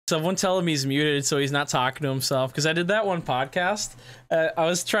Someone tell him he's muted so he's not talking to himself. Because I did that one podcast. I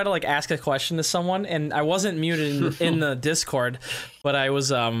was trying to like ask a question to someone, and I wasn't muted in the Discord, but I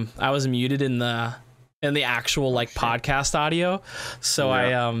was muted in the actual like podcast audio. So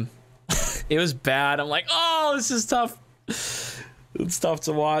yeah. It was bad. I'm like, oh, this is tough. It's tough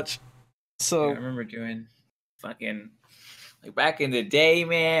to watch. So I remember doing fucking like back in the day,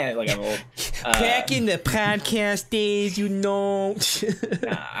 man. Like I'm old. Back in the podcast days, you know.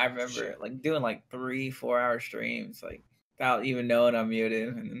 Nah, I remember like doing like 3-4 hour streams, like without even knowing I'm muted,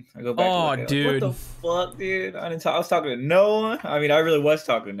 and then I go back. Oh, to look dude! Like, what the fuck, dude? I was talking to no one. I mean, I really was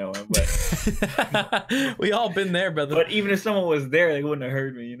talking to no one, but we all been there, brother. But even if someone was there, they wouldn't have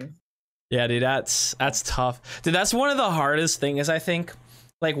heard me, you know. Yeah, dude, that's tough. Dude, that's one of the hardest things, I think.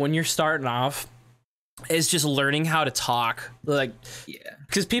 Like when you're starting off, is just learning how to talk. Like, yeah,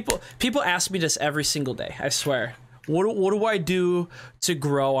 because people ask me this every single day. I swear. What do I do to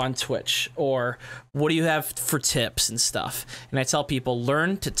grow on Twitch? Or what do you have for tips and stuff? And I tell people,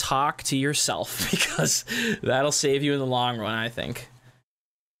 learn to talk to yourself, because that'll save you in the long run, I think.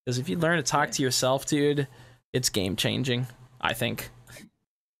 Because if you learn to talk to yourself, dude, it's game changing, I think.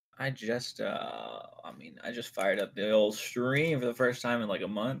 I just fired up the old stream for the first time in like a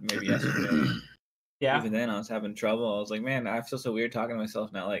month, maybe yesterday. Yeah. Even then, I was having trouble. I was like, man, I feel so weird talking to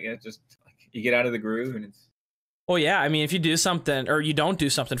myself now. Like, it's just like, you get out of the groove, and it's. Well, yeah. I mean, if you do something or you don't do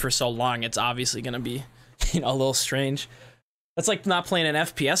something for so long, it's obviously gonna be, a little strange. That's like not playing an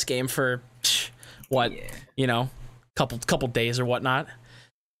FPS game for what, couple days or whatnot.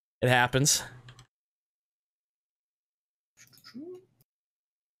 It happens.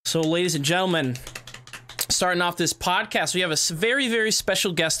 So, ladies and gentlemen, starting off this podcast, we have a very, very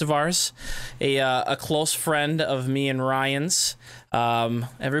special guest of ours, a close friend of me and Ryan's.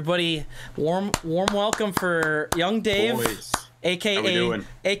 Everybody, warm welcome for young Dave, Boys.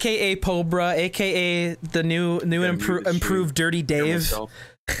 aka PohBreh, aka the new improved Dirty Dave,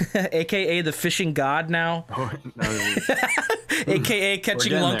 aka the fishing god now, aka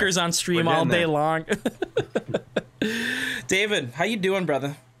catching lunkers on stream all day long. David, how you doing,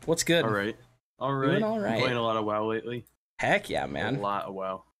 brother? What's good? All right. Doing all right. I'm playing a lot of WoW lately. Heck yeah, man. A lot of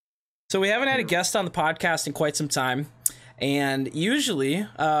WoW. So we haven't had a guest on the podcast in quite some time. And usually,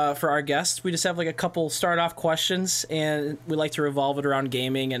 for our guests, we just have like a couple start-off questions, and we like to revolve it around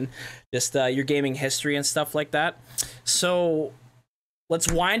gaming and just your gaming history and stuff like that. So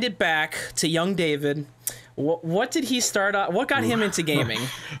let's wind it back to young David. What did he start off? What got him into gaming?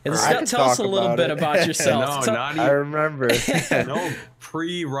 Tell us a little bit about yourself. I remember. No,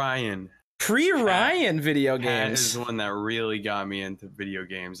 pre-Ryan. Pre-Ryan video games. That is the one that really got me into video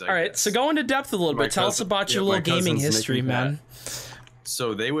games. All right, so go into depth a little bit. Tell us about your little gaming history, man.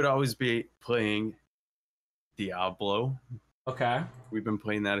 So they would always be playing Diablo. Okay. We've been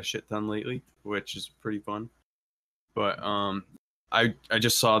playing that a shit ton lately, which is pretty fun. But I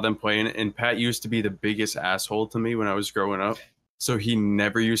just saw them playing it, and Pat used to be the biggest asshole to me when I was growing up. So he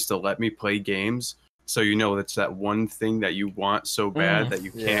never used to let me play games. So it's that one thing that you want so bad that you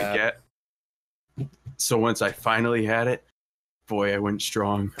can't get. So once I finally had it, boy, I went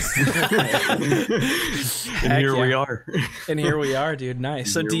strong. And here we are. And here we are, dude.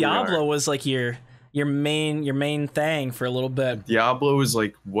 Nice. So Diablo was like your main thing for a little bit. Diablo was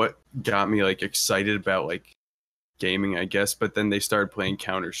like what got me like excited about like gaming, I guess. But then they started playing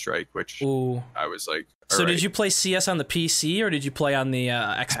Counter-Strike, which I was like. So did you play CS on the PC or did you play on the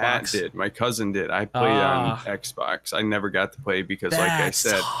Xbox? Pat did. My cousin did. I played on Xbox. I never got to play because, like I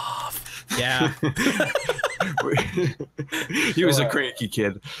said, tough. Yeah, he was a cranky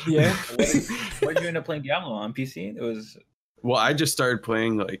kid. Yeah. What did you end up playing Diablo on PC? It was. Well, I just started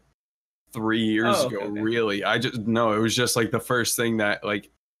playing like 3 years ago. Okay. Really, it was just like the first thing that like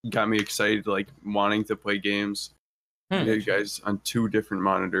got me excited, like wanting to play games. You guys on 2 different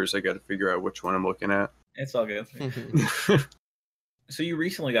monitors. I got to figure out which one I'm looking at. It's all good. So you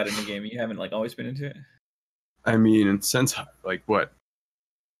recently got into gaming. You haven't like always been into it? I mean, since like what?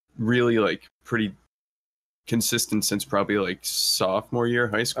 Really like pretty consistent since probably like sophomore year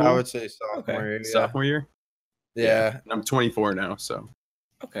high school. I would say sophomore year. Yeah. Sophomore year? Yeah. I'm 24 now, so.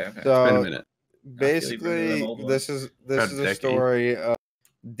 Okay. So it's been a minute. Basically, this is a story of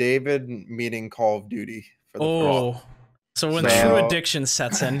David meeting Call of Duty for the first time. So when true addiction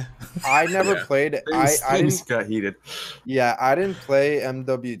sets in. I never played. Things got heated. Yeah, I didn't play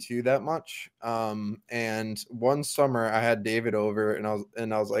MW2 that much. And one summer I had David over, and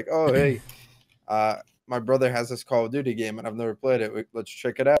I was like, oh hey, my brother has this Call of Duty game, and I've never played it. Let's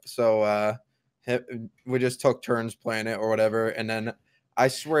check it out. So we just took turns playing it or whatever. And then I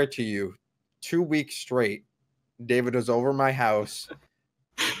swear to you, 2 weeks straight, David was over my house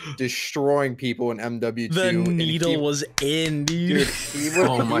destroying people in MW2. The and needle was in, dude. he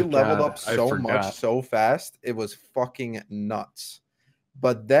leveled up I so much forgot. so fast. It was fucking nuts.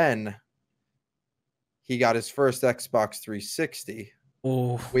 But then he got his first Xbox 360.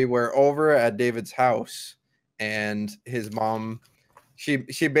 Ooh. We were over at David's house, and his mom, she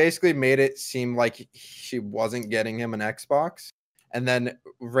basically made it seem like she wasn't getting him an Xbox. And then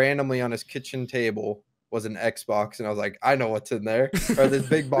randomly on his kitchen table was an Xbox, and I was like, I know what's in there. Or this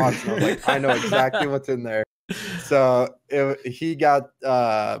big box, and I was like, I know exactly what's in there. So he got,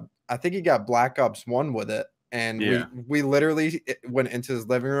 I think he got Black Ops 1 with it, and we literally went into his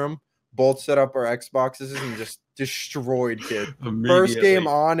living room, both set up our Xboxes, and just destroyed kid. First game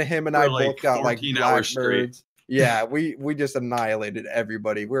on, him and I both got like Blackbirds. Yeah, we just annihilated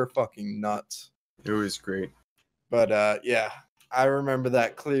everybody. We were fucking nuts. It was great. But yeah, I remember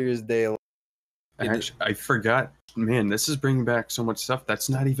that clear as day. Actually, I forgot. Man, this is bringing back so much stuff. That's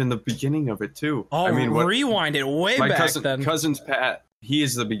not even the beginning of it, too. Oh, I mean, rewind it way my back then. Cousin's Pat, he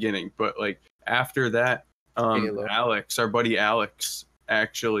is the beginning. But, like, after that, Alex, our buddy Alex,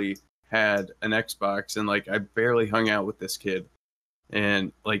 actually had an Xbox. And, like, I barely hung out with this kid.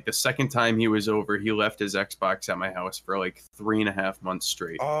 And, like, the second time he was over, he left his Xbox at my house for, like, 3.5 months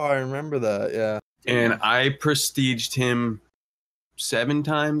straight. Oh, I remember that, yeah. And I prestiged him 7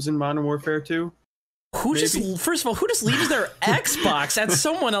 times in Modern Warfare 2. First of all, who just leaves their Xbox at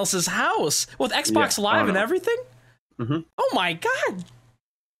someone else's house with Xbox Live and everything? Mm-hmm. Oh my god!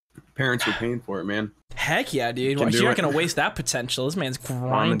 Parents were paying for it, man. Heck yeah, dude! Well, you're not gonna waste that potential. This man's grinding.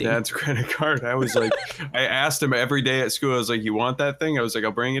 Mom and Dad's credit card. I was like, I asked him every day at school. I was like, "You want that thing?" I was like,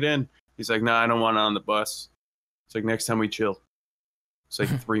 "I'll bring it in." He's like, "No, I don't want it on the bus." It's like, next time we chill. It's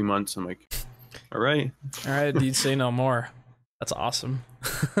like 3 months. I'm like, all right, dude. Say no more. That's awesome.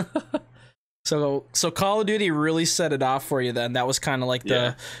 So Call of Duty really set it off for you then. That was kind of like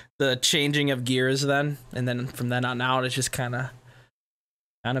the changing of gears then, and then from then on out, it's just kind of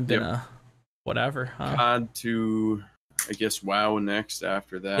been a whatever. Huh? COD to, I guess, WoW next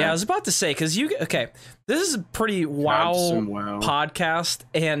after that. Yeah, I was about to say, because this is a pretty WoW podcast,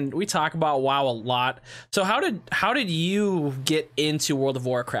 and we talk about WoW a lot. So how did you get into World of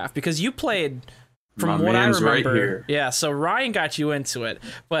Warcraft? Because you played. From what I remember, right here. Yeah, so Ryan got you into it,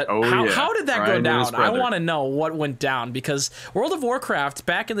 but how did that go down? I want to know what went down, because World of Warcraft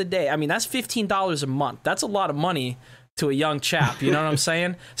back in the day, I mean, that's $15 a month. That's a lot of money to a young chap, you know what I'm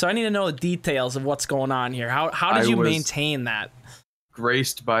saying? So I need to know the details of what's going on here. How did you maintain that?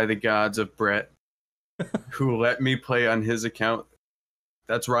 Graced by the gods of Brett, who let me play on his account.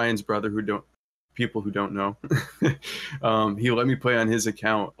 That's Ryan's brother, people who don't know. He let me play on his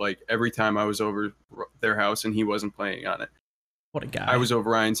account like every time I was over their house and he wasn't playing on it. What a guy. I was over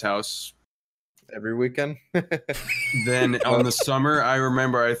Ryan's house every weekend. Then on the summer, I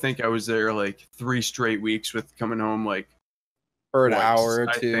remember, I think I was there like 3 straight weeks with coming home like for an hour or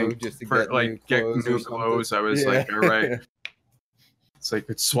two just to get new clothes. I was like, all right. It's like,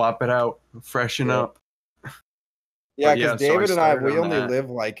 let's swap it out, freshen up. Yeah, because David and I, we only live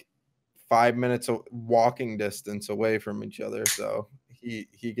like 5 minutes walking distance away from each other, so he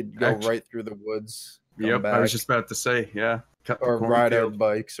could go right through the woods. Yep, I was just about to say, or ride our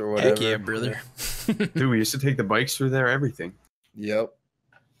bikes or whatever. Heck yeah, brother. Dude, we used to take the bikes through there, everything. Yep.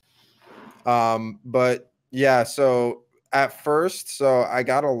 But yeah, so at first, I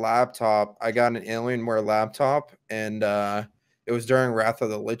got a laptop. I got an Alienware laptop, and it was during Wrath of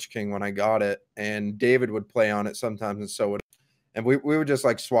the Lich King when I got it, and David would play on it sometimes, and so would. And we would just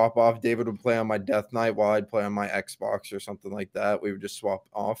like swap off. David would play on my Death Knight while I'd play on my Xbox or something like that. We would just swap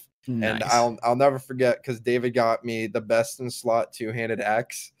off. Nice. And I'll never forget, because David got me the best in slot 2-handed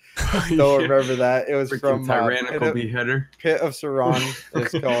axe. I still remember that. It was from Tyrannical Beheader. Pit of Saran.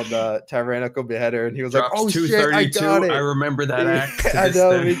 It's called Tyrannical Beheader. And he was like, "Oh shit, I got it." I remember that axe. I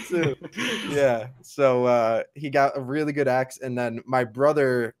know, me too. Yeah. So he got a really good axe, and then my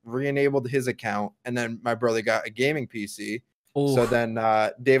brother re-enabled his account, and then my brother got a gaming PC. Ooh. So then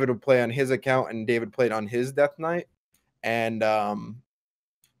David would play on his account, and David played on his Death Knight. And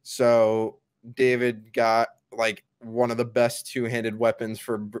so David got like one of the best 2-handed weapons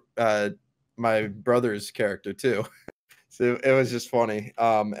for my brother's character too. So it was just funny.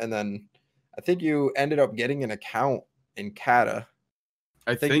 And then I think you ended up getting an account in Kata.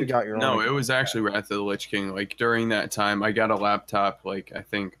 I think you got your own. No, it was actually Wrath of the Lich King. Like during that time, I got a laptop, like I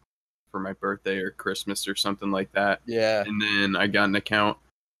think for my birthday or Christmas or something like that. Yeah. And then I got an account,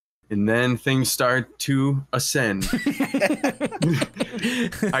 and then things start to ascend.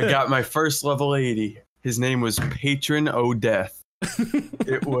 I got my first level 80. His name was Patron O'Death.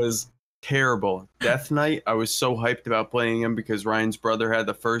 It was terrible. Death Knight, I was so hyped about playing him because Ryan's brother had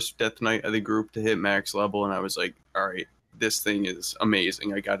the first Death Knight of the group to hit max level, and I was like, all right, this thing is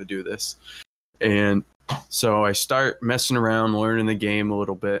amazing. I got to do this. And so I start messing around, learning the game a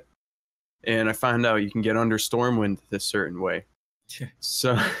little bit, and I find out you can get under Stormwind this certain way.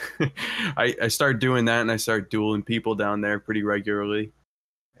 So I start doing that, and I start dueling people down there pretty regularly.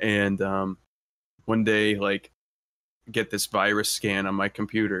 And one day, like, get this virus scan on my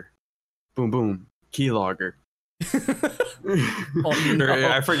computer. Boom, boom, keylogger. Oh, no.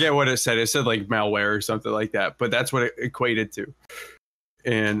 I forget what it said. It said like malware or something like that, but that's what it equated to.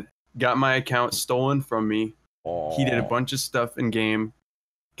 And got my account stolen from me. Oh. He did a bunch of stuff in game,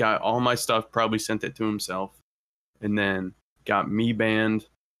 got all my stuff, probably sent it to himself, and then got me banned.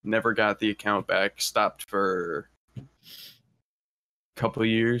 Never got the account back. Stopped for a couple of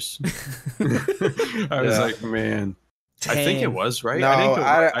years. I was like, man. Dang. I think it was, right? No,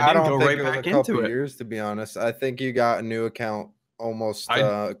 I didn't don't go think right it was back a into couple it. years, to be honest. I think you got a new account almost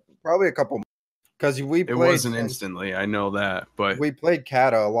probably a couple, because we played. It wasn't instantly, I know that, but we played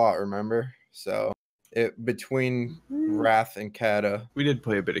Kata a lot, remember? So between Wrath and Kata, we did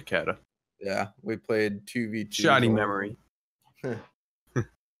play a bit of Kata. yeah, we played 2v2. Shoddy memory.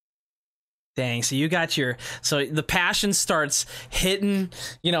 Dang, so you got so the passion starts hitting,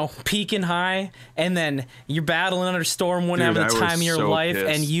 peaking high, and then you're battling under Stormwind, having the time of your life, pissed.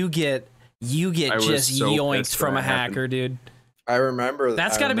 and you get just so yoinked from a hacker, dude. I remember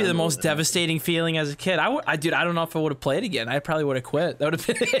That's got to be the most devastating feeling as a kid. I don't know if I would have played again. I probably would have quit. That would have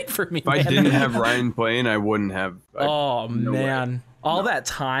been it for me. If I didn't have Ryan playing, I wouldn't have. Oh no man, way. all that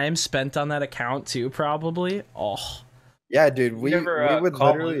time spent on that account too, probably. Oh yeah, dude, we never would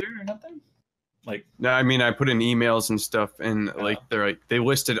call literally Blizzard or nothing. Like, No, I mean, I put in emails and stuff, and they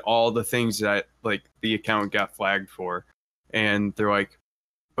listed all the things that like the account got flagged for, and they're like,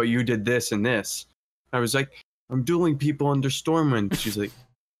 "But you did this and this." I was like, "I'm dueling people under Stormwind." She's like,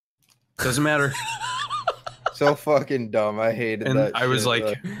 "Doesn't matter." so fucking dumb. I hated And that. I was shit,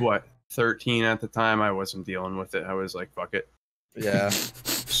 like, what, 13 at the time? I wasn't dealing with it. I was like, fuck it. yeah.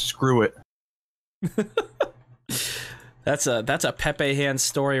 Screw it. That's a Pepe hand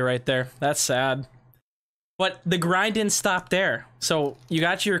story right there. That's sad. But the grind didn't stop there. So you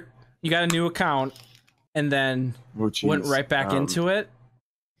got a new account, and then went right back into it.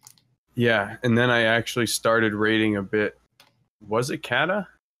 Yeah, and then I actually started raiding a bit. Was it Kata?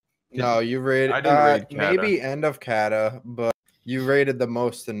 No, you rated. I didn't raid Kata. Maybe end of Kata, but you rated the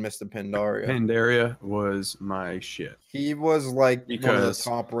most in Mr. Pandaria. Pandaria was my shit. He was like one of the Because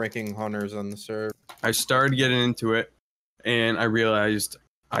top ranking hunters on the server. I started getting into it, and I realized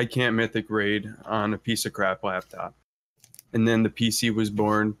I can't mythic raid on a piece of crap laptop. And then the PC was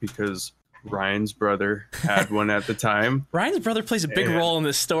born because Ryan's brother had one at the time. Ryan's brother plays a big role in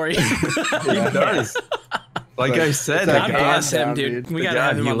this story. He does. Like I said, God the bless guy, him, dude. We gotta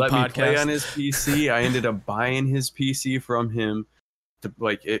have him he on the let me play podcast. on his PC. I ended up buying his PC from him.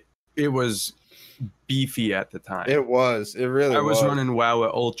 It was beefy at the time. It was. It really was. I was running WoW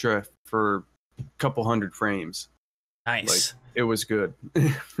at Ultra for a couple hundred frames. Nice. It was good.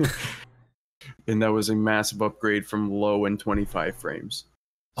 And that was a massive upgrade from low and 25 frames.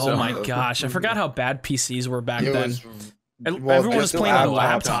 Oh my gosh, I forgot how bad PCs were back It then. was, Everyone was just playing on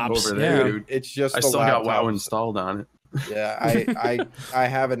laptops laptops. over there, Yeah. dude. It's just I the still got WoW laptops. installed on it. Yeah, I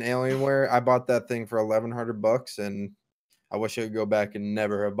have an Alienware. I bought that thing for $1,100, and I wish I could go back and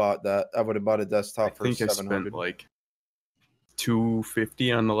never have bought that. I would have bought a desktop for I think I $700. spent like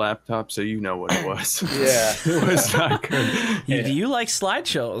 $250 on the laptop, so you know what it was. Yeah. It was not good. You like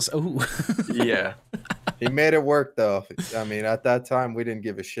slideshows? Oh. Yeah. He made it work though. I mean, at that time we didn't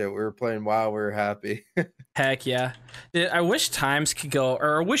give a shit. We were playing WoW. We were happy. Heck yeah. I wish times could go,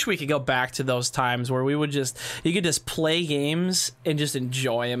 or I wish we could go back to those times where you could just play games and just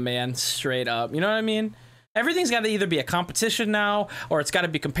enjoy them, man, straight up. You know what I mean? Everything's got to either be a competition now, or it's got to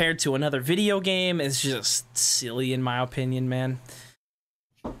be compared to another video game. It's just silly, in my opinion, man.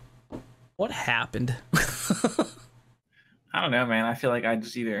 What happened? I don't know, man. I feel like I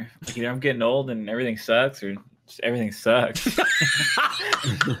just either I'm getting old and everything sucks, or just everything sucks. It's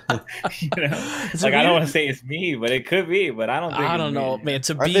like I don't weird- want to say it's me, but it could be. But I don't think. I it's don't know, me. man.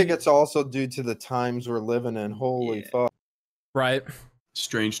 I think it's also due to the times we're living in. Holy fuck. Right.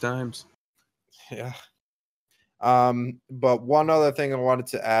 Strange times. Yeah. But one other thing I wanted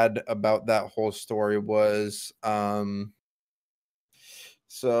to add about that whole story was,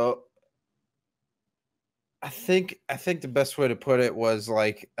 so I think the best way to put it was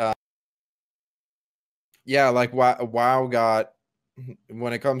like, yeah, like WoW got,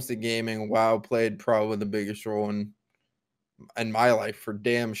 when it comes to gaming, WoW played probably the biggest role in in my life for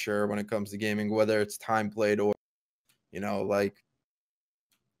damn sure when it comes to gaming, whether it's time played or, like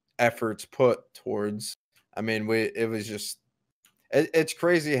efforts put towards. I mean, it was just, it's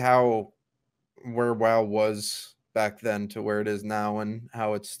crazy how where WoW was back then to where it is now and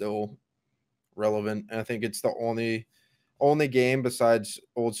how it's still relevant. And I think it's the only game besides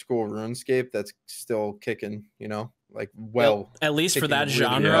old school RuneScape that's still kicking, like at least for kicking that really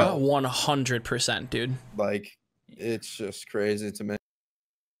genre, well. 100%, dude. Like it's just crazy to me.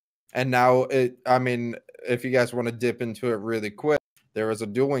 And now I mean, if you guys want to dip into it really quick, there was a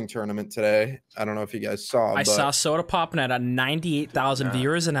dueling tournament today. I don't know if you guys saw. I saw Soda popping at 98,000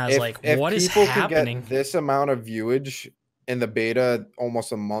 viewers, and I was like, "What is people happening?" Can get this amount of viewage in the beta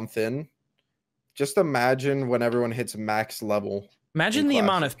almost a month in. Just imagine when everyone hits max level. Imagine the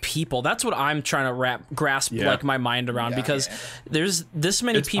amount of people. That's what I'm trying to grasp like my mind around, because there's this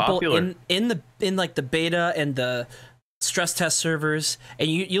many people in like the beta and the stress test servers, and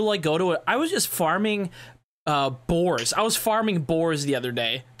you like go to it. I was just farming boars. I was farming boars the other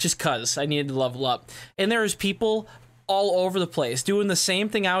day just cuz I needed to level up. And there was people all over the place doing the same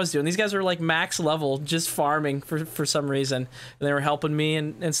thing I was doing. These guys are like max level just farming for some reason. And they were helping me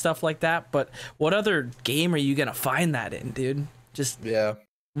and stuff like that. But what other game are you going to find that in, dude? Just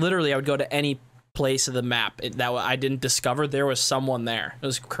literally I would go to any place of the map that I didn't discover there was someone there. It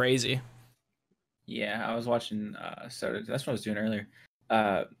was crazy. Yeah, I was watching so that's what I was doing earlier.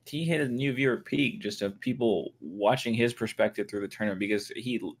 He hit a new viewer peak just of people watching his perspective through the tournament because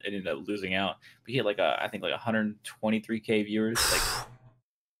he ended up losing out. But he had like I think like 123K viewers, like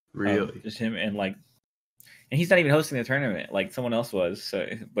really, just him and he's not even hosting the tournament, like someone else was. So,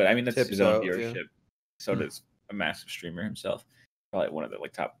 but I mean that's his own viewership. Yeah. So does a massive streamer himself, probably one of the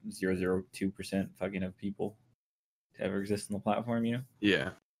like top 0.02% fucking of people to ever exist on the platform. Yeah.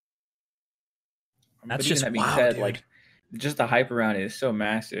 That's just that being wild, said, dude. Like just the hype around it is so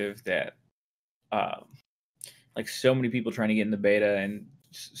massive that like so many people trying to get in the beta and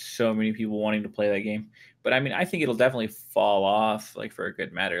so many people wanting to play that game. But I mean, I think it'll definitely fall off, like for a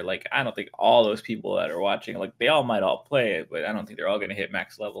good matter. Like I don't think all those people that are watching, like they all might all play it, but I don't think they're all going to hit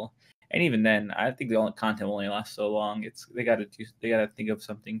max level. And even then, I think the only content will only last so long. They got to think of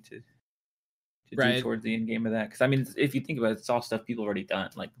something to do towards the end game of that. Because I mean, if you think about it, it's all stuff people have already done.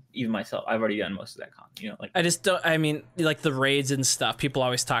 Like even myself, I've already done most of that content. Like I just don't. I mean, like the raids and stuff. People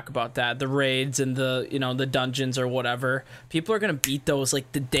always talk about that. The raids and the the dungeons or whatever. People are gonna beat those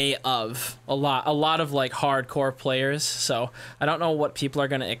like the day of. A lot of like hardcore players. So I don't know what people are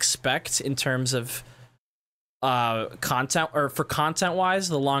gonna expect in terms of content, or for content wise,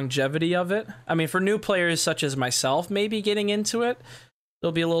 the longevity of it. I mean, for new players such as myself, maybe getting into it,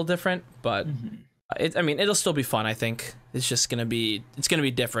 it'll be a little different, but I mean, it'll still be fun. I think it's just gonna be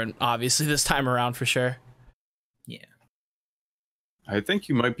different, obviously, this time around for sure. Yeah, I think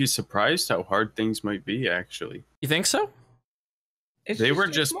you might be surprised how hard things might be. Actually, you think so? They were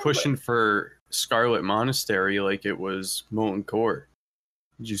just pushing for Scarlet Monastery like it was Molten Core.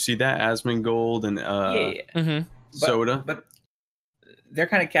 Did you see that? Asmongold and Soda, but they're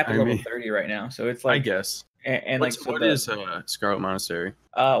kind of capped at level 30 right now, so it's like I guess. And what is Scarlet Monastery?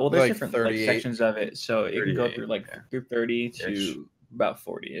 Well, there's like different like sections of it, so it can go through through 30 to about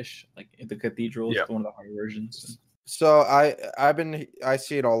 40ish. Like the cathedral is one of the hard versions. So I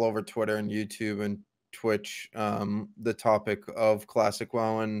see it all over Twitter and YouTube and Twitch. The topic of Classic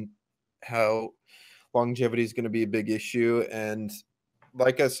WoW and how longevity is going to be a big issue, and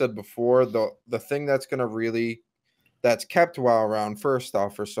like I said before, the thing that's going to that's kept WoW around first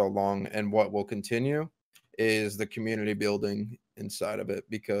off for so long, and what will continue, is the community building inside of it.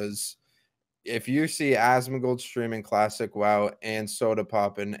 Because if you see Asmongold streaming Classic WoW and Soda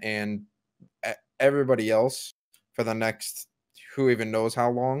popping and everybody else for the next who even knows how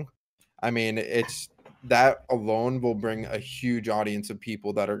long, I mean, it's that alone will bring a huge audience of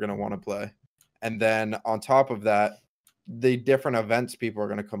people that are going to want to play. And then on top of that, the different events people are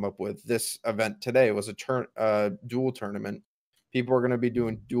going to come up with. This event today was a duel tournament. People are going to be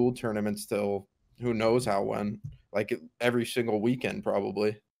doing duel tournaments till who knows how when, like every single weekend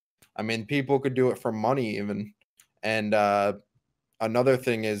probably. I mean, people could do it for money even. And another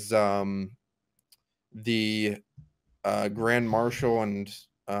thing is the Grand Marshal and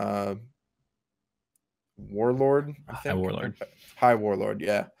Warlord, I think. High Warlord,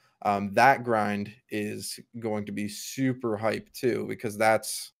 yeah. That grind is going to be super hype too, because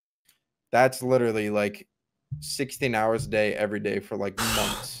that's literally like 16 hours a day every day for like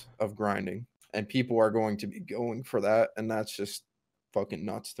months of grinding, and people are going to be going for that, and that's just fucking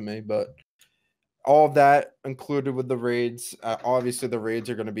nuts to me. But all of that included with the raids, obviously the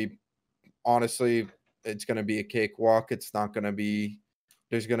raids are going to be honestly it's going to be a cakewalk. It's not going to be,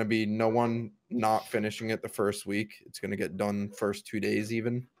 there's going to be no one not finishing it the first week. It's going to get done first 2 days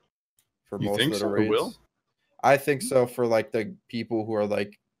even for You most think of the so? It raids. will? I think so for like the people who are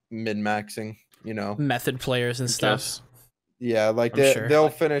like min-maxing, you know. Method players and stuff. Yes. Yeah, like I'm sure. they'll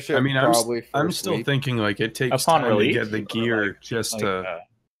finish it I mean, probably I'm first still week. thinking like it takes Upon time release, to get the or, gear like, just like,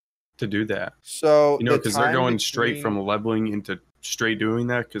 to do that. So You know, the because they're time going straight between- from leveling into straight doing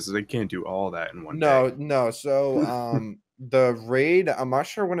that because they can't do all that in one No, day. no. So the raid, I'm not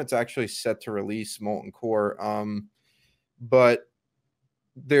sure when it's actually set to release Molten Core. But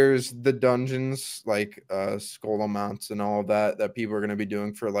there's the dungeons like skull amounts and all of that people are going to be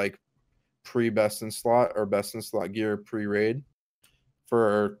doing for like pre-best in slot or best in slot gear pre-raid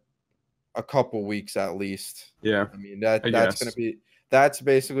for a couple weeks at least. Yeah. I mean I that's going guess. to be, that's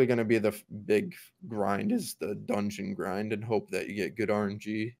basically going to be the big grind, is the dungeon grind, and hope that you get good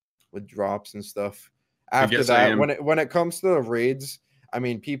RNG with drops and stuff. After guess I that, am- when it comes to the raids, I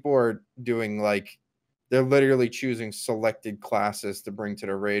mean, people are doing like, they're literally choosing selected classes to bring to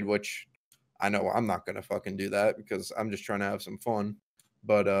the raid, which I know I'm not gonna fucking do that because I'm just trying to have some fun.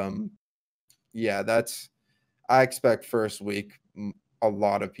 But yeah, that's, I expect first week a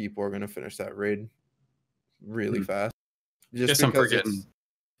lot of people are gonna finish that raid really fast. Just Guess I'm because forgetting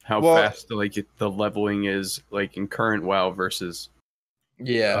how well- fast like the leveling is like in current WoW versus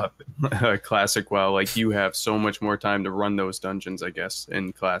yeah. classic WoW. Like you have so much more time to run those dungeons, I guess,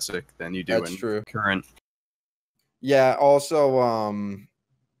 in classic than you do That's in true. current. Yeah, also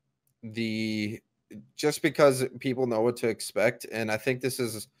the, just because people know what to expect, and I think this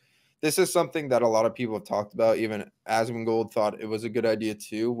is something that a lot of people have talked about, even Asmongold thought it was a good idea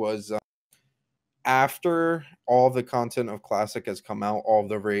too, was after all the content of classic has come out, all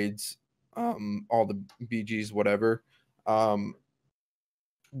the raids, all the BGs, whatever,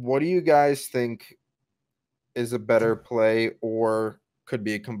 what do you guys think is a better play, or could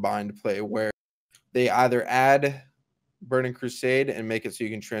be a combined play, where they either add Burning Crusade and make it so you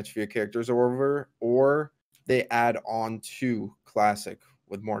can transfer your characters over, or they add on to classic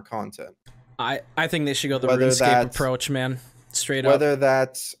with more content? I think they should go the Whether RuneScape that's- approach, man. Straight up. Whether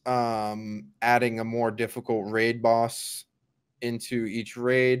that's adding a more difficult raid boss into each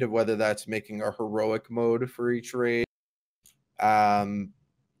raid, whether that's making a heroic mode for each raid,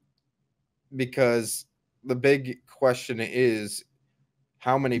 because the big question is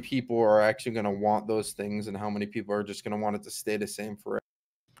how many people are actually going to want those things, and how many people are just going to want it to stay the same forever.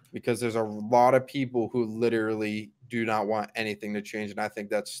 Because there's a lot of people who literally do not want anything to change, and I think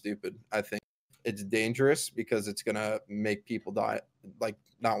that's stupid. I think it's dangerous because it's going to make people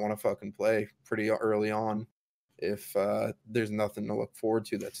not want to fucking play pretty early on if there's nothing to look forward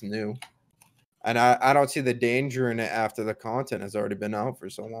to that's new. And I don't see the danger in it after the content has already been out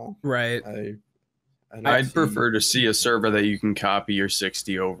for so long. Right. I'd prefer to see a server that you can copy your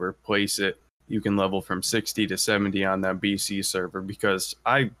 60 over, place it. You can level from 60 to 70 on that BC server, because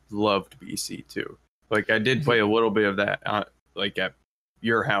I loved BC too. Like I did play a little bit of that, like at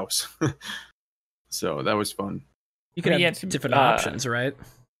your house. So that was fun. You could I mean, have yeah, different options, right?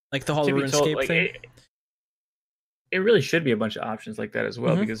 Like the whole To be told, RuneScape like, thing. it really should be a bunch of options like that as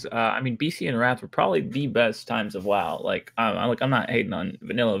well, Mhm. because I mean, BC and Wrath were probably the best times of WoW. Like I'm not hating on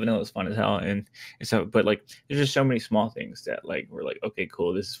vanilla. Vanilla is fun as hell, and so, but like there's just so many small things that like we're like, okay,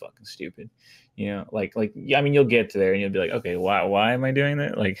 cool, this is fucking stupid, you know, like yeah, I mean, you'll get to there and you'll be like, okay, why am I doing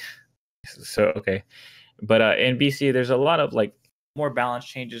that? Like, so okay, but in BC there's a lot of like more balance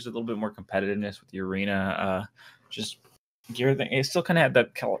changes, a little bit more competitiveness with the arena, just gear thing. It still kind of had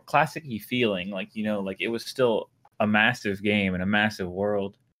that classic-y feeling, like, you know, like it was still a massive game and a massive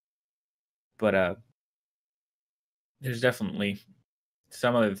world, but there's definitely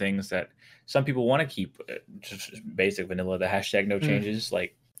some other things that some people want to keep just basic vanilla, the hashtag no changes.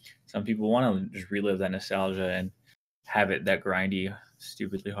 Like some people want to just relive that nostalgia and have it that grindy,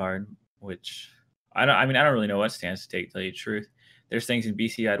 stupidly hard, which I don't really know what stance to take, to tell you the truth. There's things in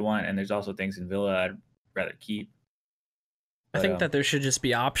BC I'd want, and there's also things in Villa I'd rather keep. I think that there should just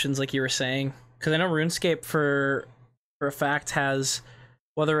be options, like you were saying, because I know RuneScape for a fact has,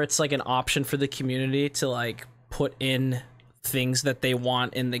 whether it's like an option for the community to like put in things that they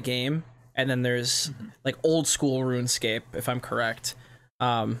want in the game, and then there's like old school RuneScape, if I'm correct.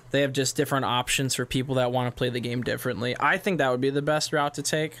 They have just different options for people that want to play the game differently. I think that would be the best route to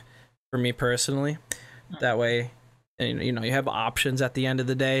take for me personally. That way, you know, you have options at the end of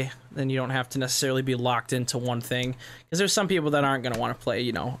the day, then you don't have to necessarily be locked into one thing, because there's some people that aren't going to want to play,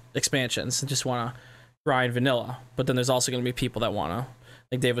 you know, expansions and just want to grind vanilla, but then there's also going to be people that want to,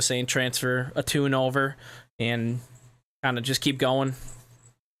 like Dave was saying, transfer a tune over and kind of just keep going.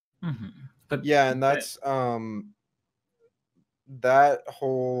 But Yeah, and that's that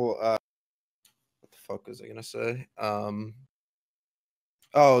whole what the fuck was I gonna say?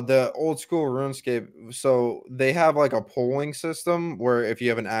 Oh, the old school RuneScape. So they have like a polling system where if you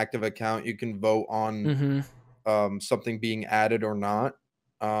have an active account, you can vote on something being added or not.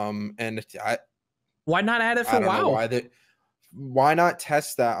 And Why not add it for I don't know WoW? why not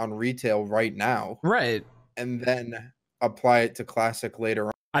test that on retail right now Right. and then apply it to classic later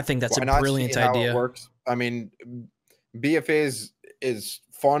on? I think that's Why a not see brilliant how it idea. works? I mean, BFA is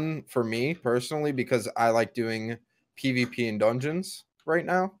fun for me personally because I like doing PvP and dungeons right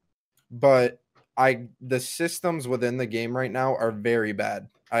now. But the systems within the game right now are very bad.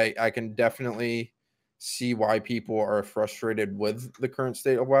 I can definitely see why people are frustrated with the current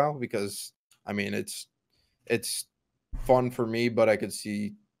state of WoW because I mean it's fun for me, but I could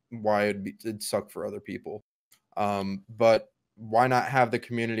see why it'd suck for other people. But why not have the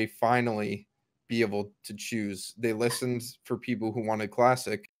community finally be able to choose? They listened for people who wanted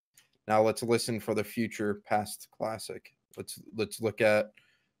classic. Now let's listen for the future past classic. Let's look at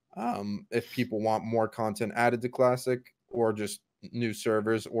if people want more content added to classic or just new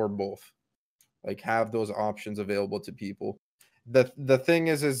servers or both. Like have those options available to people. The thing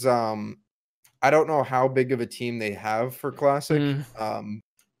is I don't know how big of a team they have for classic.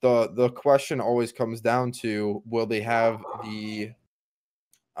 The question always comes down to will they have the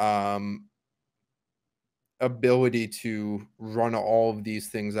um ability to run all of these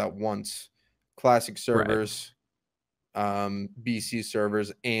things at once, classic servers, BC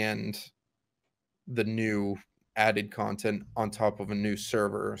servers, and the new added content on top of a new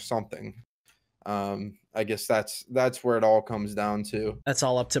server or something. I guess that's where it all comes down to. That's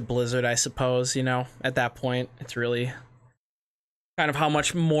all up to Blizzard, I suppose. You know, at that point, it's really kind of how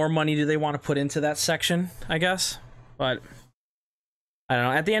much more money do they want to put into that section, I guess. But I don't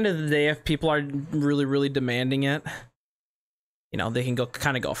know. At the end of the day, if people are really, really demanding it, you know, they can go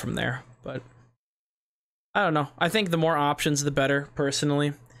from there. But I don't know. I think the more options, the better,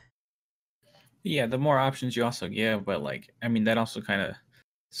 personally. Yeah, the more options you also give, but like, I mean, that also kind of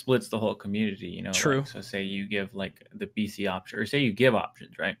splits the whole community, you know? True. Like, so say you give like the BC option, or say you give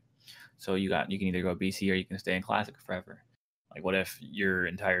options, right? So you can either go BC or you can stay in classic forever. Like, what if your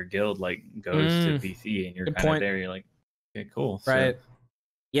entire guild like goes to BC and you're Good kind of point. there? You're like, okay, cool, Right? So,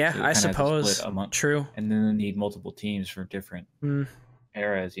 Yeah, so I suppose. True. And then they need multiple teams for different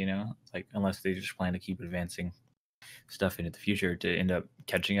eras, you know? Like, unless they just plan to keep advancing stuff into the future to end up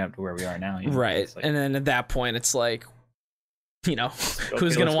catching up to where we are now. You know? Right. Like, and then at that point, it's like, you know, okay,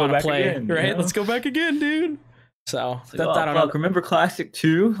 who's going to want to play? again, right? You know? Let's go back again, dude. So, like, I don't know. Remember Classic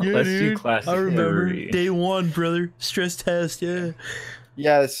 2? Yeah, Let's dude. do Classic I remember. 3. Day 1, brother. Stress test, yeah.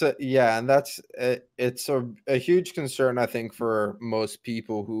 Yeah, and that's it's a huge concern I think for most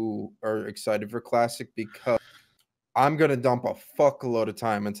people who are excited for classic because I'm gonna dump a fuckload of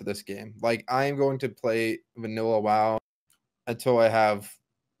time into this game. Like I am going to play vanilla WoW until I have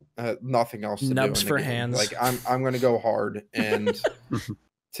nothing else to Nubs do in for the game. hands. Like I'm gonna go hard and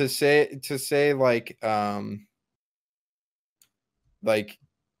to say like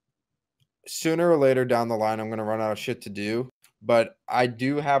sooner or later down the line I'm gonna run out of shit to do. But I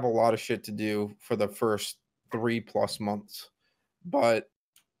do have a lot of shit to do for the first 3+ months. But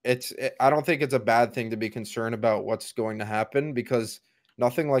I don't think it's a bad thing to be concerned about what's going to happen because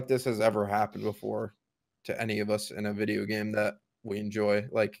nothing like this has ever happened before to any of us in a video game that we enjoy.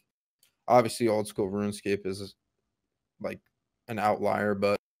 Like obviously old school RuneScape is like an outlier,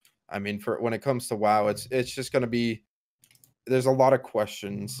 but I mean for when it comes to WoW, it's just going to be there's a lot of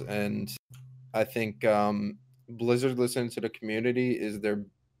questions and I think Blizzard listening to the community is their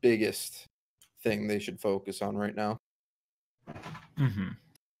biggest thing they should focus on right now.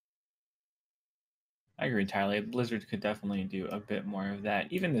 I agree entirely. Blizzard could definitely do a bit more of that.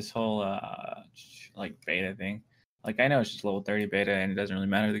 Even this whole like beta thing. Like I know it's just level 30 beta and it doesn't really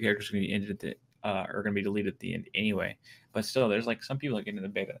matter. The characters are going to be ended are going to be deleted at the end anyway. But still, there's like some people that get into the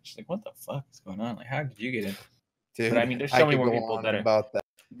beta. It's just like, what the fuck is going on? Like, how did you get in? Dude, but I mean, there's so many more people that about that.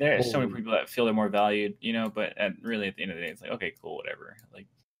 There's so many people that feel they're more valued, you know. But really, at the end of the day, it's like, okay, cool, whatever. Like,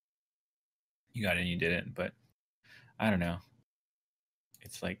 you got in, you didn't. But I don't know.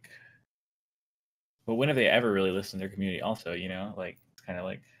 It's like, but when have they ever really listened to their community? Also, you know, like it's kind of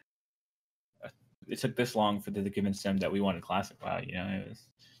like it took this long for them to convince them that we wanted classic WoW. You know, it was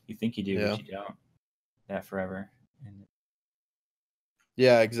you think you do, but you don't. That forever.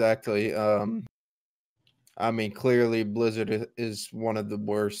 Yeah, exactly. I mean, clearly Blizzard is one of the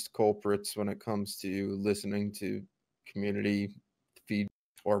worst culprits when it comes to listening to community feed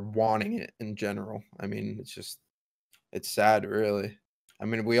or wanting it in general. I mean, it's sad, really. I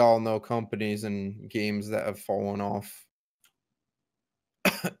mean, we all know companies and games that have fallen off.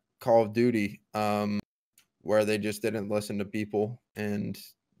 Call of Duty, where they just didn't listen to people and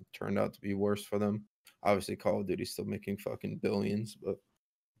it turned out to be worse for them. Obviously, Call of Duty's still making fucking billions, but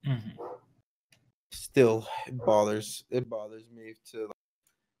still, it bothers me to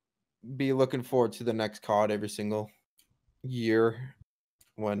be looking forward to the next COD every single year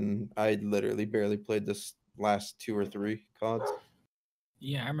when I literally barely played this last 2 or 3 CODs.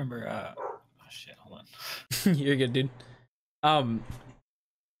 Yeah, I remember. Oh shit! Hold on. You're good, dude. I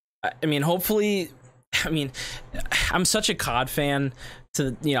mean, hopefully, I mean, I'm such a COD fan to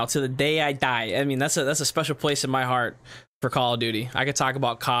the day I die. I mean, that's a special place in my heart for Call of Duty. I could talk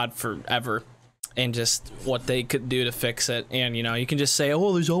about COD forever and just what they could do to fix it. And you can just say,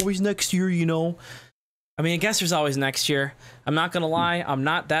 oh, there's always next year. I mean, I guess there's always next year. I'm not gonna lie, I'm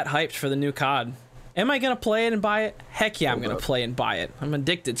not that hyped for the new COD. Am I gonna play it and buy it? Heck yeah, I'm gonna play and buy it. I'm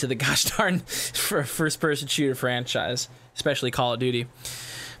addicted to the gosh darn first-person shooter franchise, especially Call of Duty.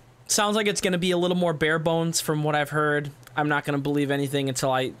 Sounds like it's gonna be a little more bare bones from what I've heard. I'm not gonna believe anything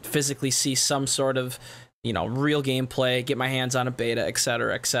until I physically see some sort of, real gameplay, get my hands on a beta,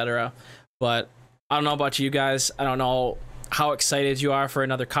 etc., etc. But I don't know about you guys. I don't know how excited you are for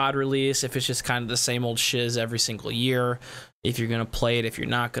another COD release, if it's just kind of the same old shiz every single year, if you're going to play it, if you're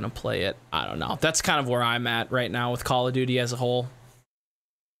not going to play it. I don't know. That's kind of where I'm at right now with Call of Duty as a whole.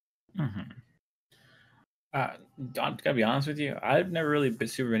 Gotta be honest with you, I've never really been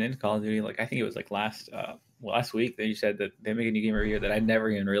super into Call of Duty. Like, I think it was like last week that you said that they make a new game every year, that I never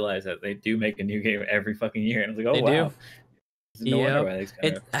even realized that they do make a new game every fucking year. And I was like, oh, they wow. Do. No wonder why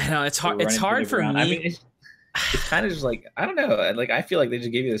I know it's hard. It's hard for me. I mean, it's kind of just like, I don't know. Like, I feel like they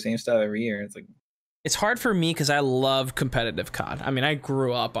just give you the same stuff every year. It's like, it's hard for me because I love competitive COD. I mean, I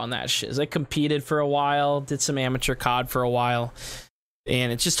grew up on that shit. I competed for a while, did some amateur COD for a while,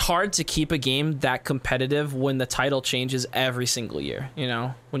 and it's just hard to keep a game that competitive when the title changes every single year.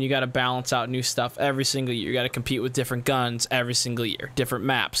 When you got to balance out new stuff every single year, you got to compete with different guns every single year, different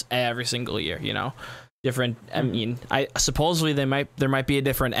maps every single year. Different. I mean, I supposedly there might be a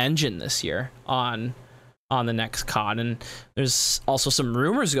different engine this year on the next COD, and there's also some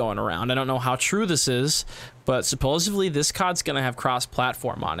rumors going around. I don't know how true this is, but supposedly this COD's gonna have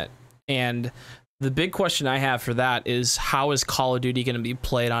cross-platform on it. And the big question I have for that is, how is Call of Duty gonna be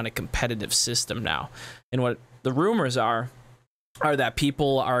played on a competitive system now? And what the rumors are that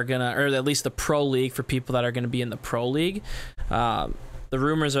people are gonna, or at least the pro league, for people that are gonna be in the pro league, the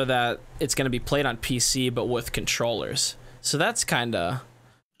rumors are that it's gonna be played on PC but with controllers. So that's kind of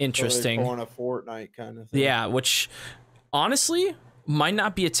interesting. So a Fortnite kind of thing. Yeah, which honestly might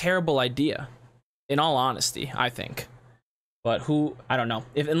not be a terrible idea, in all honesty, I think. But I don't know,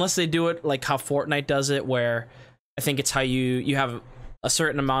 unless they do it like how Fortnite does it, where I think it's how you have a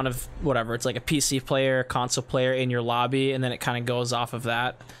certain amount of whatever, it's like a PC player, console player in your lobby, and then it kind of goes off of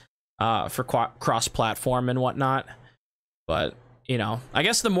that for cross-platform and whatnot. But I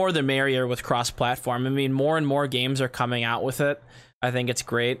guess the more the merrier with cross-platform. I mean, more and more games are coming out with it. I think it's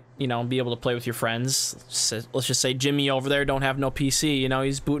great, be able to play with your friends. Let's just say Jimmy over there don't have no PC,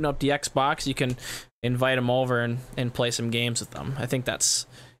 he's booting up the Xbox. You can invite him over and play some games with them. I think that's,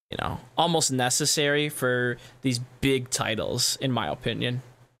 almost necessary for these big titles, in my opinion.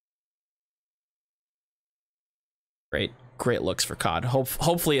 Great looks for COD.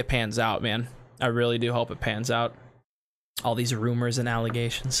 Hopefully it pans out, man. I really do hope it pans out. All these rumors and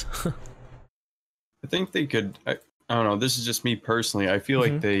allegations. I think they could. I don't know. This is just me personally. I feel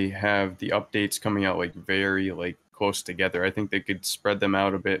like they have the updates coming out like very close together. I think they could spread them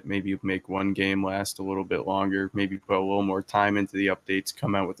out a bit. Maybe make one game last a little bit longer. Maybe put a little more time into the updates.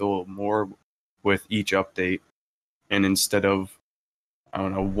 Come out with a little more with each update. And instead of, I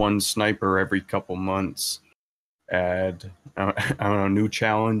don't know, one sniper every couple months, add I don't know, new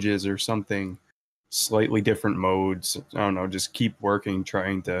challenges or something. Slightly different modes. I don't know. Just keep working,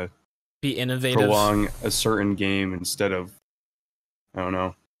 trying to be innovative, prolong a certain game instead of, I don't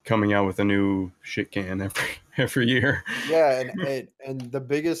know, coming out with a new shit can every year. Yeah, and the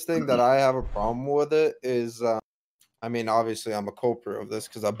biggest thing that I have a problem with it is, I mean, obviously I'm a culprit of this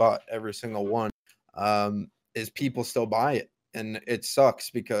because I bought every single one. Is people still buy it, and it sucks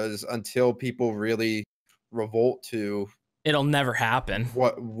because until people really revolt to, it'll never happen.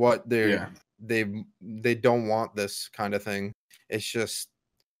 What they don't want this kind of thing. It's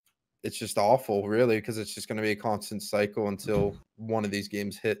just awful, really, because it's just going to be a constant cycle until one of these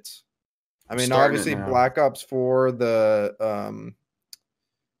games hits. I mean, obviously Black Ops 4, the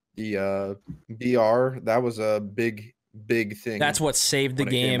BR, that was a big thing. That's what saved the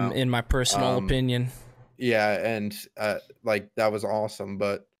game, in my personal opinion. yeah, and like that was awesome.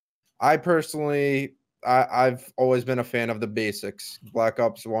 But I personally, I've always been a fan of the basics: Black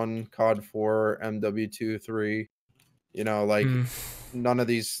Ops 1, COD 4, MW2, 3. You know, like none of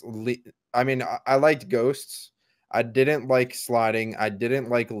these. I mean, I liked Ghosts. I didn't like sliding. I didn't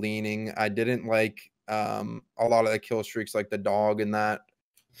like leaning. I didn't like a lot of the kill streaks, like the dog and that.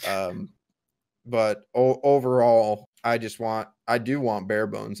 But overall, I do want bare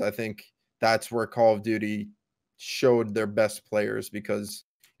bones. I think that's where Call of Duty showed their best players because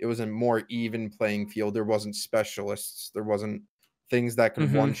it was a more even playing field. There wasn't specialists. There wasn't things that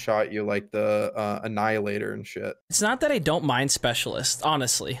could one shot you like the Annihilator and shit. It's not that I don't mind specialists,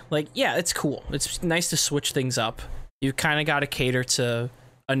 honestly. Like, yeah, it's cool. It's nice to switch things up. You kind of got to cater to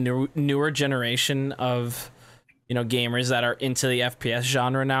a newer generation of, you know, gamers that are into the FPS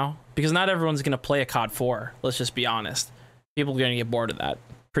genre now, because not everyone's going to play a COD 4. Let's just be honest. People are going to get bored of that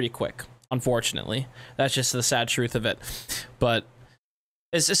pretty quick, unfortunately. That's just the sad truth of it. But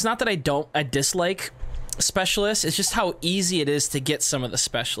it's not that I dislike specialists. It's just how easy it is to get some of the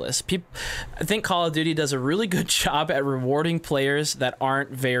specialists. I think Call of Duty does a really good job at rewarding players that aren't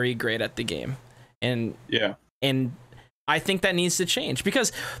very great at the game. And I think that needs to change,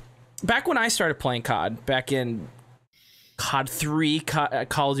 because back when I started playing COD, back in COD 3,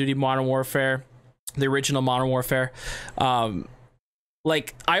 Call of Duty Modern Warfare, the original Modern Warfare,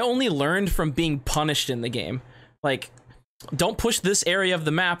 like, I only learned from being punished in the game. Like, don't push this area of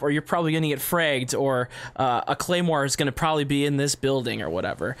the map or you're probably going to get fragged, or a claymore is going to probably be in this building or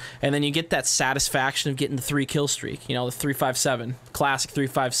whatever. And then you get that satisfaction of getting the 3 kill streak, you know, the 357, classic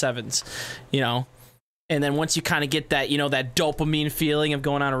 357s, you know. And then once you kind of get that, you know, that dopamine feeling of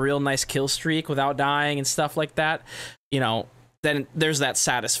going on a real nice kill streak without dying and stuff like that, you know, then there's that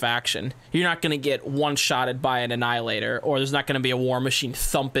satisfaction. You're not going to get one-shotted by an Annihilator, or there's not going to be a War Machine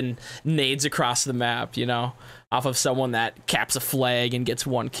thumping nades across the map, you know, off of someone that caps a flag and gets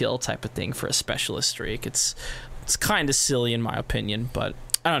 1 kill type of thing for a specialist streak. It's kind of silly in my opinion, but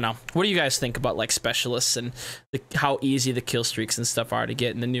I don't know. What do you guys think about like specialists and how easy the kill streaks and stuff are to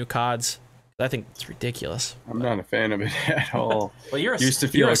get in the new CODs? I think it's ridiculous. I'm not a fan of it at all. Well, you're used to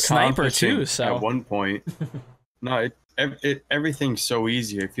feel a sniper too, so at one point. No, everything's so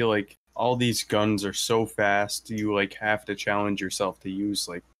easy. I feel like all these guns are so fast. You like have to challenge yourself to use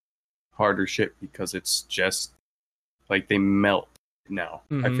like harder shit, because it's just like they melt now.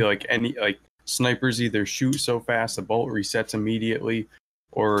 I feel like any snipers either shoot so fast the bolt resets immediately,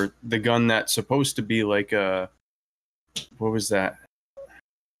 or the gun that's supposed to be like what was that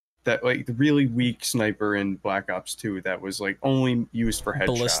like the really weak sniper in Black Ops 2 that was like only used for headshots.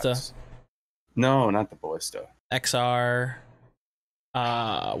 Ballista. No, not the Ballista. XR.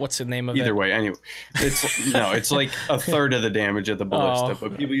 What's the name of it? Either way, anyway, it's like a third of the damage of the Ballista,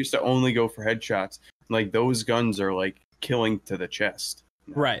 but people used to only go for headshots. Like those guns are like killing to the chest.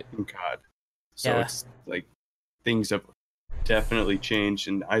 Right. In COD. So it's like things have definitely changed,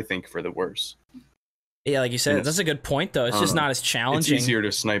 and I think for the worse. Yeah, like you said, that's a good point, though. It's just not as challenging. It's easier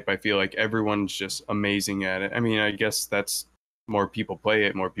to snipe. I feel like everyone's just amazing at it. I mean, I guess that's more people play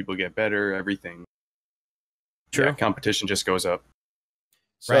it, more people get better, everything. True. Yeah, competition just goes up.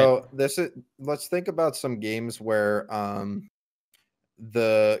 So let's think about some games where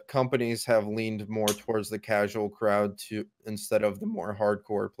the companies have leaned more towards the casual crowd instead of the more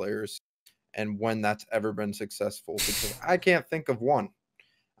hardcore players, and when that's ever been successful, because I can't think of one.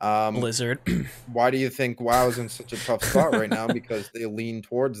 Blizzard. Why do you think WoW is in such a tough spot right now? Because they lean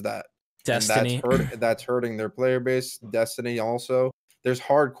towards that. Destiny. And that's hurting their player base. Destiny also. There's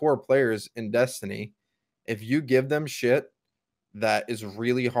hardcore players in Destiny. If you give them shit that is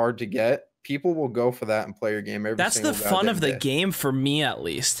really hard to get, people will go for that and play your game every That's the fun of the game, for me at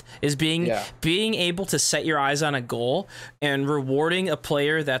least, is being able to set your eyes on a goal and rewarding a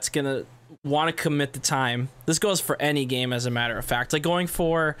player that's gonna want to commit the time. This goes for any game, as a matter of fact. Like going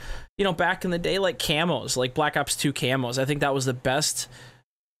for, you know, back in the day, like camos, like Black Ops 2 camos. I think that was the best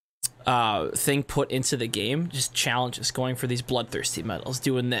thing put into the game. Just challenges, going for these bloodthirsty medals,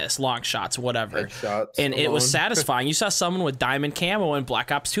 doing this, long shots, whatever. Headshots and alone. It was satisfying. You saw someone with diamond camo in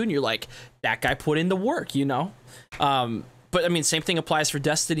Black Ops 2 and you're like, that guy put in the work, you know? But I mean, same thing applies for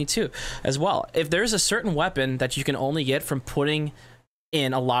Destiny 2 as well. If there's a certain weapon that you can only get from putting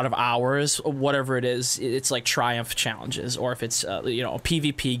in a lot of hours, whatever it is, it's like triumph challenges, or if it's you know, a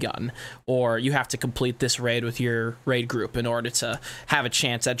PvP gun, or you have to complete this raid with your raid group in order to have a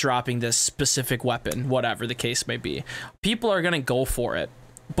chance at dropping this specific weapon, whatever the case may be. People are gonna go for it.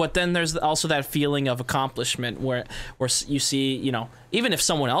 But then there's also that feeling of accomplishment where you see, you know, even if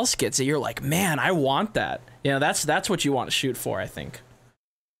someone else gets it, you're like, man, I want that. You know, that's what you want to shoot for, I think.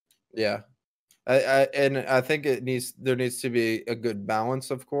 Yeah. And I think there needs to be a good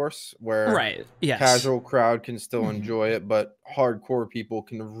balance, of course, where Right. Yes. casual crowd can still enjoy it, but hardcore people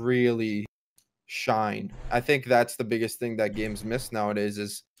can really shine. I think that's the biggest thing that games miss nowadays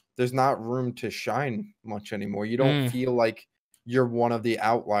is there's not room to shine much anymore. You don't feel like you're one of the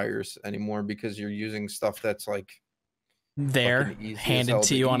outliers anymore because you're using stuff that's like there handed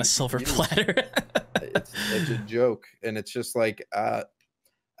to you on a silver platter. it's a joke, and it's just like I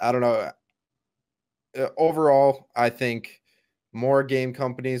don't know. Overall, I think more game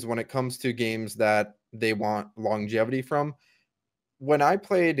companies, when it comes to games that they want longevity from. When I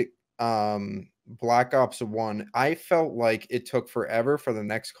played Black Ops 1, I felt like it took forever for the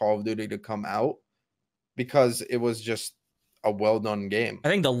next Call of Duty to come out because it was just a well-done game. I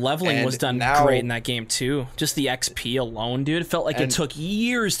think the leveling was done great in that game too. Just the XP alone, dude. It felt like it took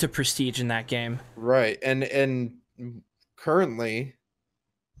years to prestige in that game. Right. And currently,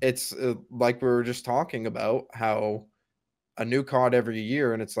 it's like we were just talking about how a new COD every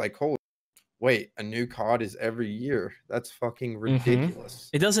year, and it's like, holy wait, a new COD is every year. That's fucking ridiculous.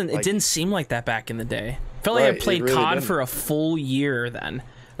 It didn't seem like that back in the day. Felt like I played really COD for a full year then.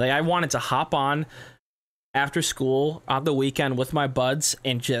 Like I wanted to hop on after school on the weekend with my buds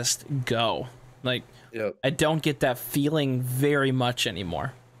and just go. Like I don't get that feeling very much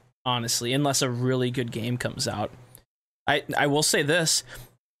anymore, honestly, unless a really good game comes out. I will say this.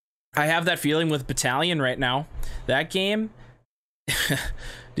 I have that feeling with Battalion right now. That game,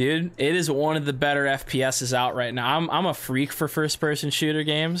 dude, it is one of the better FPSs out right now. I'm a freak for first-person shooter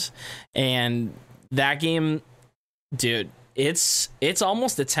games, and that game, dude, it's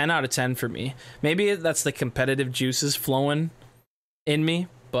almost a 10 out of 10 for me. Maybe that's the competitive juices flowing in me,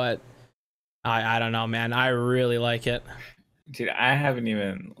 but I don't know, man. I really like it. Dude, I haven't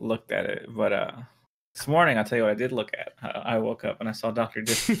even looked at it, but this morning, I'll tell you what I did look at. I woke up and I saw Dr.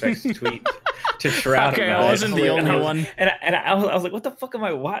 Disrespect's tweet to Shroud. Okay, I wasn't the only one. And I was like, what the fuck am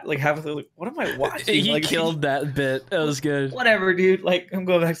I watching? Like, what am I watching? He like, killed that bit. It was good. Whatever, dude. Like, I'm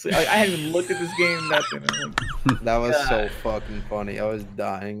going back to sleep. Like, I haven't even looked at this game. Nothing. That was so fucking funny. I was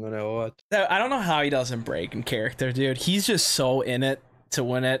dying when I watched. I don't know how he doesn't break in character, dude. He's just so in it to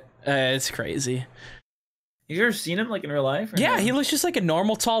win it. It's crazy. You ever seen him like in real life? Yeah, he looks just like a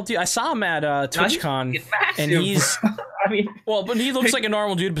normal tall dude. I saw him at TwitchCon, and he's, I mean, well, but he looks like a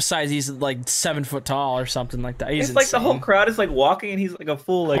normal dude. Besides, he's like 7 foot tall or something like that. He's it's like the whole crowd is like walking, and he's like a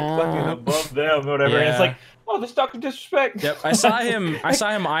full like fucking above them or whatever. Yeah. And it's like, oh, this Dr. Disrespect. Yep, I saw him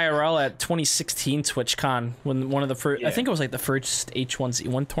IRL at 2016 TwitchCon when one of the first, I think it was like the first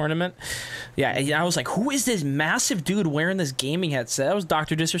H1Z1 tournament. Yeah, and I was like, who is this massive dude wearing this gaming headset? That was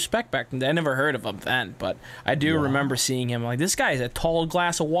Dr. Disrespect back then. I never heard of him then, but I do remember seeing him. Like, this guy is a tall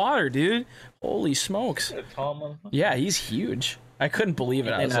glass of water, dude. Holy smokes. Yeah, he's huge. I couldn't believe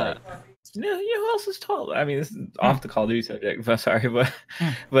it. I was like, you know who else is tall? I mean, this is off the Call of Duty subject, but sorry, but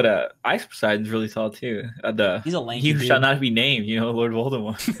Ice Poseidon's really tall too. He's a lanky dude. Shall not be named, Lord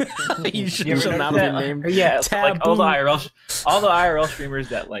Voldemort. He shall not be named. Yeah, so, like all the IRL streamers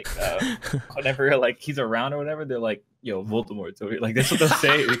that like whenever like he's around or whatever, they're like, yo, Voldemort. So like that's what they'll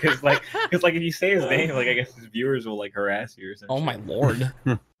say because like if you say his name, like I guess his viewers will like harass you or something. Oh my lord.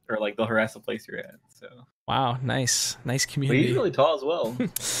 Or like they'll harass the place you're at. So wow, nice community. But he's really tall as well.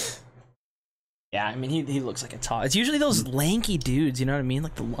 Yeah, I mean, he looks like a tall. It's usually those lanky dudes, you know what I mean?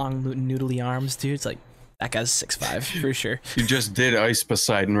 Like the long, noodly arms, dude. It's like, that guy's 6'5", for sure. You just did Ice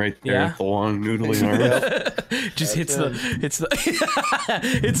Poseidon right there with the long, noodly arms. Just hits the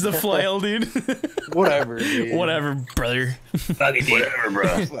it's the flail, dude. Whatever, dude. Whatever, brother. Fuck it, dude. Whatever,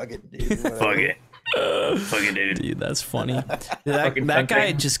 bro. Fuck it, dude. Fuck it. Fuck it, dude. Dude, that's funny. That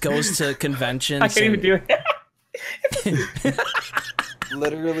guy just goes to conventions. I can't even do it.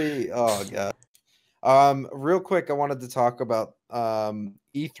 Literally, oh god. Real quick, I wanted to talk about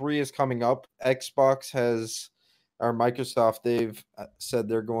E3 is coming up. Microsoft, they've said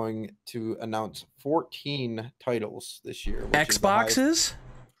they're going to announce 14 titles this year. Xboxes?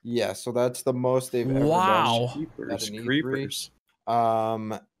 Yeah, so that's the most they've ever done. Creepers.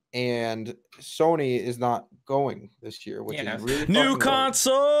 And Sony is not going this year, which is really new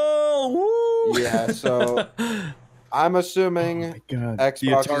console. Woo! Yeah, so I'm assuming Xbox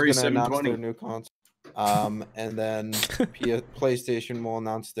is going to announce their new console. And then PlayStation will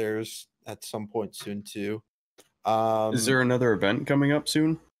announce theirs at some point soon too. Is there another event coming up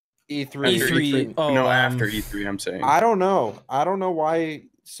soon? E3. Oh, no, after E3, I'm saying. I don't know why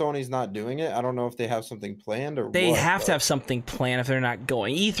Sony's not doing it. I don't know if they have something planned or they have to have something planned if they're not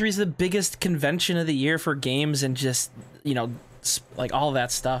going. E3 is the biggest convention of the year for games and just, like all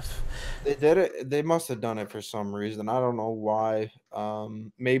that stuff. They did it. They must have done it for some reason. I don't know why.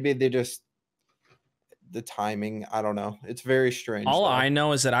 Maybe they just the timing. I don't know. It's very strange. All though. I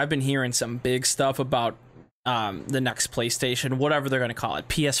know is that I've been hearing some big stuff about the next PlayStation, whatever they're going to call it,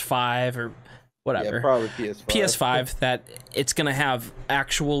 PS5 or whatever. Yeah, probably PS5. PS5, that it's going to have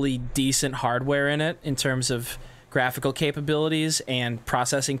actually decent hardware in it in terms of graphical capabilities and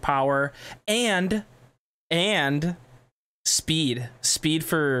processing power and speed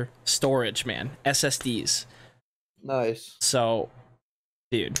for storage, man. SSDs. Nice. So,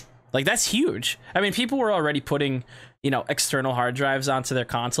 dude, like that's huge. I mean, people were already putting, external hard drives onto their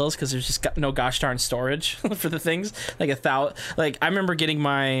consoles because there's just no gosh darn storage for the things. Like I remember getting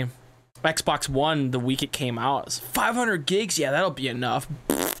my Xbox One the week it came out. It was 500 gigs. Yeah, that'll be enough.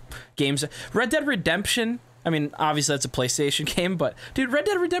 Games. Red Dead Redemption. I mean, obviously that's a PlayStation game, but dude, Red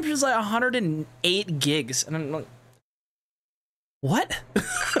Dead Redemption is like 108 gigs, and I'm like, what?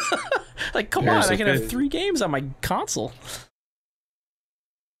 Like, come on, I can have 3 games on my console.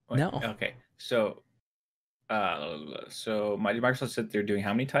 Wait, no. Okay, so Microsoft said they're doing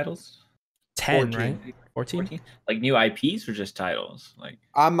how many titles? 10, 14. right? 14? Like new IPs or just titles? Like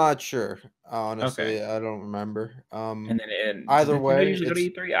I'm not sure. Honestly, Okay. I don't remember. and then either does Nintendo way, usually go to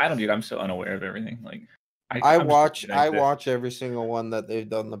it's- E3. I don't, dude. I'm so unaware of everything. Like I I'm just watch looking at this. watch every single one that they've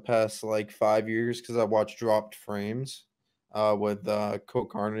done the past like 5 years because I watched Dropped Frames, with Code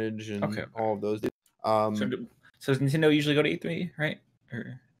Carnage and Okay. all of those. So does Nintendo usually go to E3, right?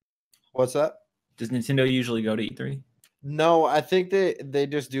 Or What's that? does Nintendo usually go to E3? No, I think they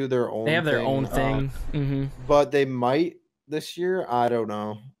just do their own. They have their thing, own thing. but they might this year. I don't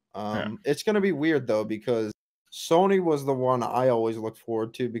know. It's gonna be weird though because Sony was the one I always looked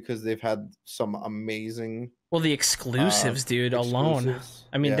forward to because they've had some amazing Well, the exclusives, dude, alone. exclusives.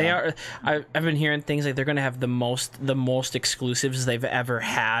 I mean, Yeah. they are. I've been hearing things like they're gonna have the most exclusives they've ever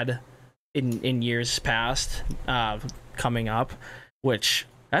had in years past, coming up, which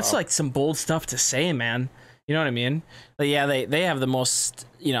that's Wow. like some bold stuff to say, man. You know what I mean? But yeah, they have the most,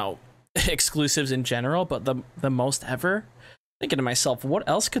 exclusives in general, but the most ever. Thinking to myself, what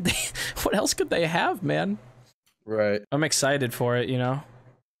else could they have, man? Right. I'm excited for it,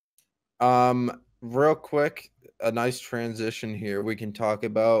 Real quick, a nice transition here. We can talk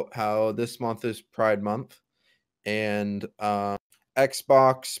about how this month is Pride Month, and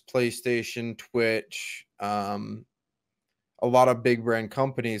Xbox, PlayStation, Twitch, a lot of big brand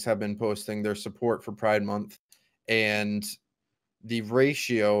companies have been posting their support for Pride Month, and the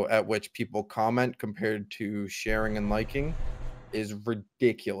ratio at which people comment compared to sharing and liking is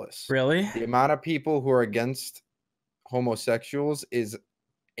ridiculous. Really? The amount of people who are against homosexuals is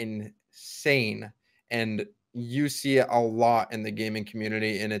insane, and you see it a lot in the gaming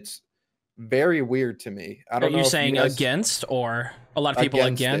community, and it's very weird to me. I Are don't know you if saying guys- against or a lot of people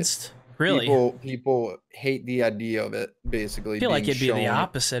Against it. against? Really? people hate the idea of it basically I feel like being it'd be the shown.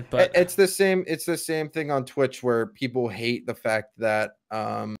 opposite, but It's the same thing on Twitch where people hate the fact that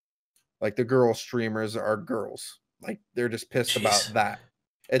like the girl streamers are girls. Like they're just pissed about Jeez. that.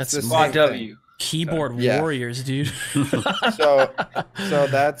 It's That's the Squad same thing. W. keyboard Yeah. warriors, dude. So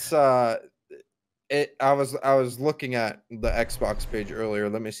that's it. I was looking at the Xbox page earlier.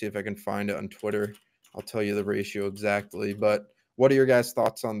 Let me see if I can find it on Twitter. I'll tell you the ratio exactly. But what are your guys'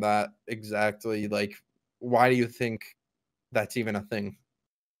 thoughts on that exactly? Like, why do you think that's even a thing?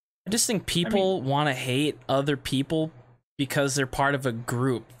 I just think people want to hate other people because they're part of a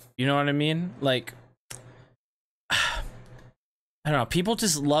group. You know what I mean? Like, I don't know. People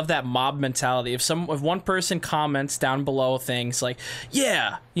just love that mob mentality. If one person comments down below things like,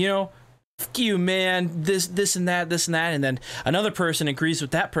 "Yeah, fuck you, man, this and that, and then another person agrees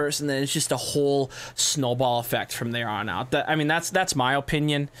with that person, then it's just a whole snowball effect from there on out. That's my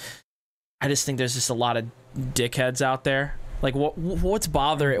opinion. I just think there's just a lot of dickheads out there. Like, what's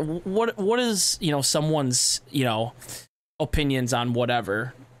bothering? What is someone's opinions on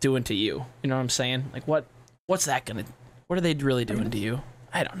whatever doing to you? You know what I'm saying? Like, what's that gonna? What are they really doing to you?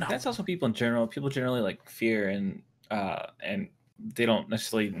 I don't know. That's also people in general. People generally like fear and they don't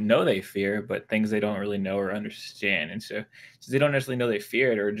necessarily know they fear, but things they don't really know or understand. And so they don't necessarily know they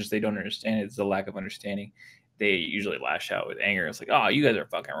fear it, or just they don't understand it. It's the lack of understanding. They usually lash out with anger. It's like, oh, you guys are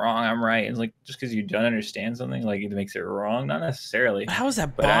fucking wrong. I'm right. It's like, just because you don't understand something, like, it makes it wrong. Not necessarily. How is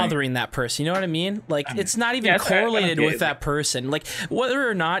that But bothering that person? You know what I mean? Like, it's not even correlated with that person. Like, whether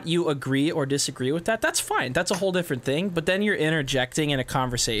or not you agree or disagree with that, that's fine. That's a whole different thing. But then you're interjecting in a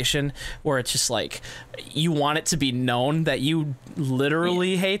conversation where it's just like, you want it to be known that you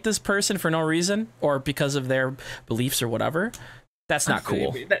literally hate this person for no reason or because of their beliefs or whatever. That's not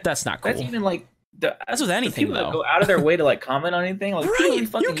cool. That's not cool. That's even like, that's with anything, people though. that go out of their way to like comment on anything, like Right, people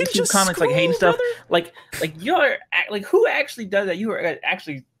fucking you can YouTube just comments like hating scroll, stuff, like you're like, who actually does that? You are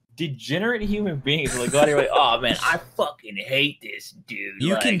actually degenerate human beings like go out here like, oh man, I fucking hate this dude.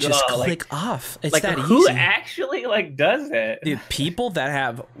 You like, can just click like, off. It's like that who easy. actually like does that? Dude, people that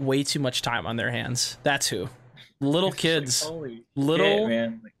have way too much time on their hands. That's who. Little kids. Like, holy little shit,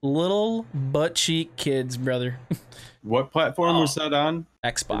 man. Like, little butt cheek kids, brother. What platform was that on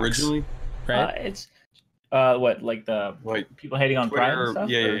Xbox. originally? Right? it's what, like the Like people hating on Prime and stuff?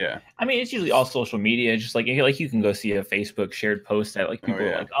 Yeah. I mean, it's usually all social media. Just like you can go see a Facebook shared post that like people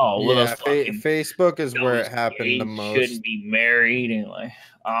are like, oh, little fucking Facebook is where it happened the most. Shouldn't be married, and like,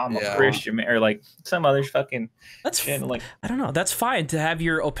 oh, I'm a Christian man, or like some other fucking. That's shit, like, I don't know. That's fine to have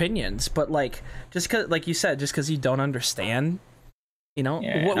your opinions, but like just because, like you said, just because you don't understand, you know,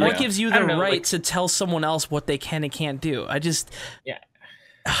 what gives you the right to tell someone else what they can and can't do?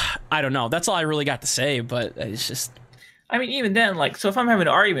 I don't know. That's all I really got to say, but it's just. I mean, even then, like, so if I'm having an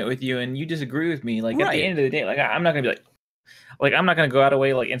argument with you and you disagree with me, like, at the end of the day, like, I'm not gonna be like, I'm not gonna go out of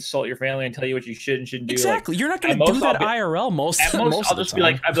way like insult your family and tell you what you should and shouldn't do. Exactly, like, do that IRL most. At most, I'll just be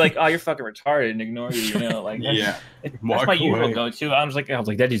like, I'd be like, oh, you're fucking retarded and ignore you, you know, like, yeah. That's my usual go-to. I was like, that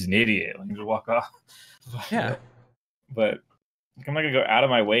dude's an idiot. Like, just walk off. Yeah, but. I'm not gonna go out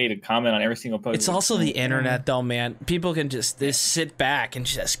of my way to comment on every single post. It's also the internet, though, man. People can just sit back and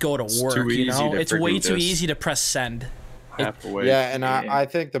just go to work. You know, it's way too easy to press send. Yeah, and I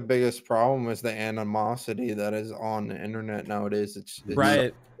think the biggest problem is the animosity that is on the internet nowadays. It's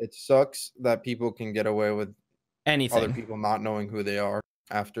right. It sucks that people can get away with anything. Other people not knowing who they are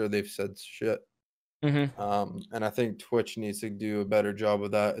after they've said shit. Mm-hmm. And I think Twitch needs to do a better job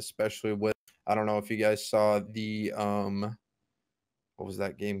of that, especially with. I don't know if you guys saw the what was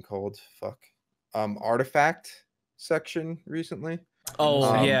that game called? Artifact section recently.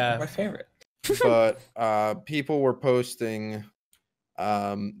 Oh yeah, my favorite. But people were posting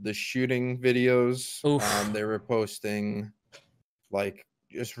the shooting videos. They were posting like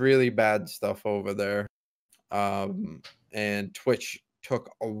just really bad stuff over there. And Twitch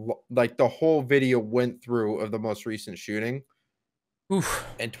took like the whole video went through of the most recent shooting.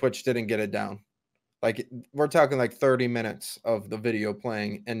 And Twitch didn't get it down. Like, we're talking like 30 minutes of the video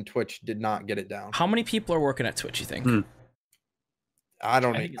playing, and Twitch did not get it down. How many people are working at Twitch, you think? I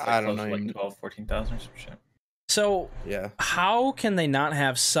don't know. Like 12, 14,000 or some shit. So, how can they not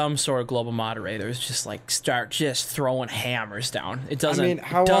have some sort of global moderators just like start just throwing hammers down? It doesn't. I mean,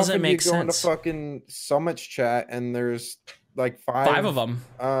 how doesn't often make do you go into sense. fucking Summit's chat and there's like five of them.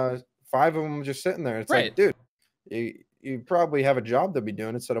 5 of them just sitting there. It's like, dude, you probably have a job to be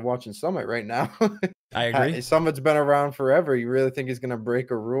doing instead of watching Summit right now. I agree. Summit's been around forever. You really think he's gonna break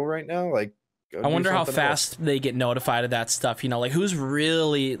a rule right now? Like, I wonder how fast they get notified of that stuff. You know, like who's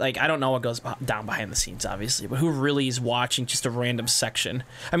really like, I don't know what goes down behind the scenes, obviously, but who really is watching just a random section?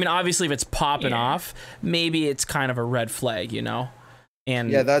 I mean, obviously, if it's popping off, maybe it's kind of a red flag, you know.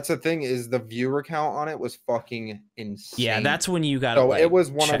 And yeah, that's the thing is the viewer count on it was fucking insane. Yeah, that's when you got to. So it was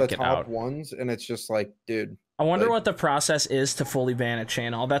one of the top ones, and it's just like, dude. I wonder what the process is to fully ban a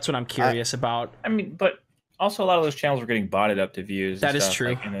channel. That's what I'm curious about. I mean, but also a lot of those channels were getting botted up to views. That is true.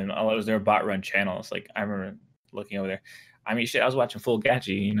 Like, and then all those, they were bot run channels. Like, I remember looking over there. I mean, shit, I was watching Full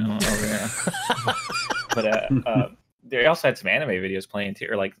Gachi, you know, over there. But they also had some anime videos playing too.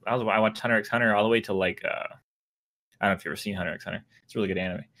 Or like, I watched Hunter x Hunter all the way to like, I don't know if you've ever seen Hunter x Hunter. It's a really good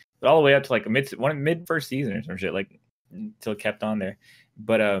anime. But all the way up to like mid first season or some shit, like until it kept on there.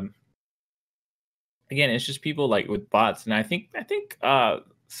 But again, it's just people like with bots, and I think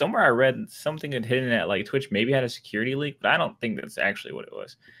somewhere I read something had hidden at like Twitch maybe had a security leak, but I don't think that's actually what it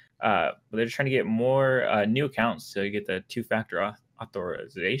was. But they're trying to get more new accounts to get the 2-factor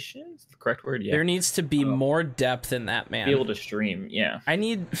authorization. Is the correct word? Yeah. There needs to be more depth in that, man. Be able to stream. Yeah. I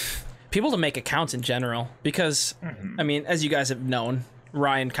need people to make accounts in general because, I mean, as you guys have known,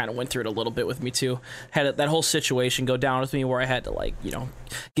 Ryan kind of went through it a little bit with me too. Had that whole situation go down with me where I had to like, you know,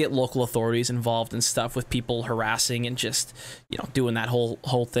 get local authorities involved and stuff with people harassing and just, you know, doing that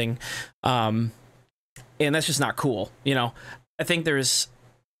whole thing. And that's just not cool. You know, I think there's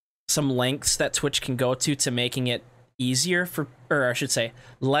some lengths that Twitch can go to making it easier for, or I should say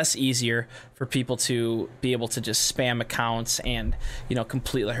less easier for people to be able to just spam accounts and, you know,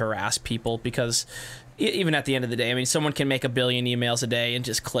 completely harass people, because even at the end of the day, I mean, someone can make 1 billion emails a day and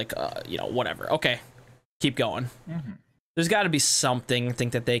just click, you know, whatever. Okay, keep going. There's got to be something I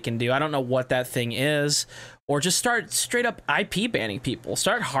think that they can do. I don't know what that thing is, or just start straight up IP banning people.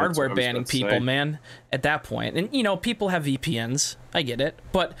 Start hardware banning people, man, at that point. And, you know, people have VPNs. I get it.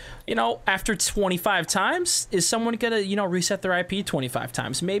 But, you know, after 25 times, is someone going to, you know, reset their IP 25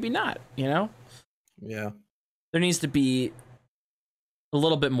 times? Maybe not, you know? Yeah. There needs to be a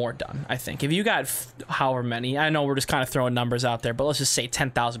little bit more done, I think. If you got however many, I know we're just kind of throwing numbers out there, but let's just say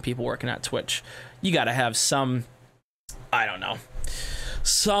 10,000 people working at Twitch. You got to have some, I don't know,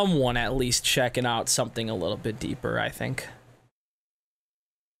 someone at least checking out something a little bit deeper, I think.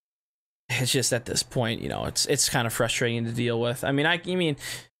 It's just at this point, you know, it's kind of frustrating to deal with. I mean, I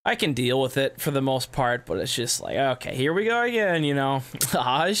can deal with it for the most part, but it's just like, okay, here we go again, you know.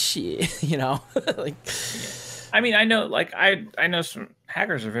 Ah, shit, you know. Like, I mean, I know, like, I know some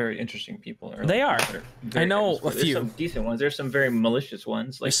hackers are very interesting people. They are. I know a few. There's some decent ones. There's some very malicious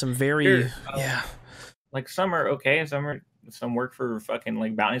ones. Like, there's some very, yeah. Like, some are okay, some work for fucking,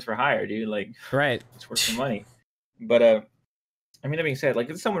 like, bounties for hire, dude. Like, right. It's worth some money. But, I mean, that being said, like,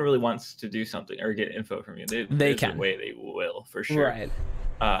 if someone really wants to do something or get info from you, they can. A way they will, for sure. Right.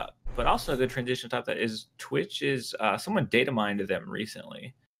 But also a good transition to top that is Twitch is, someone data mined them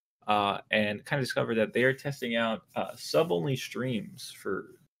recently. And kind of discovered that they are testing out sub-only streams for,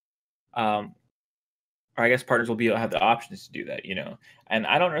 or I guess partners will have the options to do that, you know. And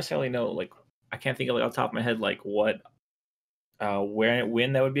I don't necessarily know, like, I can't think of, like, off the top of my head, like, what,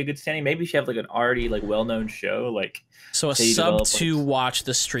 when that would be a good standing. Maybe if you have, like, an already, like, well-known show, like, so a sub to watch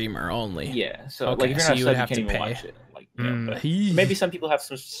the streamer only. Yeah. So okay, like, if you're so not you sub, would you have can't to even pay. watch it. Like, you know, but maybe some people have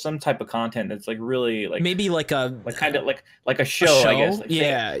some type of content that's like really like maybe like a kind of like a show, I guess. Like,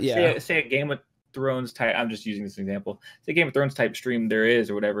 yeah. Say a Game of Thrones type. I'm just using this example. Say a Game of Thrones type stream there is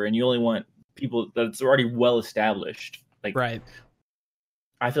or whatever, and you only want people that's already well established. Like, right.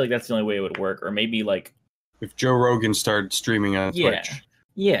 I feel like that's the only way it would work. Or maybe like if Joe Rogan started streaming on Twitch.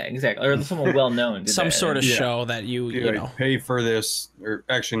 Yeah, exactly. Or someone well known. Some sort of show that you know. Pay for this, or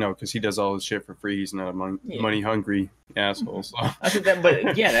actually no, because he does all his shit for free. He's not a money hungry asshole. So. I think that,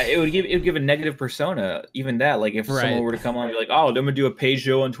 but yeah, it would give a negative persona. Even that, like if someone were to come on and be like, "Oh, I'm gonna do a paid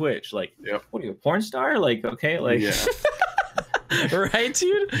show on Twitch," like, what are you, a porn star? Like, okay, like, right,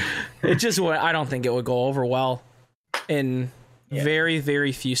 dude. It just would. I don't think it would go over well in very,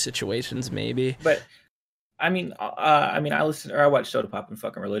 very few situations, maybe. But. I mean, I listen or I watch Soda Pop and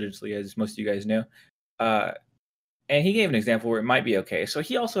fucking religiously, as most of you guys know. And he gave an example where it might be okay. So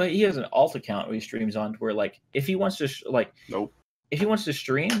he has an alt account where he streams on, where like if he wants to if he wants to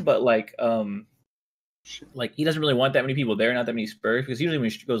stream, but like he doesn't really want that many people there, not that many spurs, because usually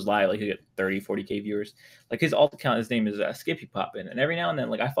when he goes live, like he get 30-40K viewers. Like his alt account, his name is Skippy Poppin', and every now and then,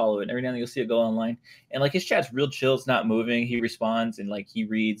 like I follow it, and every now and then you'll see it go online, and like his chat's real chill, it's not moving. He responds and like he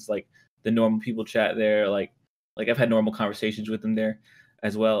reads like the normal people chat there, like I've had normal conversations with him there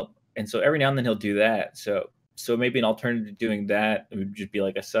as well. And so every now and then he'll do that. So maybe an alternative to doing that would just be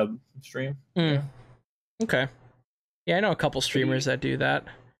like a sub stream. Okay. Yeah, I know a couple streamers that do that.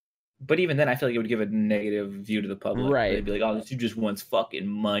 But even then, I feel like it would give a negative view to the public. Right. They'd be like, "Oh, this dude just wants fucking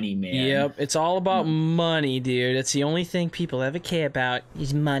money, man." Yep, it's all about money, dude. It's the only thing people ever care about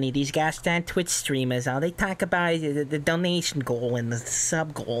is money. These goddamn Twitch streamers, all they talk about is the donation goal and the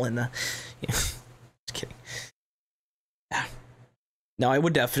sub goal and the... Just kidding. Yeah. No, I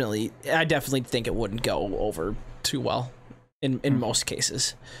definitely think it wouldn't go over too well in most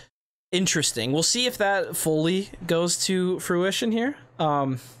cases. Interesting. We'll see if that fully goes to fruition here.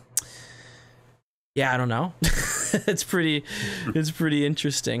 Yeah, I don't know. It's pretty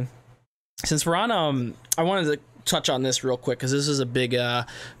interesting. Since we're on, I wanted to touch on this real quick because this is a big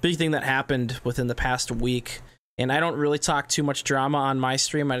thing that happened within the past week, and I don't really talk too much drama on my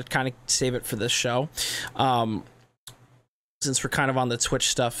stream. I kind of save it for this show. Since we're kind of on the Twitch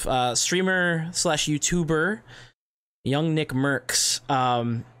stuff, streamer / YouTuber, young Nick Mercs,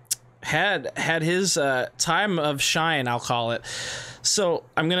 had his time of shine, I'll call it. So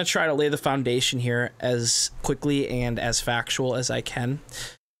I'm gonna try to lay the foundation here as quickly and as factual as I can.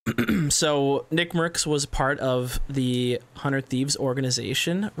 So Nick Mercs was part of the 100 Thieves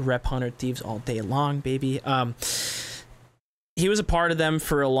organization, rep 100 Thieves all day long, baby. He was a part of them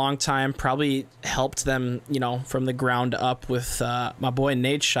for a long time, probably helped them, you know, from the ground up with my boy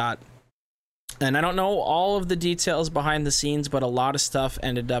Nadeshot. And I don't know all of the details behind the scenes, but a lot of stuff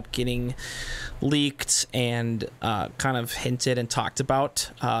ended up getting leaked and kind of hinted and talked about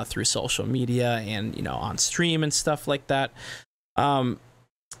through social media and, you know, on stream and stuff like that.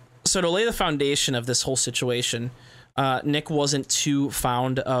 So to lay the foundation of this whole situation, Nick wasn't too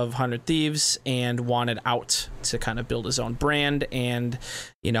fond of 100 Thieves and wanted out to kind of build his own brand and,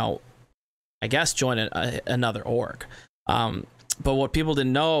 you know, I guess join another org. But what people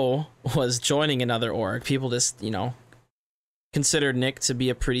didn't know was joining another org. People just, you know, considered Nick to be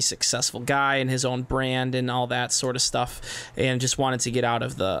a pretty successful guy in his own brand and all that sort of stuff, and just wanted to get out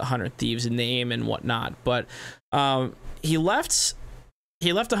of the 100 Thieves name and whatnot. But he left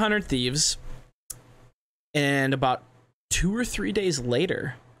 100 Thieves, and about 2 or 3 days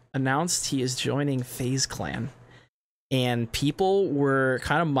later, announced he is joining FaZe Clan. And people were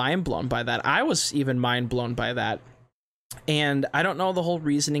kind of mind blown by that. I was even mind blown by that. And I don't know the whole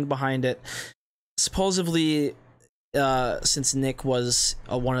reasoning behind it. Supposedly, since Nick was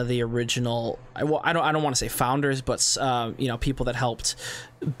one of the original, I don't want to say founders, but people that helped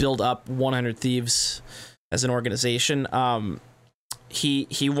build up 100 Thieves as an organization,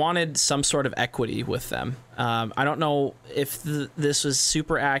 he wanted some sort of equity with them. I don't know if this was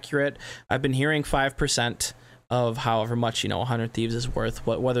super accurate. I've been hearing 5% of however much 100 Thieves is worth,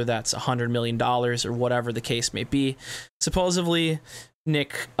 whether that's $100 million or whatever the case may be. Supposedly,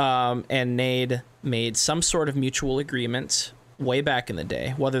 Nick and Nade made some sort of mutual agreement way back in the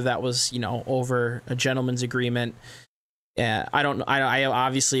day, whether that was over a gentleman's agreement. I don't know. I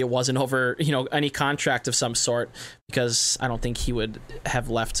obviously it wasn't over any contract of some sort, because I don't think he would have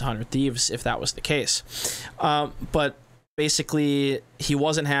left 100 Thieves if that was the case. But basically, he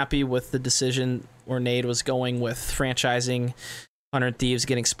wasn't happy with the decision where Nade was going with franchising 100 Thieves,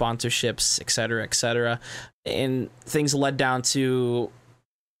 getting sponsorships, etc., etc. And things led down to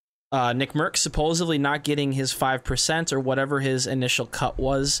Nick Merck supposedly not getting his 5% or whatever his initial cut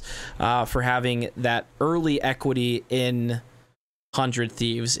was for having that early equity in 100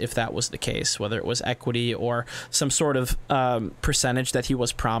 Thieves, if that was the case, whether it was equity or some sort of percentage that he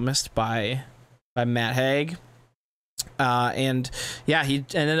was promised by Matt Haig. And yeah, he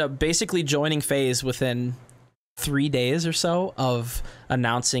ended up basically joining FaZe within 3 days or so of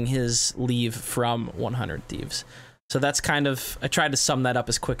announcing his leave from 100 Thieves. So that's kind of, I tried to sum that up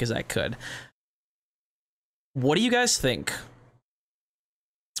as quick as I could. What do you guys think?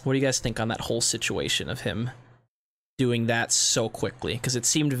 What do you guys think on that whole situation of him doing that so quickly? Because it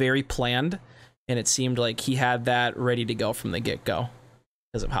seemed very planned, and it seemed like he had that ready to go from the get-go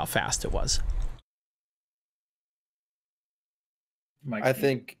because of how fast it was. I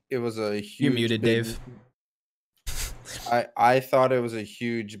think it was a huge... You're muted, Dave. I thought it was a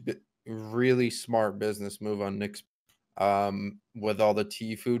huge, really smart business move on Nick's. With all the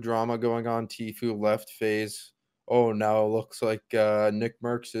Tfue drama going on, Tfue left FaZe. Oh, now it looks like Nick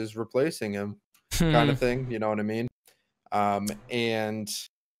Merckx is replacing him, kind of thing. You know what I mean? And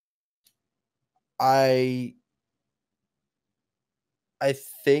I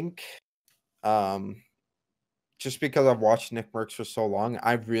think just because I've watched Nick Merckx for so long,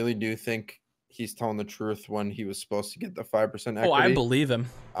 I really do think he's telling the truth when he was supposed to get the 5% equity. Oh, I believe him.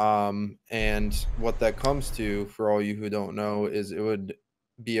 And what that comes to, for all you who don't know, is it would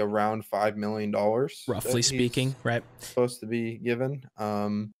be around $5 million, roughly speaking, right? Supposed to be given.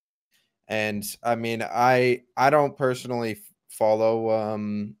 And I mean, I don't personally follow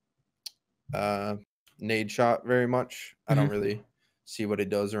Nade Shot very much. I don't really see what he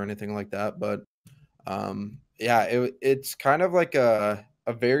does or anything like that, but yeah, it's kind of like a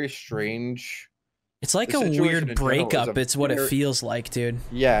very strange, it's like a weird breakup. It's what it feels like, dude.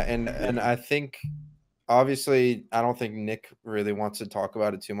 Yeah, and I think obviously I don't think Nick really wants to talk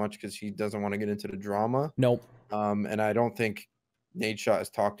about it too much because he doesn't want to get into the drama. Nope. And I don't think Nade Shot has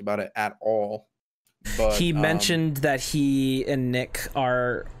talked about it at all. But he mentioned that he and Nick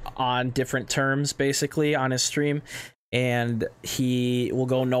are on different terms basically on his stream, and he will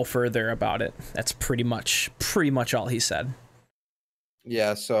go no further about it. That's pretty much all he said.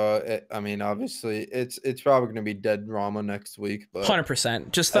 Yeah, so I mean, obviously, it's probably going to be dead drama next week, but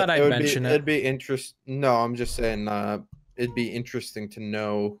 100%. Just thought I'd mention it. It'd be interesting. No, I'm just saying, it'd be interesting to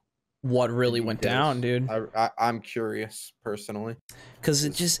know what really went down, dude. I'm curious personally, because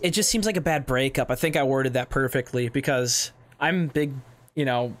it just seems like a bad breakup. I think I worded that perfectly because I'm a big,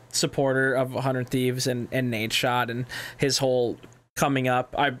 supporter of 100 Thieves and Nade Shot and his whole coming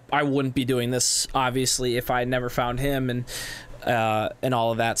up. I wouldn't be doing this obviously if I never found him and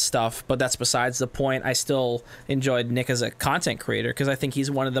all of that stuff, but that's besides the point. I still enjoyed Nick as a content creator because I think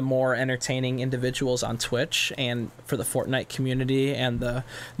he's one of the more entertaining individuals on Twitch and for the Fortnite community and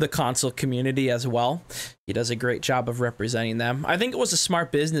the console community as well. He does a great job of representing them. I think it was a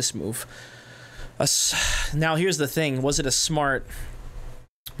smart business move. Now here's the thing, was it a smart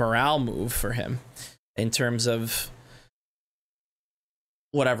morale move for him in terms of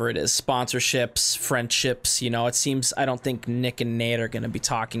whatever it is, sponsorships, friendships? It seems, I don't think Nick and Nate are going to be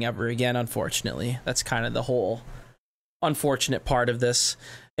talking ever again, unfortunately. That's kind of the whole unfortunate part of this.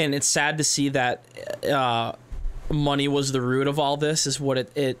 And it's sad to see that money was the root of all this, is what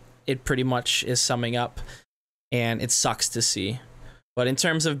it pretty much is summing up. And it sucks to see. But in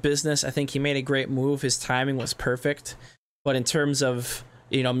terms of business, I think he made a great move. His timing was perfect. But in terms of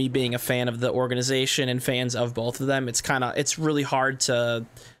me being a fan of the organization and fans of both of them, it's really hard to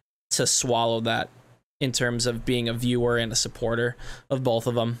swallow that in terms of being a viewer and a supporter of both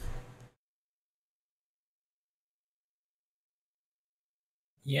of them.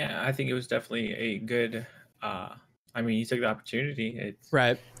 Yeah, I think it was definitely a good. I mean, he took the opportunity.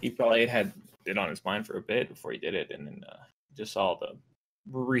 Right. He probably had it on his mind for a bit before he did it, and then just saw the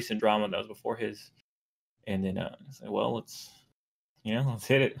recent drama that was before his, and then it's like, well, let's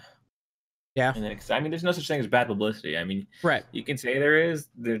hit it. Yeah. And then, cause, I mean, there's no such thing as bad publicity. I mean, right. You can say there's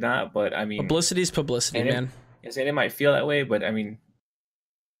not, but I mean, publicity's publicity, man. And it might feel that way, but I mean,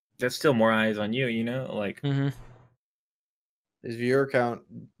 that's still more eyes on you, like. Mm-hmm. His viewer count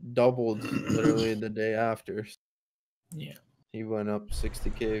doubled literally the day after. Yeah. He went up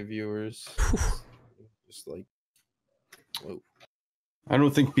 60K viewers. Just like, whoa. I don't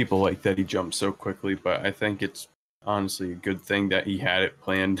think people like that he jumped so quickly, but I think it's honestly a good thing that he had it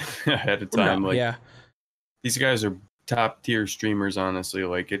planned ahead of time. These guys are top tier streamers, honestly.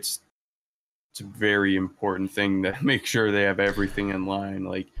 Like it's a very important thing to make sure they have everything in line.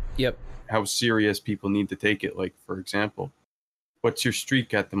 Like, yep. How serious people need to take it. Like, for example, what's your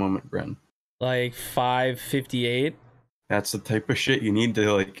streak at the moment, Bren? Like 558. That's the type of shit you need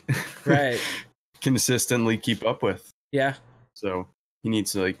to like right. consistently keep up with. Yeah. So he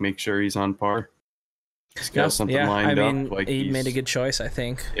needs to like make sure he's on par. He's got something lined up. Like he made a good choice, I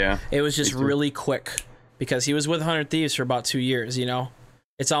think. Yeah. It was just really quick because he was with 100 Thieves for about 2 years,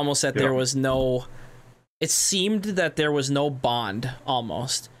 It's almost that there was no... It seemed that there was no bond,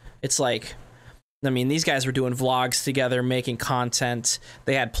 almost. It's like... I mean, these guys were doing vlogs together, making content.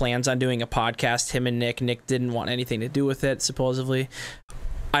 They had plans on doing a podcast, him and Nick. Nick didn't want anything to do with it, supposedly.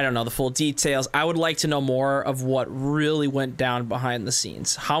 I don't know the full details. I would like to know more of what really went down behind the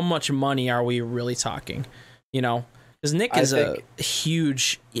scenes. How much money are we really talking? Because Nick is a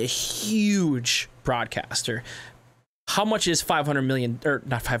huge broadcaster. How much is $5 million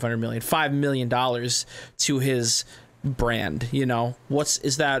 $5 million to his brand?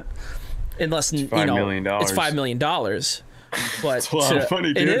 Is that? Unless it's $5 million. It's $5 million. But it's a lot of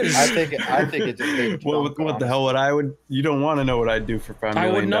money, dude. It is. I think it's a big what the hell would I would? You don't want to know what I'd do for $5 million. I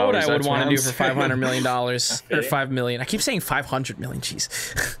would know what I would want to do for $500 million or $5 million. I keep saying 500 million.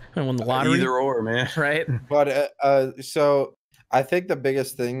 Jeez, I won the lottery. Either or, man. Right. But so I think the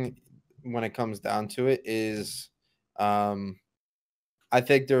biggest thing when it comes down to it is, I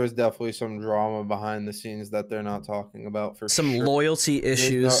think there was definitely some drama behind the scenes that they're not talking about for some sure. Loyalty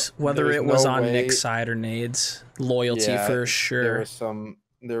issues, whether it was on Nick's side or Nade's. Loyalty for sure.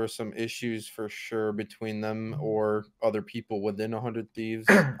 There were some issues for sure between them or other people within 100 Thieves.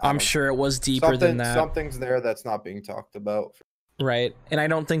 I'm sure it was deeper than that. Something's there that's not being talked about. Right. And I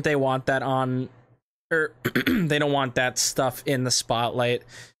don't think they want that on, or they don't want that stuff in the spotlight,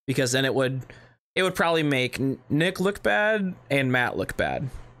 because then it would probably make Nick look bad and Matt look bad.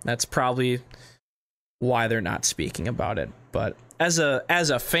 That's probably why they're not speaking about it. But as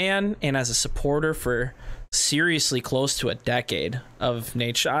a fan and as a supporter for seriously close to a decade of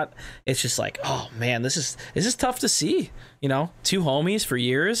Nadeshot, it's just like, oh man, this is tough to see. Two homies for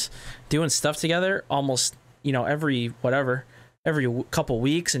years doing stuff together, almost every couple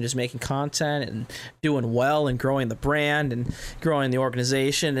weeks, and just making content and doing well and growing the brand and growing the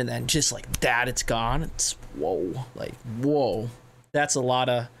organization, and then just like that, it's gone. It's whoa. That's a lot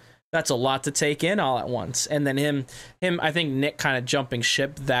to take in all at once. And then him, I think Nick kind of jumping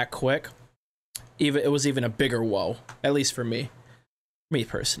ship that quick, it was even a bigger whoa, at least for me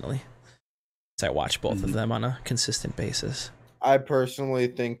personally, as I watch both of them on a consistent basis. I personally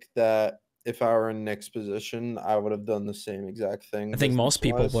think that if I were in Nick's position, I would have done the same exact thing. I think most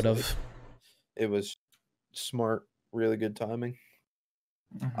people would have. It was smart, really good timing.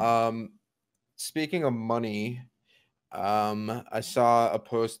 Mm-hmm. Speaking of money, I saw a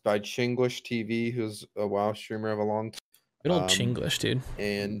post by Chinglish TV, who's a WoW streamer of a long time. Good old Chinglish, dude.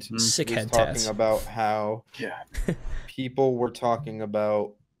 And sick he was head talking tats. about how people were talking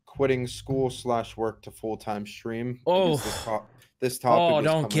about quitting school / work to full-time stream. Oh. This topic.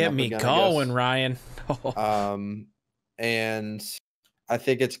 Don't get me going, Ryan. And I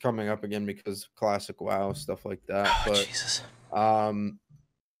think it's coming up again because of classic WoW stuff like that. Oh, but Jesus.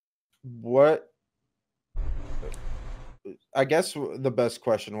 What? I guess the best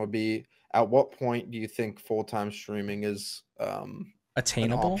question would be: at what point do you think full-time streaming is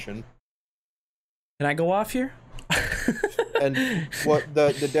attainable? An option? Can I go off here? And what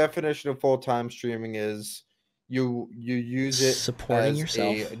the definition of full-time streaming is? You use it supporting as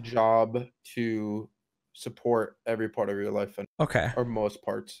yourself, a job to support every part of your life, or most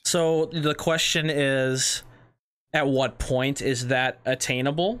parts. So the question is, at what point is that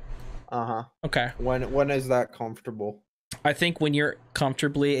attainable? Uh-huh. Okay. When is that comfortable? I think when you're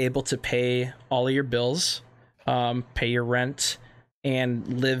comfortably able to pay all of your bills, pay your rent,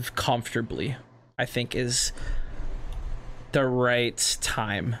 and live comfortably, I think is the right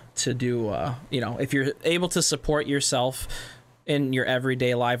time to do, if you're able to support yourself in your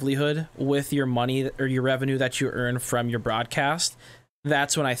everyday livelihood with your money or your revenue that you earn from your broadcast,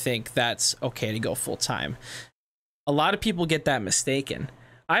 that's when I think that's okay to go full time. A lot of people get that mistaken.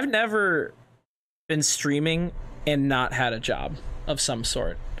 I've never been streaming and not had a job of some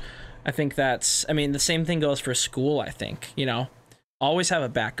sort. I think the same thing goes for school, I think, always have a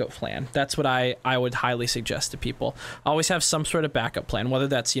backup plan. That's what I would highly suggest to people. Always have some sort of backup plan, whether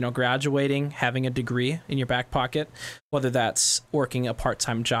that's, graduating, having a degree in your back pocket, whether that's working a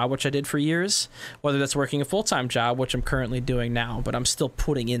part-time job, which I did for years, whether that's working a full-time job, which I'm currently doing now, but I'm still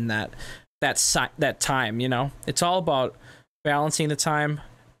putting in that time, It's all about balancing the time,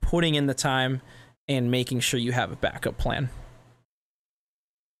 putting in the time, and making sure you have a backup plan.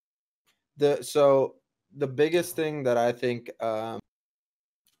 So the biggest thing that I think,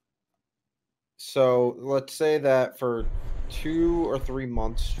 so let's say that for 2 or 3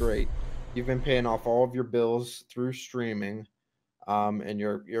 months straight, you've been paying off all of your bills through streaming, and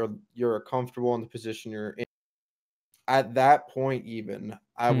you're comfortable in the position you're in. At that point, even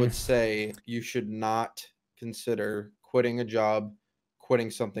I would say you should not consider quitting a job, quitting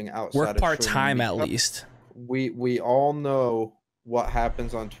something outside Work of part-time streaming, at because least. we all know what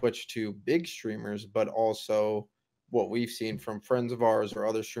happens on Twitch to big streamers, but also what we've seen from friends of ours or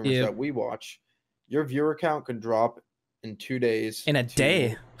other streamers that we watch. Your viewer count could drop in 2 days, in a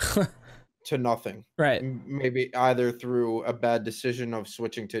day, to nothing. Right. Maybe either through a bad decision of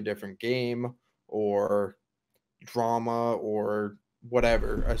switching to a different game, or drama, or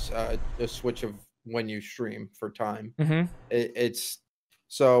whatever, a switch of when you stream for time. It's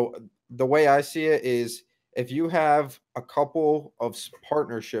so the way I see it is, if you have a couple of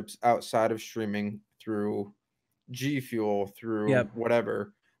partnerships outside of streaming through G Fuel, through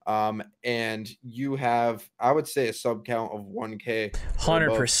whatever, and you have, I would say, a sub count of 1K,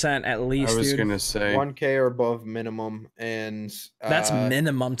 100% at least. I was gonna say 1K or above minimum, and that's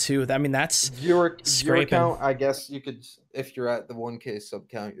minimum too. I mean, that's viewer count. I guess you could, if you're at the 1K sub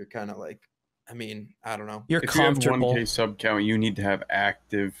count, you're kind of like, I don't know. You're if comfortable. You have 1K sub count, you need to have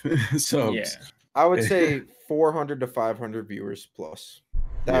active subs. Yeah. I would say 400 to 500 viewers plus.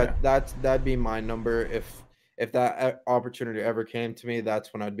 That'd be my number. If that opportunity ever came to me,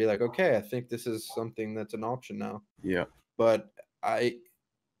 that's when I'd be like, okay, I think this is something that's an option now. Yeah. But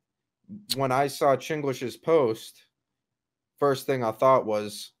when I saw Chinglish's post, first thing I thought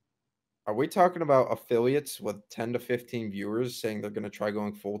was, are we talking about affiliates with 10 to 15 viewers saying they're going to try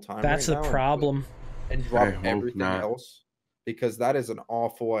going full time? That's the problem. And drop everything else, because that is an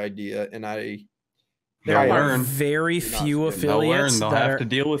awful idea, and there are very few affiliates they'll that have to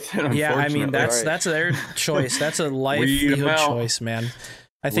deal with it. Yeah, I mean, that's their choice. That's a livelihood choice, man.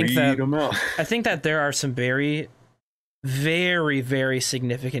 I think that there are some very, very, very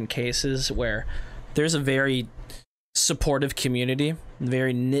significant cases where there's a very supportive community,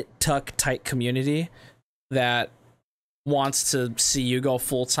 very knit-tuck tight community that wants to see you go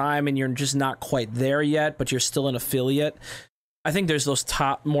full time, and you're just not quite there yet, but you're still an affiliate. I think there's those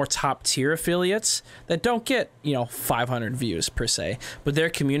more top tier affiliates that don't get, 500 views per se, but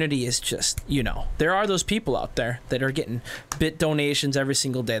their community is just, there are those people out there that are getting bit donations every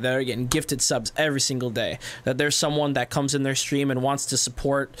single day, that are getting gifted subs every single day, that there's someone that comes in their stream and wants to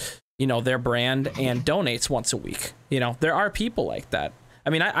support, their brand and donates once a week. There are people like that.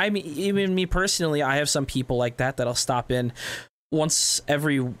 I mean, even me personally, I have some people like that that'll stop in once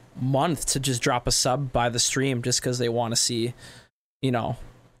every month to just drop a sub by the stream just because they want to see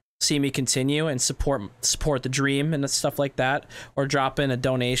me continue and support the dream and stuff like that, or drop in a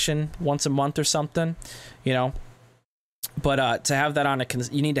donation once a month or something, but to have that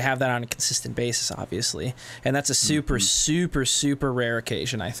you need to have that on a consistent basis, obviously, and that's a super super super rare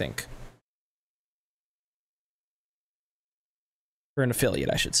occasion, I think, for an affiliate,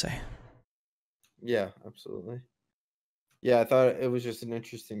 I should say. Yeah, absolutely. Yeah, I thought it was just an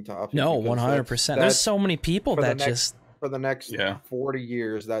interesting topic. No, 100%. There's so many people that for the next 40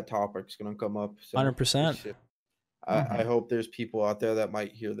 years, that topic's going to come up. So 100%. I hope there's people out there that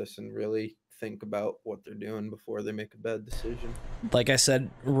might hear this and really think about what they're doing before they make a bad decision. Like I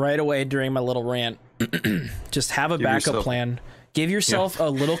said right away during my little rant, just have a backup plan. Give yourself a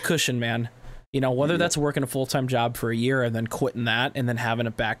little cushion, man. whether Yeah. that's working a full-time job for a year and then quitting that and then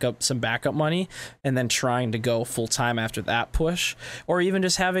having some backup money and then trying to go full-time after that push, or even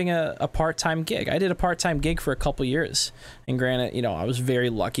just having a part-time gig. I did a part-time gig for a couple years, and granted, I was very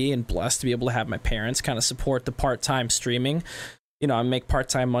lucky and blessed to be able to have my parents kind of support the part-time streaming. I make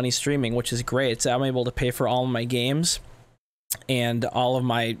part-time money streaming, which is great. So I'm able to pay for all of my games and all of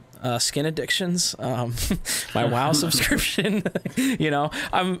my skin addictions, my WoW subscription.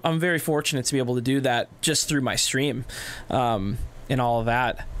 I'm very fortunate to be able to do that just through my stream, and all of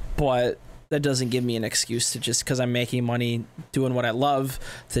that. But that doesn't give me an excuse to, just because I'm making money doing what I love,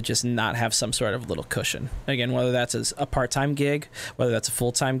 to just not have some sort of little cushion. Again, whether that's a part-time gig, whether that's a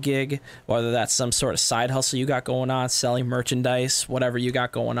full-time gig, whether that's some sort of side hustle you got going on, selling merchandise, whatever you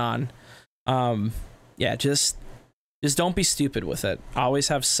got going on. Just don't be stupid with it. Always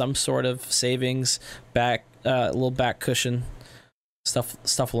have some sort of savings, a little back cushion,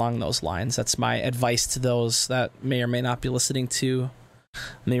 stuff along those lines. That's my advice to those that may or may not be listening to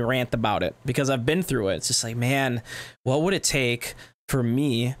me rant about it, because I've been through it. It's just like, man, what would it take for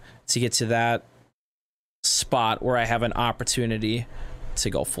me to get to that spot where I have an opportunity to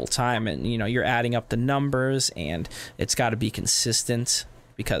go full time? And you're adding up the numbers, and it's got to be consistent,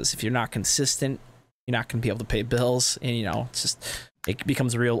 because if you're not consistent, you're not going to be able to pay bills, and it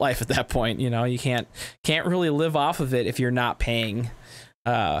becomes real life at that point. You can't really live off of it if you're not paying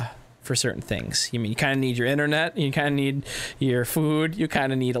for certain things. You kind of need your internet, you kind of need your food, you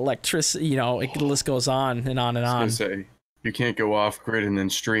kind of need electricity. The list goes on and on and on. I was gonna say, you can't go off grid and then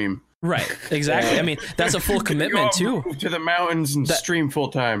stream. Right, exactly. I mean, that's a full commitment too. Move to the mountains and stream full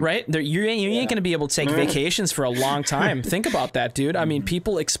time. Right, you ain't going to be able to take vacations for a long time. Think about that, dude. I mean,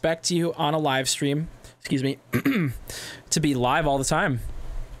 people expect you on a live stream, to be live all the time.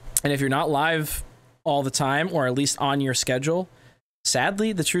 And if you're not live all the time, or at least on your schedule,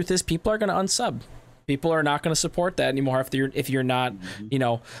 sadly, the truth is people are going to unsub. People are not going to support that anymore if you're not,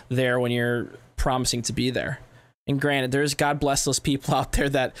 there when you're promising to be there. And granted, God bless those people out there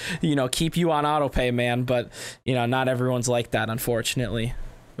that, keep you on auto pay, man. But, not everyone's like that, unfortunately,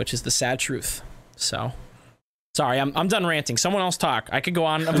 which is the sad truth. So, sorry, I'm done ranting. Someone else talk. I could go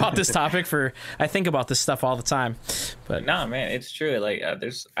on about this topic I think about this stuff all the time. But no, man, it's true. Like,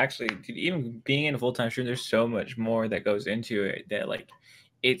 there's actually, dude, even being in a full-time stream, there's so much more that goes into it that, like,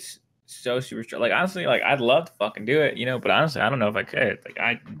 it's so super strong. Like, honestly, like, I'd love to fucking do it, but honestly, I don't know if I could. Like,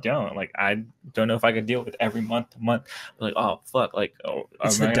 I don't know if I could deal with every month to month. Like, oh fuck, like,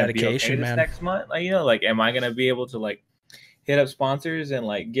 it's the dedication, man. Next month, like, am I gonna be able to, like, hit up sponsors and,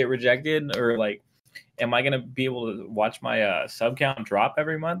 like, get rejected, or, like, am I gonna be able to watch my sub count drop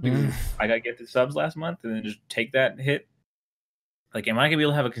every month because I gotta get the subs last month and then just take that hit? Like, am I gonna be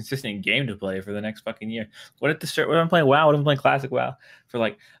able to have a consistent game to play for the next fucking year? What if I'm playing WoW? What if I'm playing Classic WoW for,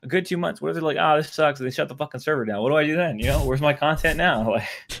 like, a good 2 months? What if they're like, oh, this sucks, and they shut the fucking server down? What do I do then? Where's my content now? Like,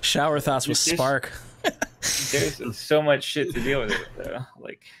 shower thoughts with Spark. There's so much shit to deal with it, though.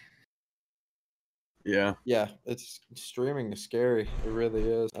 Like, yeah, it's streaming is scary. It really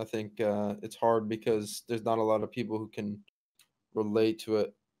is. I think it's hard because there's not a lot of people who can relate to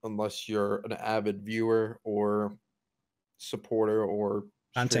it unless you're an avid viewer or supporter or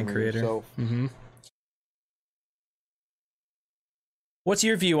content creator. Mm-hmm. What's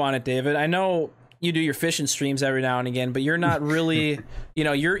your view on it, David? I know you do your fishing streams every now and again, but you're not really,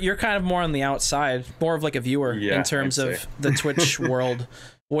 you're kind of more on the outside, more of like a viewer in terms of the Twitch world.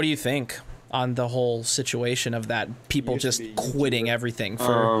 What do you think on the whole situation of that? People just quitting everything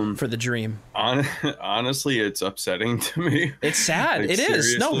for the dream. Honestly, it's upsetting to me. It's sad. Like, it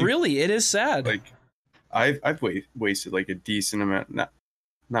is. No, really, it is sad. Like, I've wasted like a decent amount.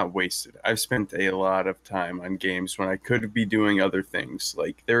 Not wasted. I've spent a lot of time on games when I could be doing other things.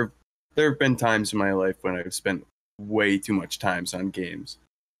 Like, there have been times in my life when I've spent way too much time on games,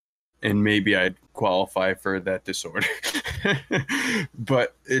 and maybe I'd qualify for that disorder.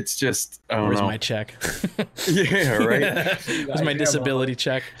 But it's just, I don't know. Where's my check? Yeah, right. Where's my disability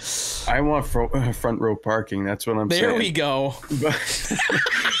check? I want front row parking. That's what I'm saying. There we go. But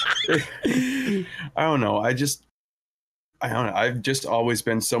I don't know. I don't know. I've just always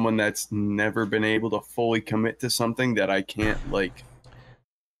been someone that's never been able to fully commit to something that I can't, like,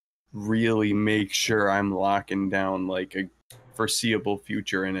 really make sure I'm locking down, like, a foreseeable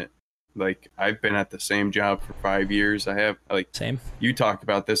future in it. Like, I've been at the same job for 5 years. I have, like, same. You talk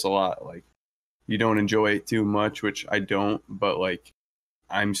about this a lot. Like, you don't enjoy it too much, which I don't, but, like,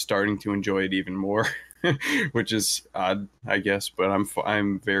 I'm starting to enjoy it even more, which is odd, I guess, but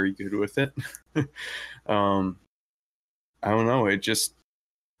I'm very good with it. I don't know.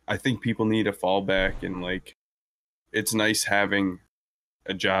 I think people need a fallback, and, like, it's nice having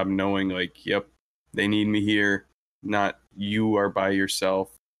a job knowing like, yep, they need me here. Not you are by yourself.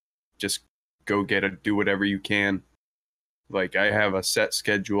 Just go do whatever you can. Like I have a set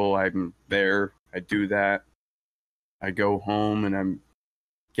schedule. I'm there. I do that. I go home and I'm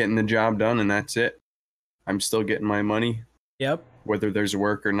getting the job done and that's it. I'm still getting my money. Yep. Whether there's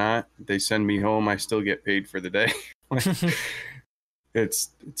work or not, they send me home. I still get paid for the day. It's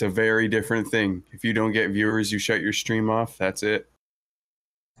a very different thing. If you don't get viewers, you shut your stream off. That's it.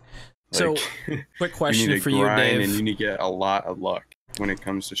 So, quick question for you, Dave. And you need to get a lot of luck when it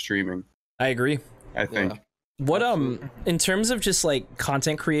comes to streaming. I agree. I think. Yeah. What Absolutely. in terms of just like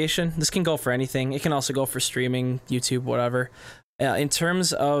content creation, this can go for anything. It can also go for streaming, YouTube, whatever. In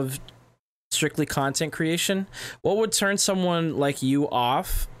terms of strictly content creation, what would turn someone like you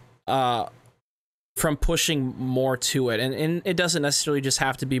off from pushing more to it? And it doesn't necessarily just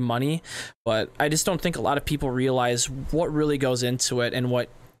have to be money, but I just don't think a lot of people realize what really goes into it and what,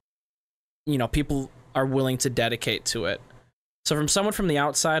 you know, people are willing to dedicate to it. So from someone from the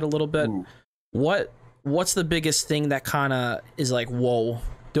outside a little bit, Ooh. what's the biggest thing that kind of is like, whoa,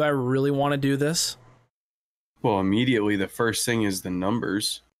 do I really want to do this? Well, immediately the first thing is the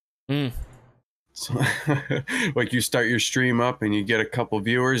numbers. So, like you start your stream up and you get a couple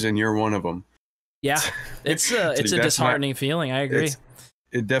viewers and you're one of them. Yeah, it's a disheartening feeling. I agree.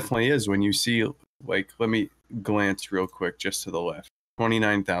 It definitely is when you see, like, let me glance real quick just to the left.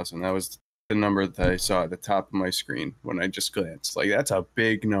 29,000. That was the number that I saw at the top of my screen when I just glanced. Like, that's a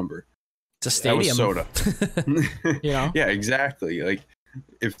big number. It's a stadium. That was soda. You know? Yeah, exactly. Like,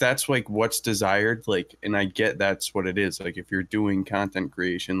 if that's like what's desired, like, and I get that's what it is. Like, if you're doing content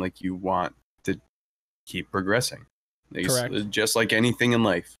creation, like, you want to keep progressing. Correct. Just like anything in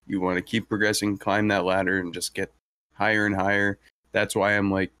life, you want to keep progressing, climb that ladder, and just get higher and higher. That's why I'm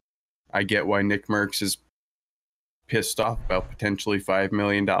like, I get why Nick Merckx is pissed off about potentially $5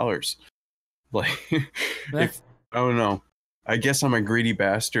 million. Like, if I don't know, I guess I'm a greedy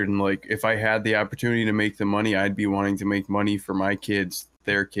bastard, and like, if I had the opportunity to make the money, I'd be wanting to make money for my kids,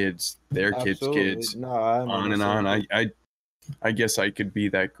 their kids, their kids' Absolutely. kids, No, I'm on and on. I guess I could be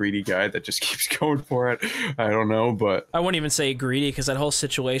that greedy guy that just keeps going for it. I don't know, but I wouldn't even say greedy because that whole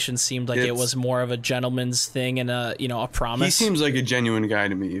situation seemed like it was more of a gentleman's thing and a promise. he seems like a genuine guy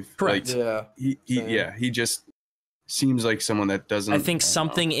to me. Correct. Like, Yeah. he just seems like someone that doesn't. I think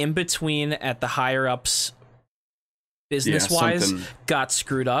something in between at the higher ups, business-wise, something. got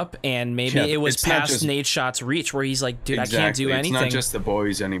screwed up, and maybe Yeah, it was it's not past just- Nate Shot's reach, where he's like, "Dude, Exactly. I can't do anything." It's not just the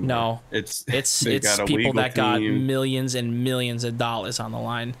boys anymore. No, it's it's got a people legal that got team. millions and millions of dollars on the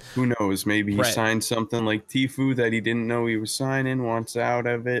line. Who knows? Maybe he Right. signed something like Tfue that he didn't know he was signing. Wants out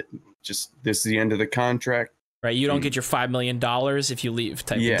of it. Just this is the end of the contract. Right, you don't get your $5 million if you leave,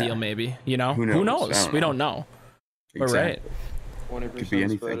 type Yeah. of deal. Maybe Who knows? I don't We know. don't know. But Exactly. 20% Could be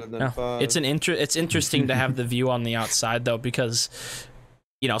anything. better than No, 5. it's it's interesting to have the view on the outside though, because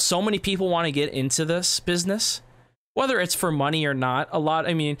so many people want to get into this business, whether it's for money or not.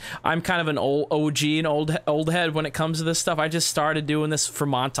 I mean, I'm kind of an old OG and old head when it comes to this stuff. I just started doing this for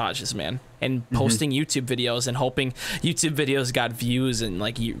montages, man, and posting YouTube videos and hoping YouTube videos got views, and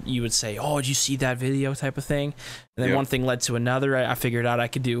like you would say, "Oh, did you see that video?" type of thing. And then Yep. one thing led to another. I figured out I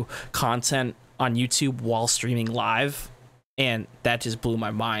could do content on YouTube while streaming live, and that just blew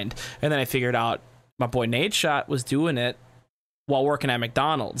my mind. And then I figured out my boy Nate Shot was doing it while working at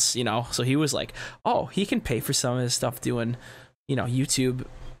McDonald's, so he was like, oh, he can pay for some of his stuff doing, YouTube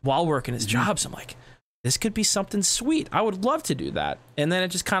while working his job. So I'm like, this could be something sweet. I would love to do that. And then it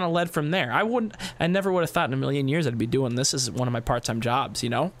just kind of led from there. I never would have thought in a million years I'd be doing this as one of my part-time jobs,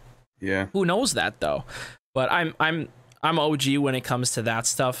 Yeah. Who knows that though? But I'm OG when it comes to that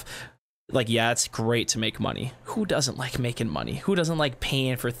stuff. Like, yeah, it's great to make money. Who doesn't like making money? Who doesn't like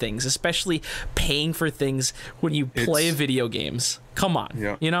paying for things, especially paying for things when you play video games? Come on,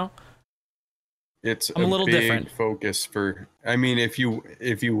 Yeah. It's I'm a little big different. focus for. I mean, if you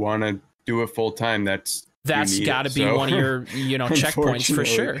want to do it full time, that's got to be one of your checkpoints for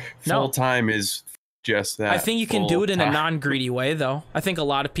sure. Full No, time is just that. I think you can do it in a full-time. non-greedy way, though. I think a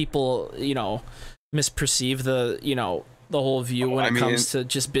lot of people, misperceive the whole view when it comes to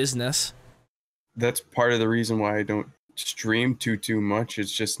just business. That's part of the reason why I don't stream too much.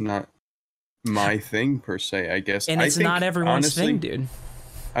 It's just not my thing per se, I guess. And it's not everyone's thing, dude.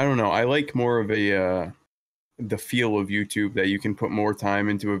 I don't know. I like more of the feel of YouTube, that you can put more time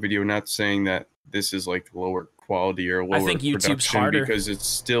into a video. Not saying that this is like lower quality or lower I think YouTube's production, harder because it's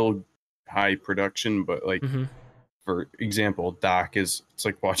still high production, but like for example, Doc it's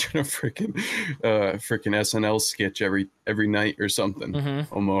like watching a freaking SNL sketch every night or something.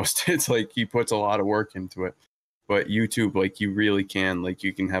 Almost. It's like he puts a lot of work into it. But YouTube, like you really can, like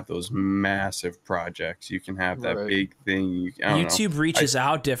you can have those massive projects. You can have that big thing. I don't YouTube know. reaches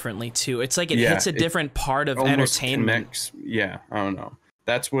out differently too. It's like it hits a different part of entertainment. Connects, yeah, I don't know.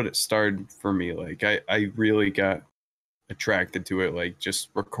 That's what it started for me. Like I really got attracted to it, like just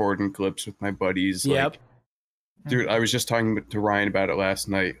recording clips with my buddies. Yep. Like, dude, I was just talking to Ryan about it last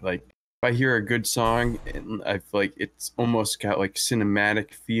night. Like if I hear a good song and I feel like it's almost got like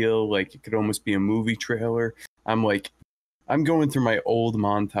cinematic feel, like it could almost be a movie trailer. I'm going through my old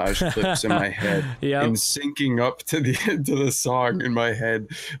montage clips in my head and syncing up to the song in my head.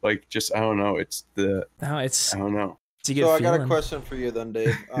 Like just I don't know. I don't know. So I got a question for you then,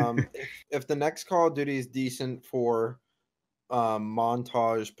 Dave. If the next Call of Duty is decent for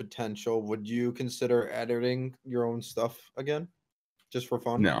montage potential, would you consider editing your own stuff again, just for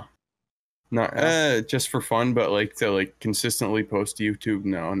fun? No, not just for fun, but like to like consistently post to YouTube.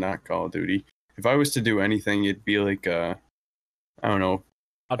 No, not Call of Duty. If I was to do anything, it'd be like I don't know,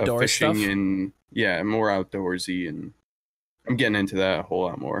 outdoor fishing stuff, and more outdoorsy, and I'm getting into that a whole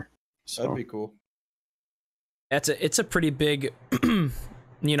lot more. So that'd be cool. It's a pretty big,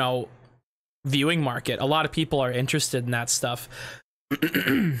 viewing market. A lot of people are interested in that stuff.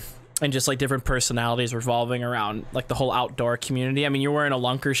 And just like different personalities revolving around like the whole outdoor community. I mean, you're wearing a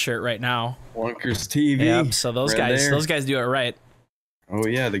Lunkers shirt right now. Lunkers TV. Yep, so those guys do it right. Oh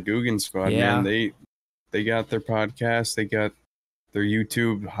yeah, the Guggen Squad, man. They got their podcast, they got their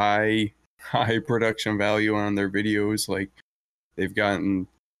YouTube high production value on their videos. Like they've gotten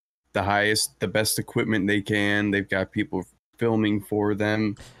the best equipment they can. They've got people filming for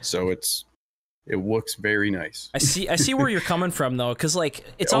them. So it looks very nice. I see where you're coming from though, because like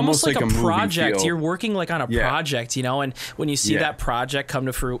it's almost like a project. You're working like on a project, and when you see that project come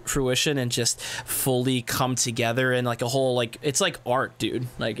to fruition and just fully come together and like a whole, like it's like art, dude.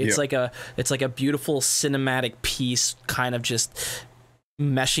 Like it's like a beautiful cinematic piece, kind of just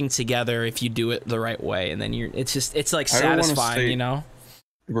meshing together if you do it the right way, and then it's like satisfying, It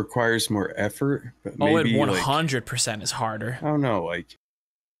requires more effort, but maybe it 100% is harder. I don't know, like.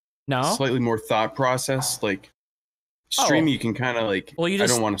 No, slightly more thought process. Like streaming, you can kind of like. Well, I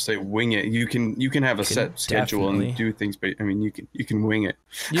don't want to say wing it. You can have a set schedule and do things, but I mean, you can wing it.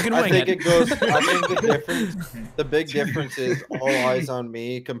 You can wing it. I think the big difference is all eyes on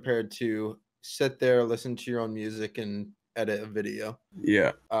me compared to sit there, listen to your own music, and edit a video.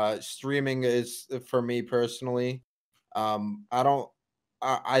 Yeah. Streaming is, for me personally,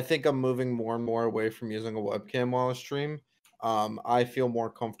 I think I'm moving more and more away from using a webcam while I stream. I feel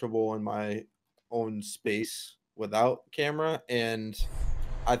more comfortable in my own space without camera, and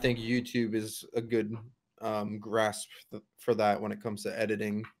I think YouTube is a good grasp for that when it comes to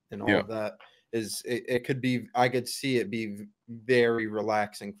editing and all of that. It could be, I could see it be very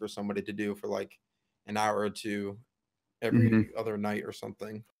relaxing for somebody to do for like an hour or two every other night or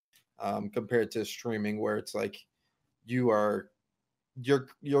something, compared to streaming where it's like your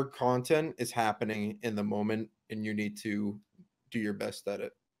content is happening in the moment and you need to do your best at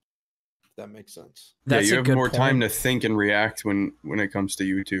it. If that makes sense. You have more time to think and react when it comes to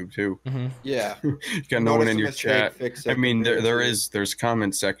YouTube too. Mm-hmm. Yeah. You got no one in your chat. I mean, there's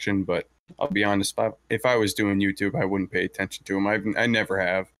comment section, but I'll be honest, if I was doing YouTube, I wouldn't pay attention to them. I never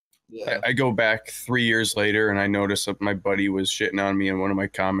have. Yeah. I go back 3 years later and I notice that my buddy was shitting on me in one of my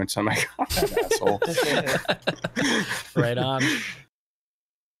comments. I'm like, oh, that asshole. Right on.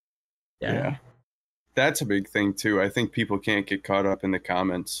 Yeah. That's a big thing too. I think people can't get caught up in the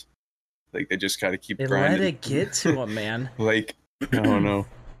comments. Like they just gotta keep grinding. Let it get to them, man. Like, I don't know.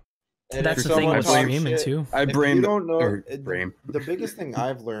 That's the thing with streaming too. The biggest thing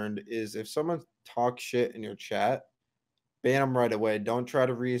I've learned is if someone talks shit in your chat, ban them right away. Don't try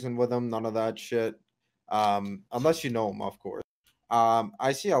to reason with them. None of that shit. Unless you know them, of course.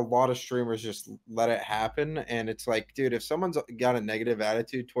 I see a lot of streamers just let it happen, and it's like, dude, if someone's got a negative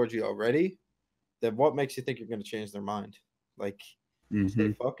attitude towards you already, then what makes you think you're going to change their mind? Like,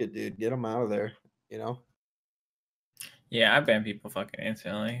 say, fuck it, dude. Get them out of there, Yeah, I ban people fucking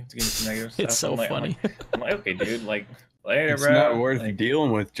instantly to get some negative stuff. It's so funny. I'm like, okay, dude, like, later, it's bro. It's not worth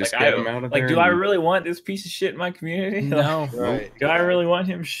dealing with. Just get them out of there. Like, do I really want this piece of shit in my community? No. Right. Do I really want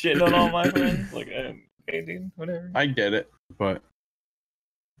him shitting on all my friends? Like, okay, dude, whatever. I get it, but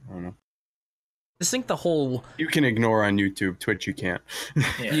I don't know. I think the whole you can ignore on YouTube, Twitch you can't.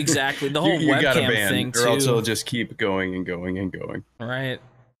 Yeah. Exactly, the whole you webcam gotta ban, thing too. Or else it'll just keep going and going and going. Right,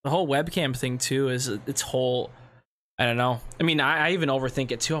 the whole webcam thing too is its whole. I don't know. I mean, I even overthink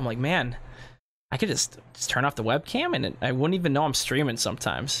it too. I'm like, man, I could just turn off the webcam and I wouldn't even know I'm streaming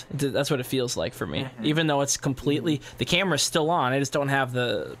sometimes. That's what it feels like for me, even though it's completely the camera's still on. I just don't have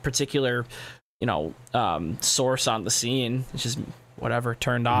the particular source on the scene. It's just whatever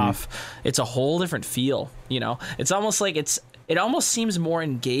turned off. It's a whole different feel. It's almost like it almost seems more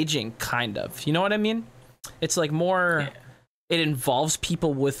engaging, kind of. You know what I mean? It's like more. Yeah. It involves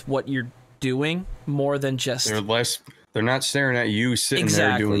people with what you're doing more than just. They're not staring at you sitting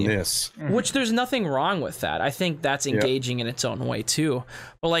there doing this. Which there's nothing wrong with that. I think that's engaging in its own way too.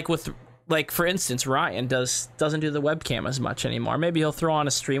 But for instance, Ryan doesn't do the webcam as much anymore. Maybe he'll throw on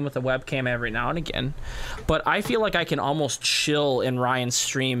a stream with a webcam every now and again. But I feel like I can almost chill in Ryan's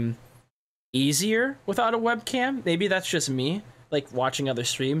stream easier without a webcam. Maybe that's just me, like watching other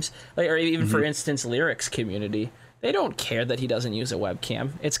streams, or even for instance, Lyrics community. They don't care that he doesn't use a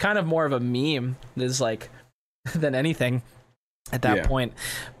webcam. It's kind of more of a meme than anything at that point.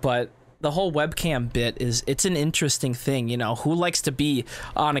 But the whole webcam bit it's an interesting thing. Who likes to be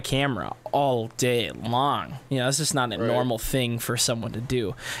on a camera all day long? It's just not a normal thing for someone to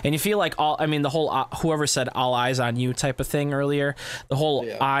do. And you feel like the whole whoever said all eyes on you type of thing earlier, the whole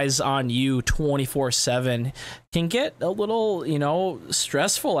eyes on you 24/7 can get a little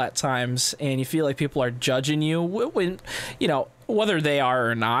stressful at times, and you feel like people are judging you when whether they are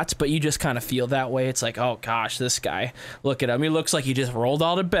or not, but you just kind of feel that way. It's like, oh gosh, this guy, look at him. He looks like he just rolled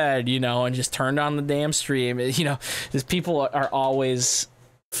out of bed, and just turned on the damn stream. These people are always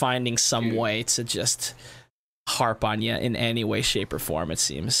finding some way to just harp on you in any way, shape, or form, it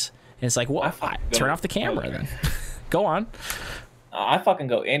seems. And it's like, well, turn off the camera then. Go on. I fucking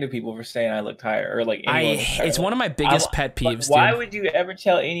go into people for saying I look tired, or like it's one of my biggest pet peeves. Why would you ever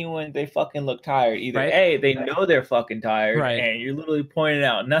tell anyone they fucking look tired? Either A, they know they're fucking tired, and you're literally pointing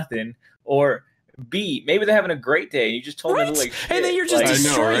out nothing, or B, maybe they're having a great day and you just told them to like shit. And then you're just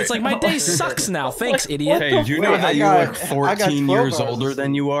destroyed. It's like, my day sucks now. Thanks, idiot. Hey, you know that you're like 14 years older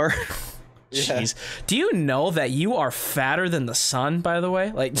than you are? Jeez. Do you know that you are fatter than the sun, by the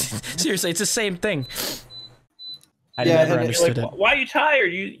way? Like, seriously, it's the same thing. I never understood it. Why are you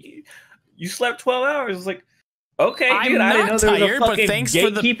tired? You slept 12 hours. It's like, okay, I'm dude, I didn't know there was a fucking thanks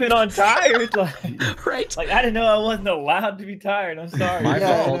gatekeeping on tired. Right. Like, I didn't know I wasn't allowed to be tired. I'm sorry. My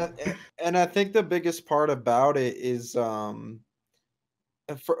fault. And I think the biggest part about it is, for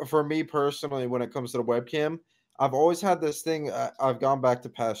me personally, when it comes to the webcam, I've always had this thing. I've gone back to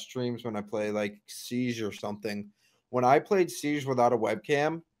past streams when I play like Siege or something. When I played Siege without a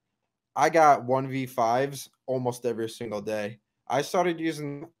webcam, I got 1v5s almost every single day. I started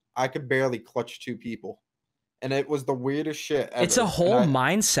using, I could barely clutch 2 people. And it was the weirdest shit ever. It's a whole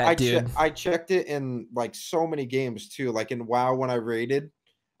mindset, dude. I checked it in like so many games too. Like in WoW when I raided,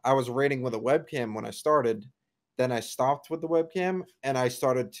 I was raiding with a webcam when I started. Then I stopped with the webcam and I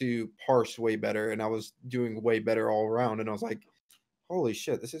started to parse way better. And I was doing way better all around. And I was like, holy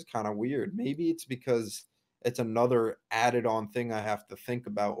shit, this is kind of weird. Maybe it's because it's another added on thing I have to think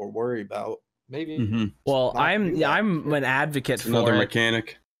about or worry about. Maybe. Well, I'm an advocate for another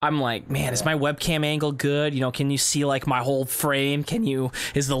mechanic. I'm like, man, is my webcam angle good? Can you see like my whole frame?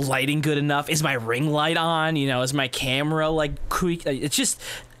 Is the lighting good enough? Is my ring light on? Is my camera like creak? It's just,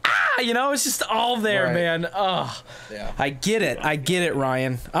 it's just all there, man. Oh, yeah. I get it,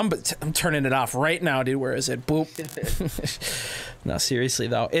 Ryan. I'm turning it off right now, dude. Where is it? Boop. No, seriously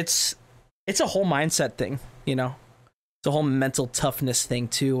though, it's a whole mindset thing, It's a whole mental toughness thing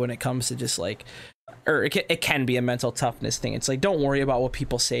too when it comes to just like, or it can be a mental toughness thing. It's like, don't worry about what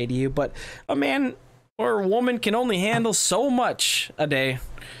people say to you, but a man or a woman can only handle so much a day,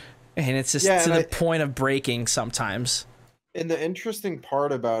 and it's just to the point of breaking sometimes. And the interesting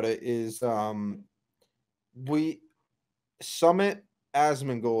part about it is, we Summit,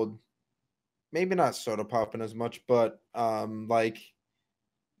 Asmongold, maybe not Soda Poppin' as much, but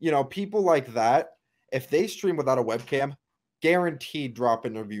people like that, if they stream without a webcam, guaranteed drop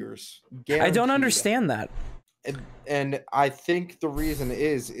in their viewers. I don't understand that. And I think the reason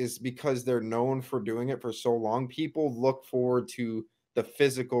is because they're known for doing it for so long. People look forward to the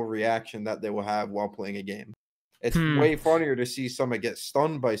physical reaction that they will have while playing a game. It's way funnier to see someone get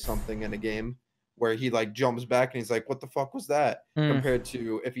stunned by something in a game where he like jumps back and he's like, what the fuck was that? Compared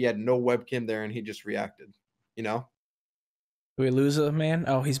to if he had no webcam there and he just reacted, Do we lose a man?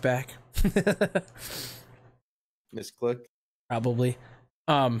 Oh, he's back. Misclicked. Probably.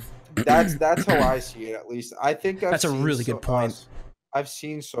 That's how I see it, at least. I think that's a really good point. I've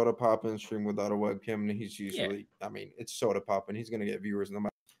seen Soda Poppin' stream without a webcam, and he's usually, it's Soda Poppin'. He's gonna get viewers no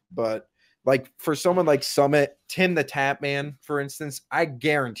matter. But like for someone like Summit, Tim the Tapman, for instance, I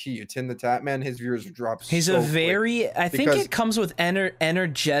guarantee you, Tim the Tapman, his viewers drop. He's so I think it comes with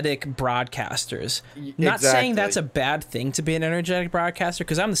energetic broadcasters. Not saying that's a bad thing to be an energetic broadcaster,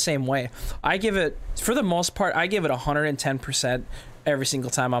 because I'm the same way. I give it, for the most part, 110% every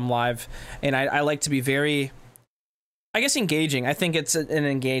single time I'm live, and I like to be very, I guess, engaging. I think it's an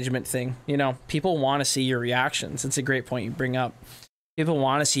engagement thing. You know, people want to see your reactions. It's a great point you bring up. People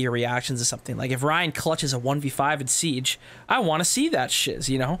want to see your reactions to something. Like if Ryan clutches a 1v5 in Siege, I want to see that shiz,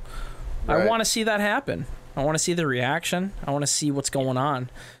 you know? Right. I want to see that happen. I want to see the reaction. I want to see what's going on.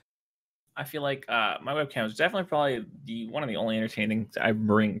 I feel like my webcam is definitely probably one of the only entertaining I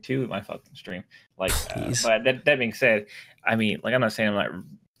bring to my fucking stream. Like, but that being said, I mean, like, I'm not saying I'm not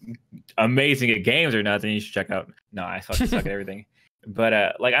amazing at games or nothing. You should check out. No, I fucking suck at everything.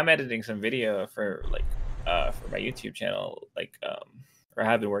 But like, I'm editing some video for my YouTube channel, like, or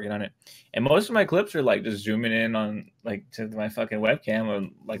have been working on it, and most of my clips are like just zooming in on like to my fucking webcam, or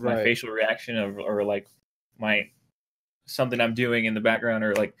like my facial reaction or like my something I'm doing in the background,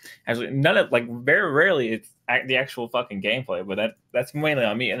 or like actually none of, like, very rarely it's the actual fucking gameplay, but that's mainly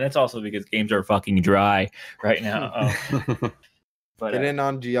on me, and that's also because games are fucking dry right now. But get in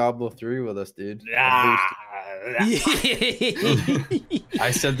on Diablo 3 with us, dude. I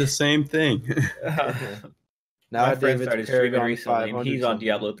said the same thing. Now my friend David's started carried streaming on recently, and he's on 500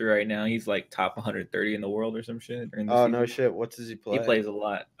 Diablo 3 right now. He's like top 130 in the world or some shit. Or in the Oh season. no shit! What does he play? He plays a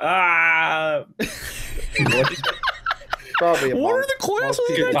lot. Probably. What are the classes?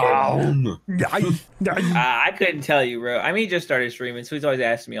 I couldn't tell you, bro. I mean, he just started streaming, so he's always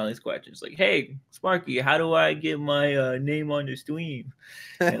asking me all these questions, like, "Hey, Sparky, how do I get my name on the stream?"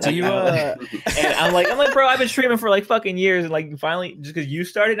 And, Do you, and I'm like, bro, I've been streaming for like fucking years, and like finally, just because you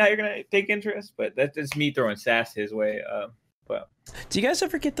started, now you're gonna take interest. But that's just me throwing sass his way. But do you guys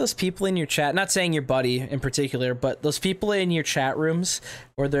ever get those people in your chat? Not saying your buddy in particular, but those people in your chat rooms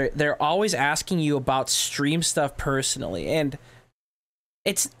where they're always asking you about stream stuff personally, and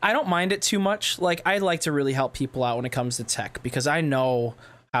I don't mind it too much. Like, I like to really help people out when it comes to tech because I know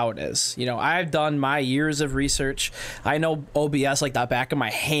how it is. You know, I've done my years of research. I know OBS like the back of my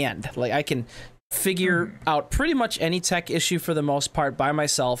hand. Like, I can figure out pretty much any tech issue for the most part by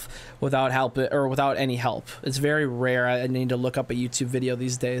myself without help or without any help. It's very rare. I need to look up a YouTube video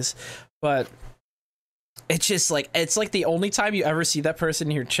these days, but it's just like, it's like the only time you ever see that person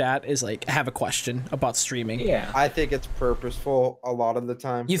in your chat is like have a question about streaming. yeah, I think it's purposeful a lot of the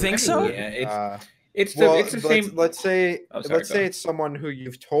time. You think so? Yeah, it's well, the same. Let's say Oh, sorry, let's say it's someone who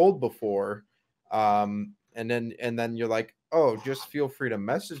you've told before, and then you're like, oh, just feel free to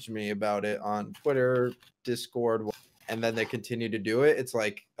message me about it on Twitter, Discord, and then they continue to do it. It's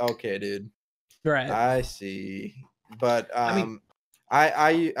like, okay, dude, Right. I see. But I mean,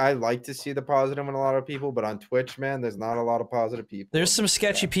 I like to see the positive in a lot of people, but on Twitch, man, there's not a lot of positive people. There's some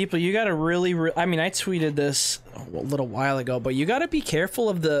sketchy people. You got to really, I mean, I tweeted this a little while ago, but you got to be careful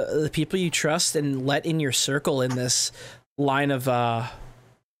of the people you trust and let in your circle in this line of, I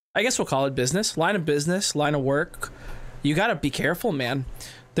guess we'll call it business, line of work. You got to be careful, man.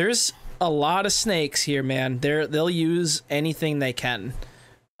 There's a lot of snakes here, man. They'll use anything they can.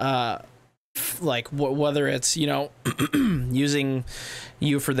 Like whether it's, you know, using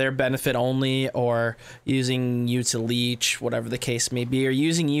you for their benefit only, or using you to leech, whatever the case may be, or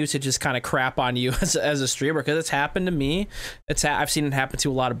using you to just kind of crap on you as a streamer, because it's happened to me. I've seen it happen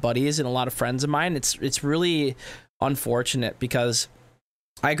to a lot of buddies and a lot of friends of mine. It's really unfortunate because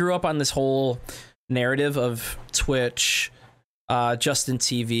I grew up on this whole narrative of Twitch, Justin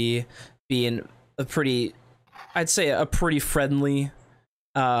TV being a pretty, I'd say a pretty friendly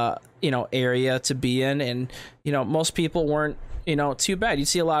you know, area to be in, and you know, most people weren't, you know, too bad. You'd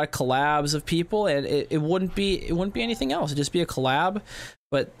see a lot of collabs of people, and it wouldn't be anything else. It'd just be a collab.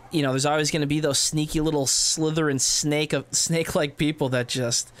 But you know, there's always going to be those sneaky little Slytherin snake-like people that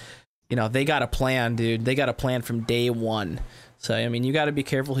just, you know, they got a plan, dude. They got a plan from day one. So I mean, you got to be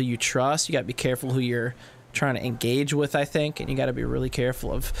careful who you trust. You got to be careful who you're trying to engage with, I think, and you got to be really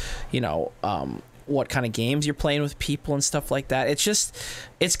careful of, you know, what kind of games you're playing with people and stuff like that.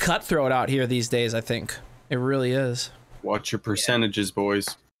 It's cutthroat out here these days. I think it really is. Watch your percentages, boys.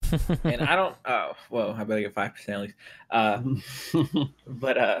 And I don't. Oh, well, I better get 5% at least.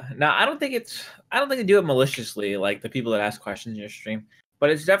 But no, I don't think they do it maliciously, like the people that ask questions in your stream.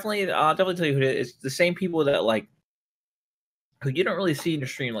 But it's definitely, I'll definitely tell you who it is. It's the same people that like, who you don't really see in your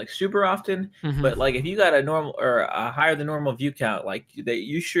stream like super often. But like, if you got a normal or a higher than normal view count, like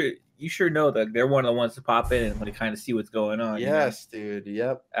you sure know that they're one of the ones to pop in and like kind of see what's going on. Yes, dude.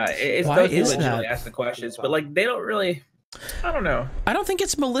 Yep. It's Why those people is that that? usually ask the questions, but like they don't really. I don't know. I don't think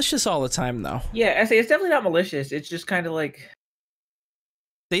it's malicious all the time, though. Yeah, I say it's definitely not malicious. It's just kind of like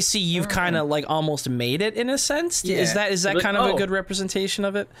They see you've kind of like almost made it in a sense. Yeah. Is that Like, kind of a good representation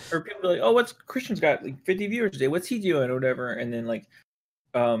of it? or people are like, oh, what's Christian's got like 50 viewers today? What's he doing or whatever? And then like,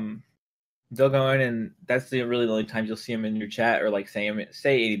 they'll go in, and that's the only times you'll see them in your chat or like say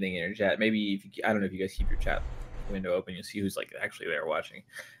anything in your chat. Maybe if I don't know if you guys keep your chat window open, you'll see who's like actually there watching.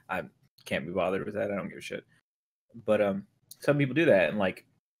 I can't be bothered with that. I don't give a shit. But some people do that, and like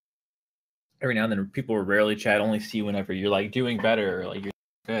every now and then people will rarely chat, only see whenever you're like doing better or like you're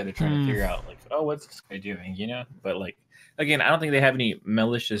good. They're trying to figure out like, oh, what's this guy doing, you know? But like again, I don't think they have any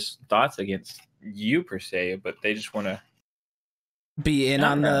malicious thoughts against you per se, but they just want to be in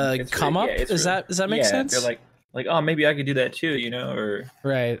on the come up. Does that make sense? They're like, oh, maybe I could do that too, you know, or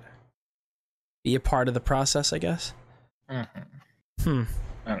right. Be a part of the process, I guess. I don't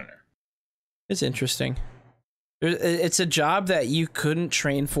know. It's interesting. It's a job that you couldn't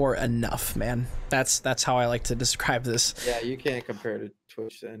train for enough, man. That's how I like to describe this. Yeah, you can't compare to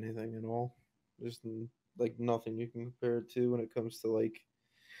Twitch to anything at all. There's like nothing you can compare it to when it comes to like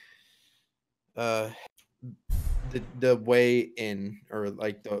the way in, or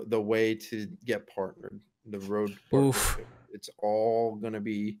like the way to get partnered, the road partnership. It's all gonna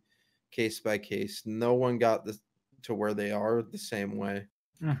be case by case. No one got to where they are the same way.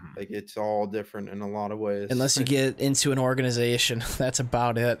 Like it's all different in a lot of ways. Unless you get into an organization, that's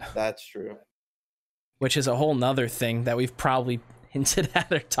about it. That's true. Which is a whole nother thing that we've probably hinted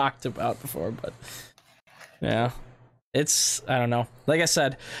at or talked about before, but yeah. It's, I don't know. Like I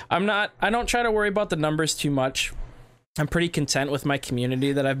said, I don't try to worry about the numbers too much. I'm pretty content with my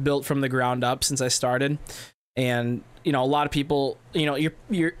community that I've built from the ground up since I started. And, you know, a lot of people, you know,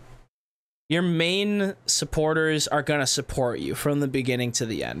 your main supporters are going to support you from the beginning to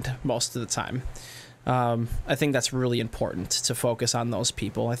the end most of the time. I think that's really important to focus on those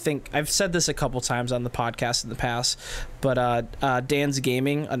people. I think I've said this a couple times on the podcast in the past, but Dan's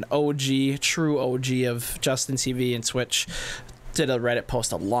Gaming, an OG, true OG of Justin TV and Twitch, did a Reddit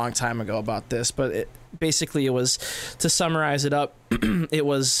post a long time ago about this, but it was, to summarize it up, he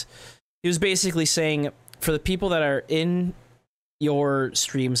was basically saying, for the people that are in your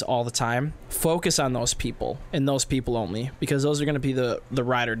streams all the time, focus on those people and those people only, because those are going to be the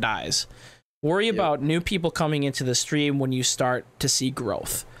ride or dies. Worry about new people coming into the stream when you start to see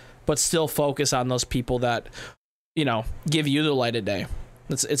growth, but still focus on those people that, you know, give you the light of day.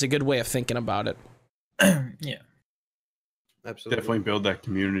 It's a good way of thinking about it. Yeah, absolutely. Definitely build that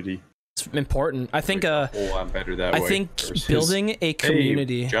community. It's important. I think a whole lot better that way. I think building a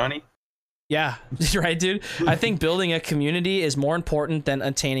community. Hey, Johnny. Yeah, right, dude. I think building a community is more important than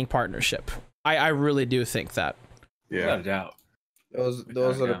attaining partnership. I really do think that. Yeah, without a doubt.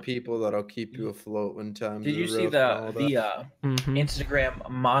 Those are the people that'll keep you afloat when times. Did you see the Instagram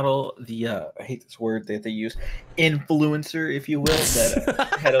model? I hate this word that they use, influencer, if you will,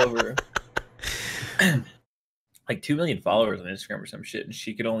 that had over like 2 million followers on Instagram or some shit, and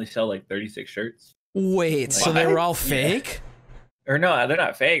she could only sell like 36 shirts. Wait, like, so they were all fake? Or no, they're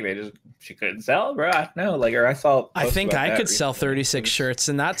not fake. She couldn't sell, bro. No, like, or I think I could sell 36 shirts,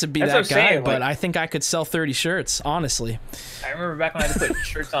 and not to be that guy, but I think I could sell 30 shirts, honestly. I remember back when I had to put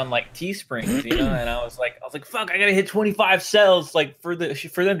shirts on like Teespring, you know, and I was like, fuck, I gotta hit 25 sales like for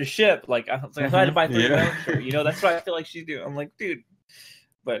them to ship. Like, I was like, I had to buy 30 shirt, you know. That's what I feel like she's doing. I'm like, dude,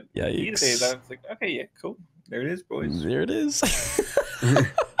 but these days I was like, okay, yeah, cool. There it is, boys. There it is.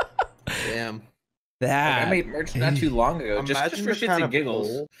 Damn. That like, I made merch not too long ago, just for shits and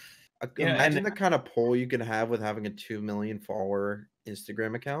giggles. Imagine the kind of pull you can have with having a 2 million follower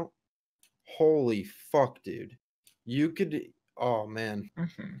Instagram account. Holy fuck, dude! You could. Oh man,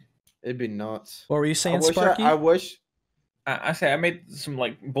 it'd be nuts. What were you saying, Sparky? I wish. I say I made some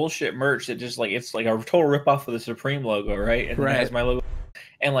like bullshit merch that just like it's like a total ripoff of the Supreme logo, right? And it has my logo,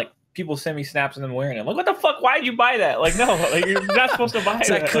 and like. People send me snaps and them wearing it. I'm like, what the fuck? Why'd you buy that? Like, no, like you're not supposed to buy it's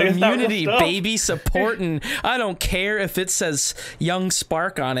that. It's a community, baby, supporting. I don't care if it says Young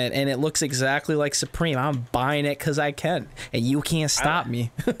Spark on it and it looks exactly like Supreme. I'm buying it because I can, and you can't stop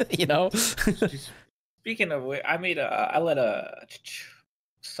me. You know. Speaking of which, I let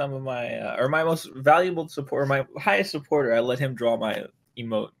some of my or my most valuable supporter, my highest supporter, I let him draw my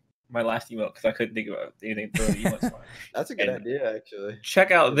emote. My last emote, because I couldn't think about anything for the emotes. That's a good idea, actually.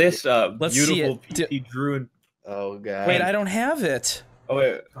 Check out this Let's beautiful PT Druid. Oh god! Wait, I don't have it. Oh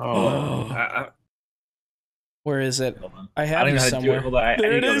wait. Where is it? I have it somewhere.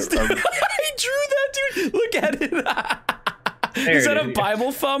 There it is. I drew that, dude. Look at it. Is that a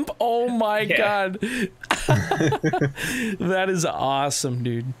Bible thump? Oh my god. That is awesome,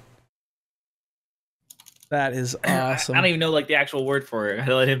 dude. That is awesome. I don't even know like the actual word for it. I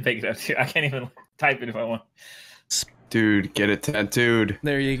let him pick it up too. I can't even type it if I want. Dude, get it tattooed.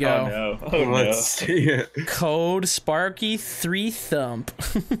 There you go. Oh no. Let's see it. Code Sparky 3 Thump.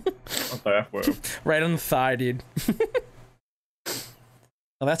 Okay, right on the thigh, dude.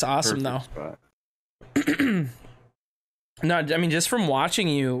 Oh, that's awesome, Perfect though. spot. No, I mean, just from watching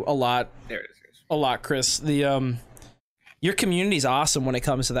you a lot, Chris, your community's awesome when it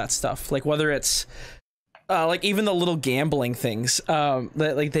comes to that stuff. Like whether it's like even the little gambling things,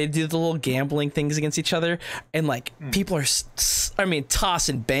 like they do the little gambling things against each other, and like people are, I mean,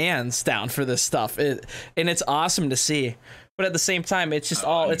 tossing bands down for this stuff, and it's awesome to see. But at the same time, it's just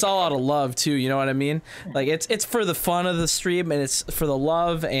it's all out of love too. You know what I mean? Like it's for the fun of the stream, and it's for the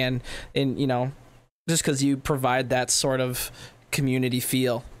love, and you know, just because you provide that sort of community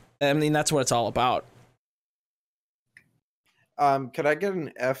feel. I mean, that's what it's all about. Could I get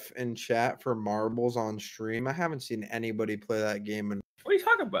an F in chat for marbles on stream? I haven't seen anybody play that game, and What are you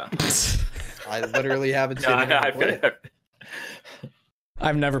talking about? I literally haven't seen anybody play it.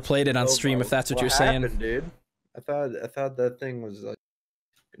 I've never played it on stream. If that's what you're saying, dude. I thought that thing was like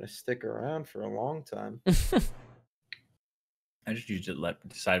gonna stick around for a long time. I just usually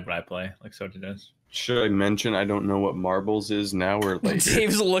decide what I play, like Soda does. Should I mention I don't know what marbles is now or later?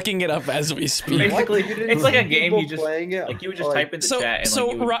 Dave's looking it up as we speak. Basically, it's like a game you just playing it. like you would just type in the chat.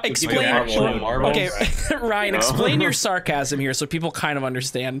 And Explain. Okay, Ryan, explain your sarcasm here so people kind of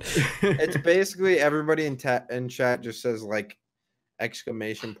understand. It's basically everybody in chat just says like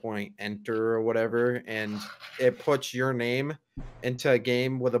exclamation point enter or whatever, and it puts your name into a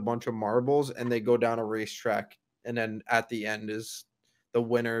game with a bunch of marbles, and they go down a racetrack, and then at the end is the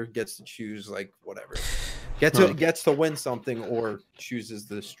winner gets to choose like whatever gets to win something or chooses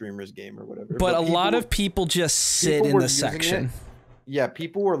the streamer's game or whatever. But a lot of people just sit in the section. Yeah,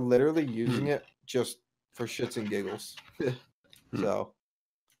 people were literally using it just for shits and giggles. So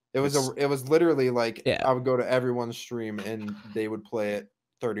it was literally like I would go to everyone's stream and they would play it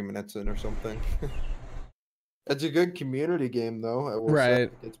 30 minutes in or something. It's a good community game though. I will say.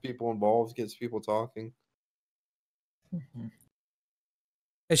 Gets people involved, gets people talking.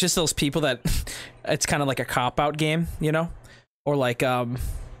 It's just those people that it's kind of like a cop-out game, you know? Or like I'm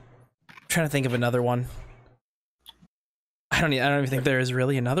trying to think of another one. I don't even think there is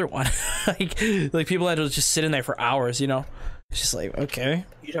really another one. like people that will just sit in there for hours, you know? It's just like, okay.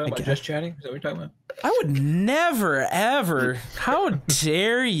 You talking about just chatting? Is that what you're talking about? I would never, ever. How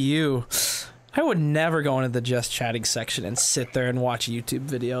dare you? I would never go into the just chatting section and sit there and watch YouTube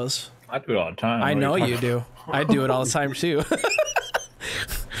videos. I do it all the time. I know you do. I do it all the time too.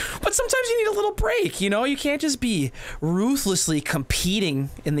 But sometimes you need a little break, you know? You can't just be ruthlessly competing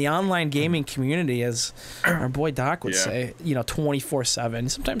in the online gaming community, as our boy Doc would say, you know, 24/7.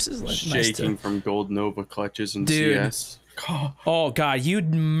 Sometimes it's like shaking from Gold Nova clutches and CS. Oh, God, you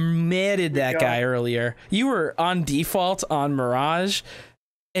matted that guy earlier. You were on default on Mirage,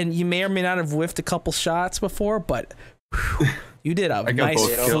 and you may or may not have whiffed a couple shots before, but... Whew, you did a nice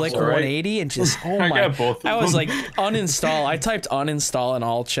flick 180 and just, oh my, I was like, uninstall. I typed uninstall in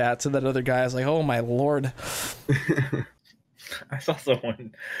all chat to that other guy. I was like, oh my Lord. I saw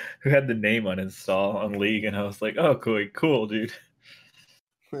someone who had the name uninstall on League and I was like, oh, cool, dude.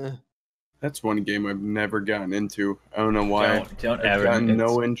 That's one game I've never gotten into. I don't know why. Don't I've ever. gotten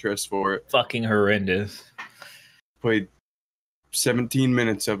no interest for it. Fucking horrendous. Played 17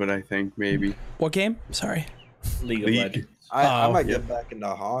 minutes of it, I think, maybe. What game? Sorry. League of Legends. I might get back into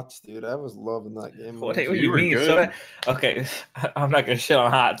HOTS, dude. I was loving that game. What do you mean? So okay, I'm not gonna shit on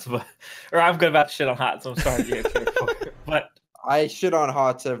HOTS, or I'm about to shit on HOTS. I'm sorry, but I shit on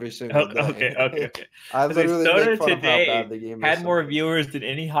HOTS every single day. Okay. I literally make fun of how today bad the game is. Had more viewers than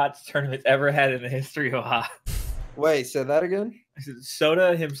any HOTS tournament ever had in the history of HOTS. Wait, say that again? I said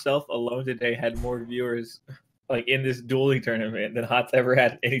Soda himself alone today had more viewers. Like in this dueling tournament than HOTS ever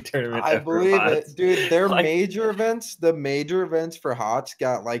had any tournament. I believe it, dude. Their major events, the major events for HOTS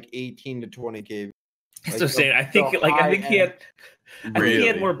got like 18 to 20K. That's what I'm saying. I think he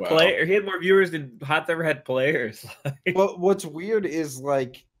had more player. He had more viewers than HOTS ever had players. But what's weird is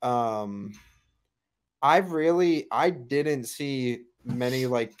like, I didn't see many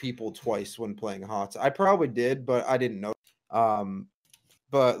like people twice when playing HOTS. I probably did, but I didn't know.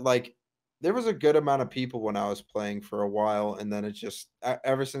 But like. There was a good amount of people when I was playing for a while, and then it just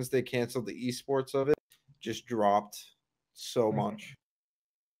ever since they canceled the esports of it, just dropped so much.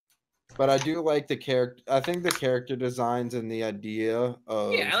 But I do like the character. I think the character designs and the idea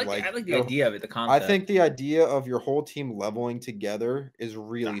of I like the idea of it. The concept. I think the idea of your whole team leveling together is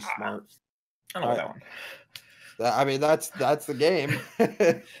really smart. I don't know that one. I mean, that's the game.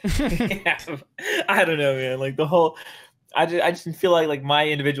 Yeah, I don't know, man. Like the whole. I just didn't feel like my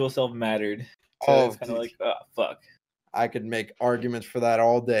individual self mattered. So it's kind of like, oh, fuck. I could make arguments for that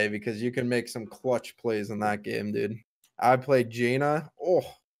all day because you can make some clutch plays in that game, dude. I played Jaina. Oh,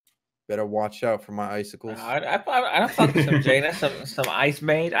 better watch out for my icicles. I don't fuck with some Jaina, some ice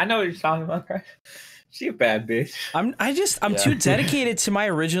maid. I know what you're talking about, right? She a bad bitch. I'm too dedicated to my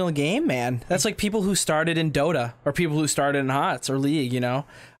original game, man. That's like people who started in Dota or people who started in HOTS or League, you know.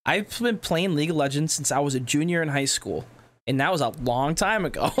 I've been playing League of Legends since I was a junior in high school. And that was a long time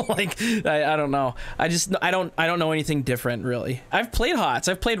ago. Like I don't know. I don't know anything different really. I've played HOTS.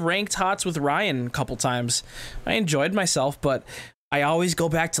 I've played ranked HOTS with Ryan a couple times. I enjoyed myself, but I always go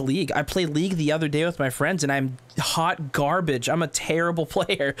back to League. I played League the other day with my friends, and I'm hot garbage. I'm a terrible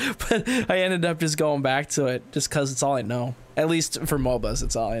player, but I ended up just going back to it just because it's all I know. At least for MOBAs,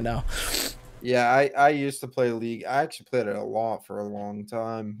 it's all I know. Yeah, I used to play League. I actually played it a lot for a long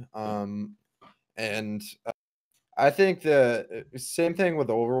time. And I think the same thing with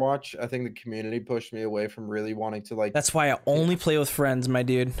Overwatch. I think the community pushed me away from really wanting to like. That's why I only play with friends, my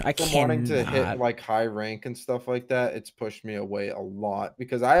dude. I can't. Wanting to hit like high rank and stuff like that, it's pushed me away a lot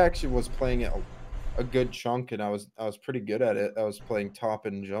because I actually was playing it a good chunk and I was pretty good at it. I was playing top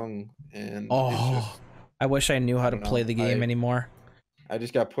and jung and I wish I knew how to play the game anymore. I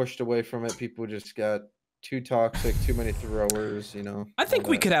just got pushed away from it. People just got too toxic, too many throwers, you know. I think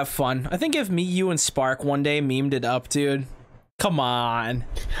we could have fun. I think if me, you, and Spark one day memed it up, dude. Come on.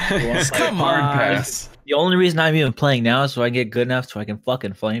 Come on. Pass. The only reason I'm even playing now is so I get good enough so I can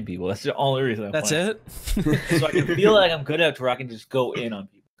fucking flame people. That's the only reason I'm playing. That's it? So I can feel like I'm good enough to where I can just go in on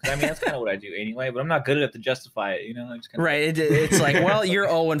people. I mean, that's kind of what I do anyway, but I'm not good enough to justify it, you know? I'm just right. It's like, well, you're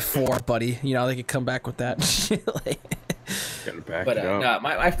 0-4, buddy. You know, they could come back with that. No,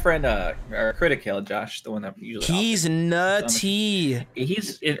 my friend, Critical, Josh, the one that usually he's nutty.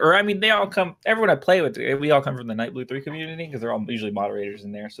 They all come. Everyone I play with, we all come from the Night Blue 3 community because they're all usually moderators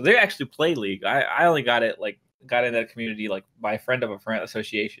in there. So they actually play League. I only got in that community like by a friend of a friend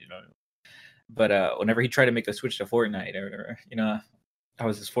association. You know? But whenever he tried to make the switch to Fortnite, or you know, I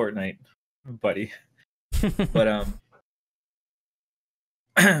was his Fortnite buddy. But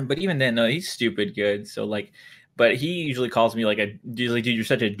but even then, no, he's stupid good. So like. But he usually calls me like dude, you're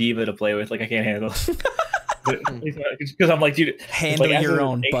such a diva to play with. Like I can't handle it. Because I'm like, dude, handle your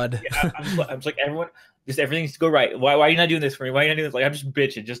own, bud. I'm just like, everyone, just everything needs to go right. Why are you not doing this for me? Why are you not doing this? Like I'm just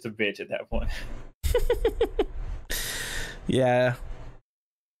bitching, just a bitch at that point. Yeah.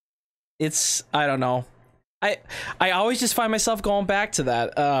 It's, I don't know. I always just find myself going back to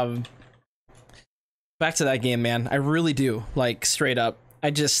that. Back to that game, man. I really do. Like straight up.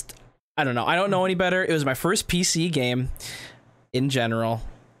 I don't know. I don't know any better. It was my first PC game in general.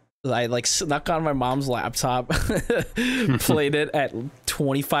 I like snuck on my mom's laptop, played it at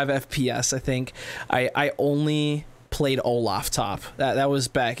 25 FPS, I think. I only played Olaf top. That was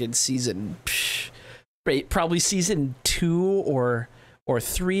back in probably season 2 or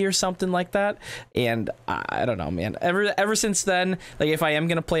 3 or something like that. And I don't know, man. Ever since then, like if I am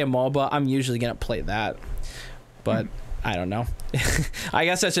going to play a MOBA, I'm usually going to play that. But I don't know. I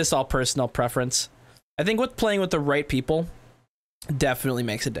guess that's just all personal preference. I think playing with the right people definitely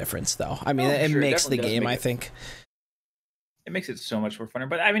makes a difference, though. I mean, it makes the game, I think. It makes it so much more funner.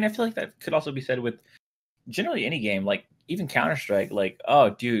 But I mean, I feel like that could also be said with generally any game, like even Counter-Strike. Like, oh,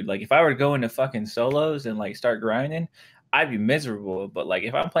 dude, like if I were to go into fucking solos and like start grinding, I'd be miserable. But like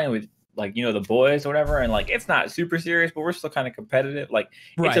if I'm playing with like, you know, the boys or whatever, and like it's not super serious, but we're still kind of competitive. Like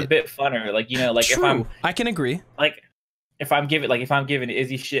it's a bit funner. Like, you know, like True. I can agree. Like if I'm giving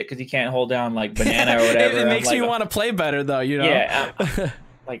Izzy shit because he can't hold down like banana or whatever, it makes me want to play better, though. You know? Yeah.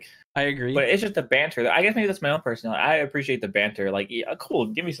 Like I agree. But it's just the banter. I guess maybe that's my own personality. I appreciate the banter. Like, yeah, cool.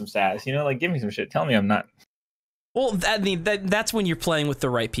 Give me some sass. You know, like give me some shit. Tell me I'm not. Well, I mean, that's when you're playing with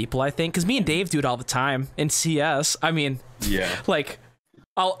the right people, I think. Because me and Dave do it all the time in CS. I mean, yeah, like.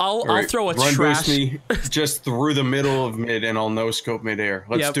 I'll throw a run trash boost me just through the middle of mid and I'll no scope midair.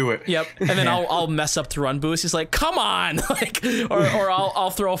 Let's do it. Yep. And then I'll mess up the run boost. He's like, come on, like, or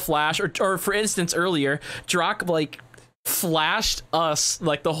I'll throw a flash, or for instance earlier, Drock like flashed us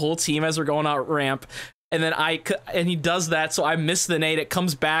like the whole team as we're going out ramp. And then and he does that, so I miss the nade. It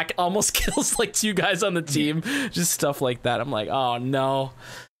comes back, almost kills like 2 guys on the team. Just stuff like that. I'm like, oh no,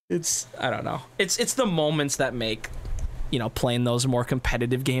 I don't know. It's the moments that make, you know, playing those more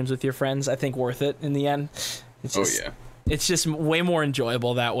competitive games with your friends, I think, worth it in the end. It's just way more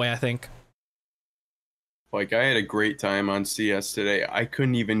enjoyable that way, I think. Like, I had a great time on CS today. I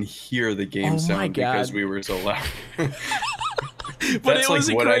couldn't even hear the game sound because we were so loud. But it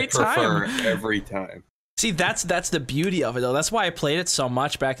was like a great time. Every time. See, that's the beauty of it, though. That's why I played it so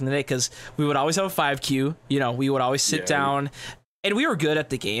much back in the day, because we would always have a 5Q. You know, we would always sit down. And we were good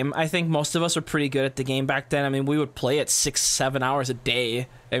at the game. I think most of us were pretty good at the game back then. I mean, we would play it 6-7 hours a day.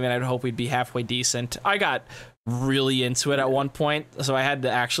 I mean, I'd hope we'd be halfway decent. I got really into it at one point, so I had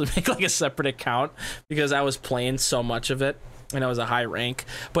to actually make like a separate account because I was playing so much of it and I was a high rank,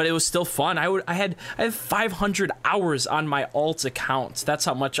 but it was still fun. I had 500 hours on my alt account. That's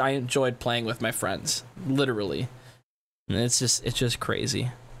how much I enjoyed playing with my friends, literally. And it's just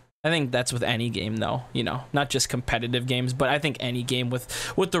crazy. I think that's with any game though, you know, not just competitive games, but I think any game with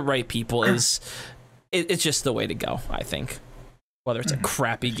the right people is it's just the way to go, I think. Whether it's a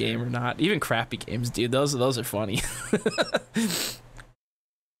crappy game or not. Even crappy games, dude, those are funny.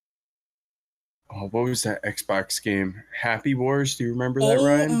 Oh, what was that Xbox game? Happy Wars? Do you remember that,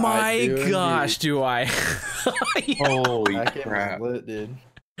 Ryan? Oh my gosh, do I? Yeah. Holy That game crap. was lit, dude.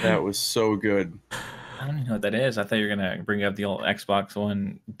 That was so good. I don't even know what that is. I thought you were gonna bring up the old Xbox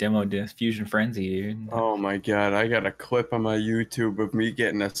One demo disc Fusion Frenzy, dude. Oh my god, I got a clip on my YouTube of me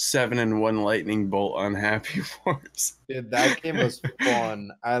getting a 7-in-1 lightning bolt on Happy Wars. Dude, that game was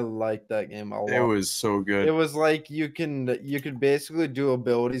fun. I liked that game a lot. It was so good. It was like you could basically do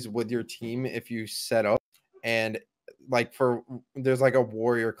abilities with your team if you set up, and like there's like a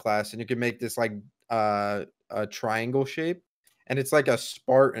warrior class, and you can make this like a triangle shape, and it's like a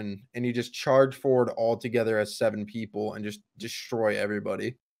Spartan, and you just charge forward all together as 7 people and just destroy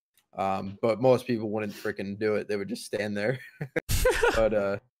everybody. But most people wouldn't freaking do it; they would just stand there.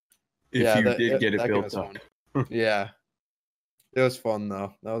 But if you did get it built up. Yeah. It was fun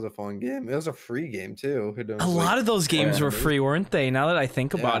though. That was a fun game. It was a free game too. A lot of those games were free, weren't they? Now that I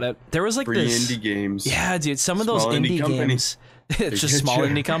think about it, there was like free this indie games. Yeah, dude. Some of those Small indie company. games. It's just small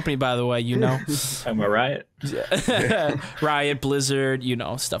indie company, by the way. You know, Am I right? Riot, Blizzard. You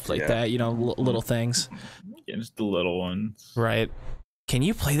know, stuff like that. You know, little things. Yeah, just the little ones. Right. Can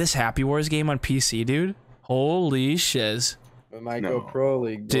you play this Happy Wars game on PC, dude? Holy shiz. We might go pro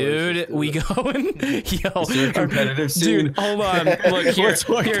league, boys. Dude, we going? Yo, Is there competitive scene? dude, hold on. Look here, Let's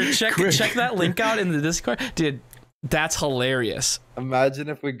look. here. Check Quick. that link out in the Discord, dude. That's hilarious. Imagine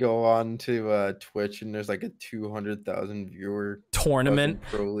if we go on to Twitch and there's like a 200,000 viewer Tournament.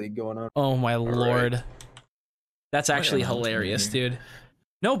 fucking pro league going on. Oh my lord. right. That's actually Yeah, hilarious, that's dude.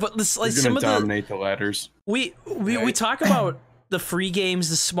 No, but this, like We're some gonna of the dominate the ladders. we talk about the free games,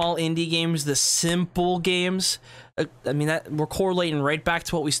 the small indie games, the simple games. I mean, that we're correlating right back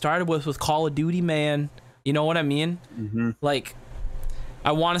to what we started with Call of Duty, man. You know what I mean? Mm-hmm. Like,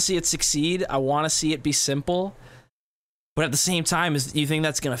 I want to see it succeed. I want to see it be simple. But at the same time, do you think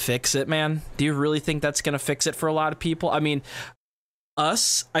that's going to fix it, man? Do you really think that's going to fix it for a lot of people? I mean, I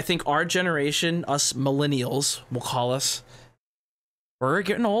think our generation, us millennials, we'll call us, we're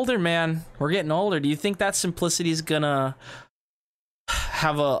getting older, man. We're getting older. Do you think that simplicity is going to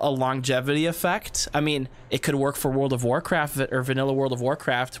have a longevity effect? I mean, it could work for World of Warcraft or vanilla World of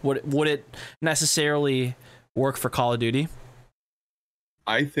Warcraft. Would it necessarily work for Call of Duty?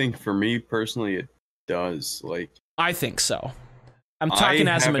 I think for me personally, it does. Like, I think so. I'm talking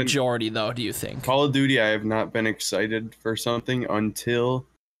as a majority, though. Do you think? Call of Duty, I have not been excited for something until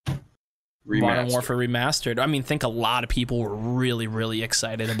Modern Remastered. Warfare Remastered. I mean, think a lot of people were really, really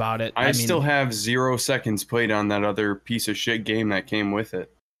excited about it. I mean, still have 0 seconds played on that other piece of shit game that came with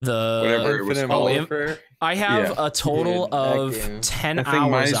it. the Whatever it was Infinite called. Warfare. I have a total Dude, that of game. 10 I think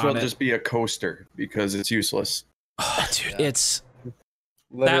hours might as well on it. just be a coaster because it's useless. Oh, dude, Yeah. it's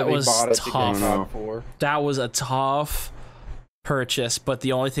Literally was bought it to tough. get COD 4. that was a tough purchase, but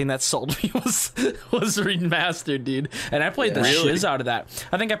the only thing that sold me was Remastered, dude. And I played the Really? shiz out of that.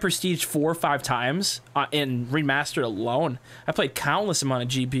 I think I prestiged 4 or 5 times in Remastered alone. I played countless amount of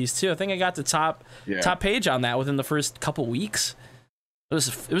GPs too. I think I got the top page on that within the first couple weeks. It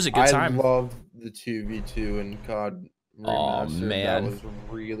was a good time. I loved the 2v2 and COD Remastered. man. That was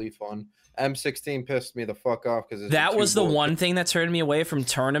really fun. M16 pissed me the fuck off because That was the one thing that turned me away from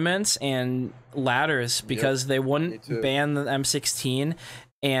tournaments and ladders because they me wouldn't too. ban the M16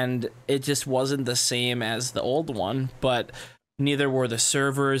 and it just wasn't the same as the old one, but neither were the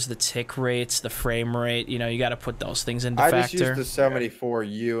servers, the tick rates, the frame rate. You know, you got to put those things into I factor. just used the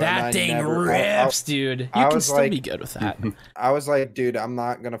 74U. and That I thing never, rips, dude. You I can was still like- be good with that. I was like, dude, I'm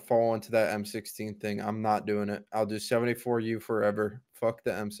not gonna fall into that M16 thing. I'm not doing it. I'll do 74U forever. Fuck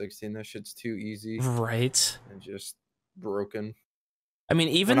the M16. That shit's too easy Right. and just broken. I mean,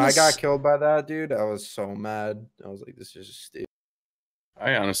 even When I this- got killed by that dude, I was so mad. I was like, this is just stupid.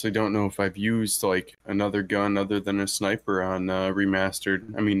 I honestly don't know if I've used like another gun other than a sniper on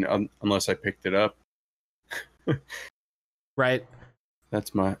Remastered. I mean, unless I picked it up. right.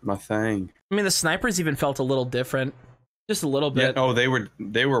 That's my thing. I mean, the snipers even felt a little different, just a little bit. Yeah. Oh, they were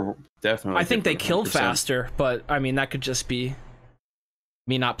definitely. I think they different, killed 100%. faster, but I mean that could just be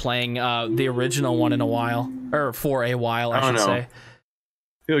me not playing the original one in a while, or for a while, I I don't should know. say.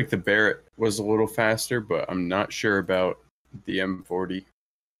 feel like the Barrett was a little faster, but I'm not sure about the M40.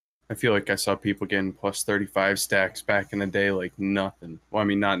 I feel like I saw people getting plus 35 stacks back in the day like nothing. Well, I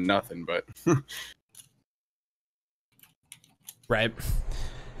mean, not nothing, but... Right.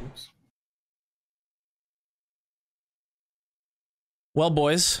 Oops. Well,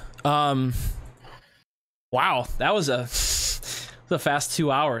 boys, wow, that was a fast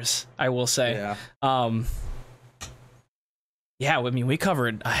 2 hours, I will say. Yeah. Yeah, I mean, we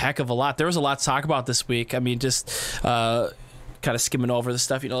covered a heck of a lot. There was a lot to talk about this week. I mean, just kind of skimming over the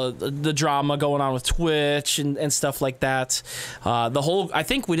stuff, you know, the drama going on with Twitch and stuff like that. I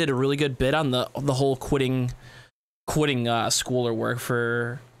think we did a really good bit on the whole quitting school or work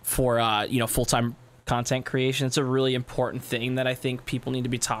for you know, full-time content creation. It's a really important thing that I think people need to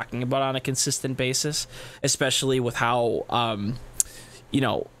be talking about on a consistent basis, especially with how you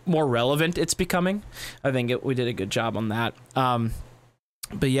know, more relevant it's becoming. I think we did a good job on that.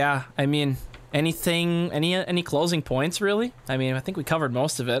 But yeah, I mean, any closing points really? I mean, I think we covered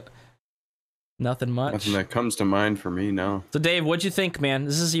most of it. Nothing much. Nothing that comes to mind for me, no. So Dave, what'd you think, man?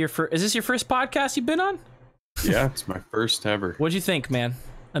 Is this your first podcast you've been on? Yeah, it's my first ever. What'd you think, man?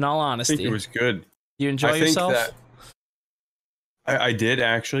 In all I honesty, think it was good. You enjoy yourself? That I did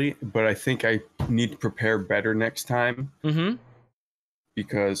actually, but I think I need to prepare better next time. Mm-hmm.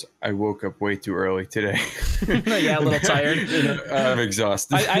 Because I woke up way too early today. Yeah, a little tired. I'm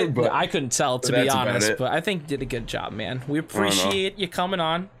exhausted. I couldn't tell, to be honest, it. but I think you did a good job, man. We appreciate you coming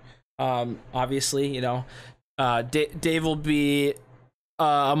on. Obviously, you know, Dave will be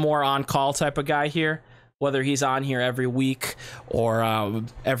a more on-call type of guy here, whether he's on here every week or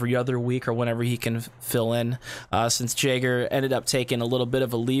every other week or whenever he can fill in, since Jager ended up taking a little bit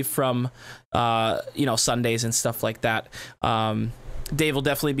of a leave from, you know, Sundays and stuff like that. Dave will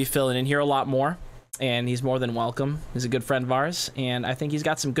definitely be filling in here a lot more, and he's more than welcome. He's a good friend of ours, and I think he's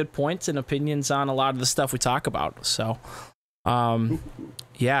got some good points and opinions on a lot of the stuff we talk about. So,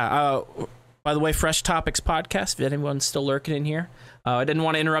 yeah. By the way, Fresh Topics Podcast, if anyone's still lurking in here. I didn't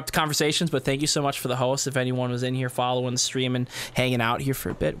want to interrupt conversations, but thank you so much for the host. If anyone was in here following the stream and hanging out here for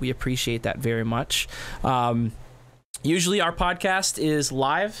a bit, we appreciate that very much. Usually our podcast is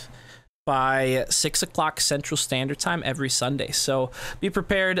live by 6 o'clock Central Standard Time every Sunday. So be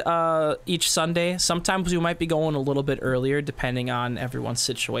prepared each Sunday. Sometimes we might be going a little bit earlier depending on everyone's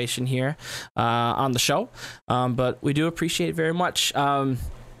situation here on the show. But we do appreciate it very much.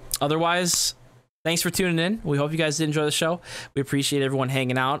 Otherwise, thanks for tuning in. We hope you guys did enjoy the show. We appreciate everyone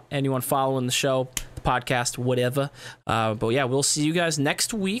hanging out, anyone following the show, the podcast, whatever. But yeah, we'll see you guys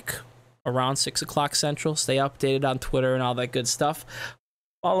next week around 6 o'clock Central. Stay updated on Twitter and all that good stuff.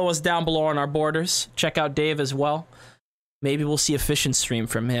 Follow us down below on our borders. Check out Dave as well. Maybe we'll see a fishing stream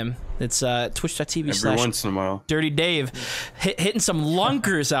from him. It's twitch.tv/ every once in a while. Dirty Dave hitting some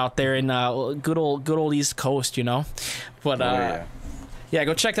lunkers out there in good old East Coast, you know. But yeah,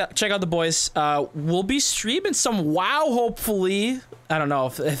 go check out the boys. We'll be streaming some WoW, hopefully. I don't know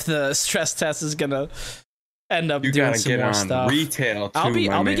if the stress test is gonna end up doing some more stuff. Retail too, I'll be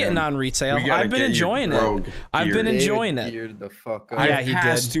man. getting on retail. I've been enjoying it. I've been enjoying it. The fuck up. Yeah, he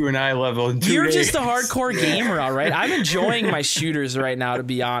passed to an eye level in 2 You're days. just a hardcore gamer, all right? I'm enjoying my shooters right now, to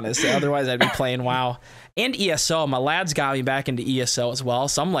be honest. Otherwise, I'd be playing WoW. And ESO. My lads got me back into ESO as well.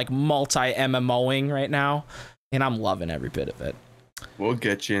 So I'm like multi-MMOing right now. And I'm loving every bit of it. We'll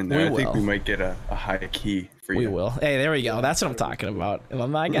get you in there. I think we might get a high key for you. We will. Hey, there we go. That's what I'm talking about.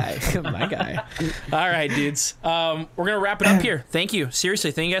 I'm my guy. My guy. All right, dudes. We're going to wrap it up here. Thank you.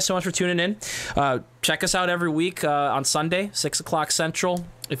 Seriously, thank you guys so much for tuning in. Check us out every week on Sunday, 6 o'clock Central.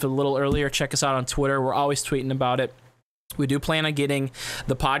 If a little earlier, check us out on Twitter. We're always tweeting about it. We do plan on getting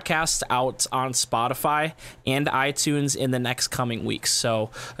the podcast out on Spotify and iTunes in the next coming weeks. So,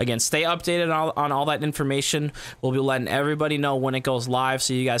 again, stay updated on all that information. We'll be letting everybody know when it goes live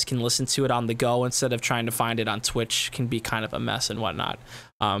so you guys can listen to it on the go instead of trying to find it on Twitch. It can be kind of a mess and whatnot.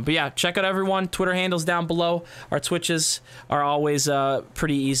 But yeah, check out everyone. Twitter handles down below. Our Twitches are always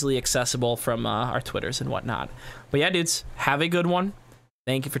pretty easily accessible from our Twitters and whatnot. But yeah, dudes, have a good one.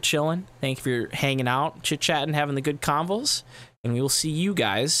 Thank you for chilling. Thank you for hanging out, chit-chatting, having the good convos. And we will see you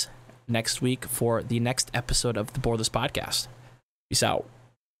guys next week for the next episode of the Borthers podcast. Peace out.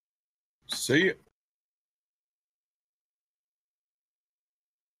 See ya.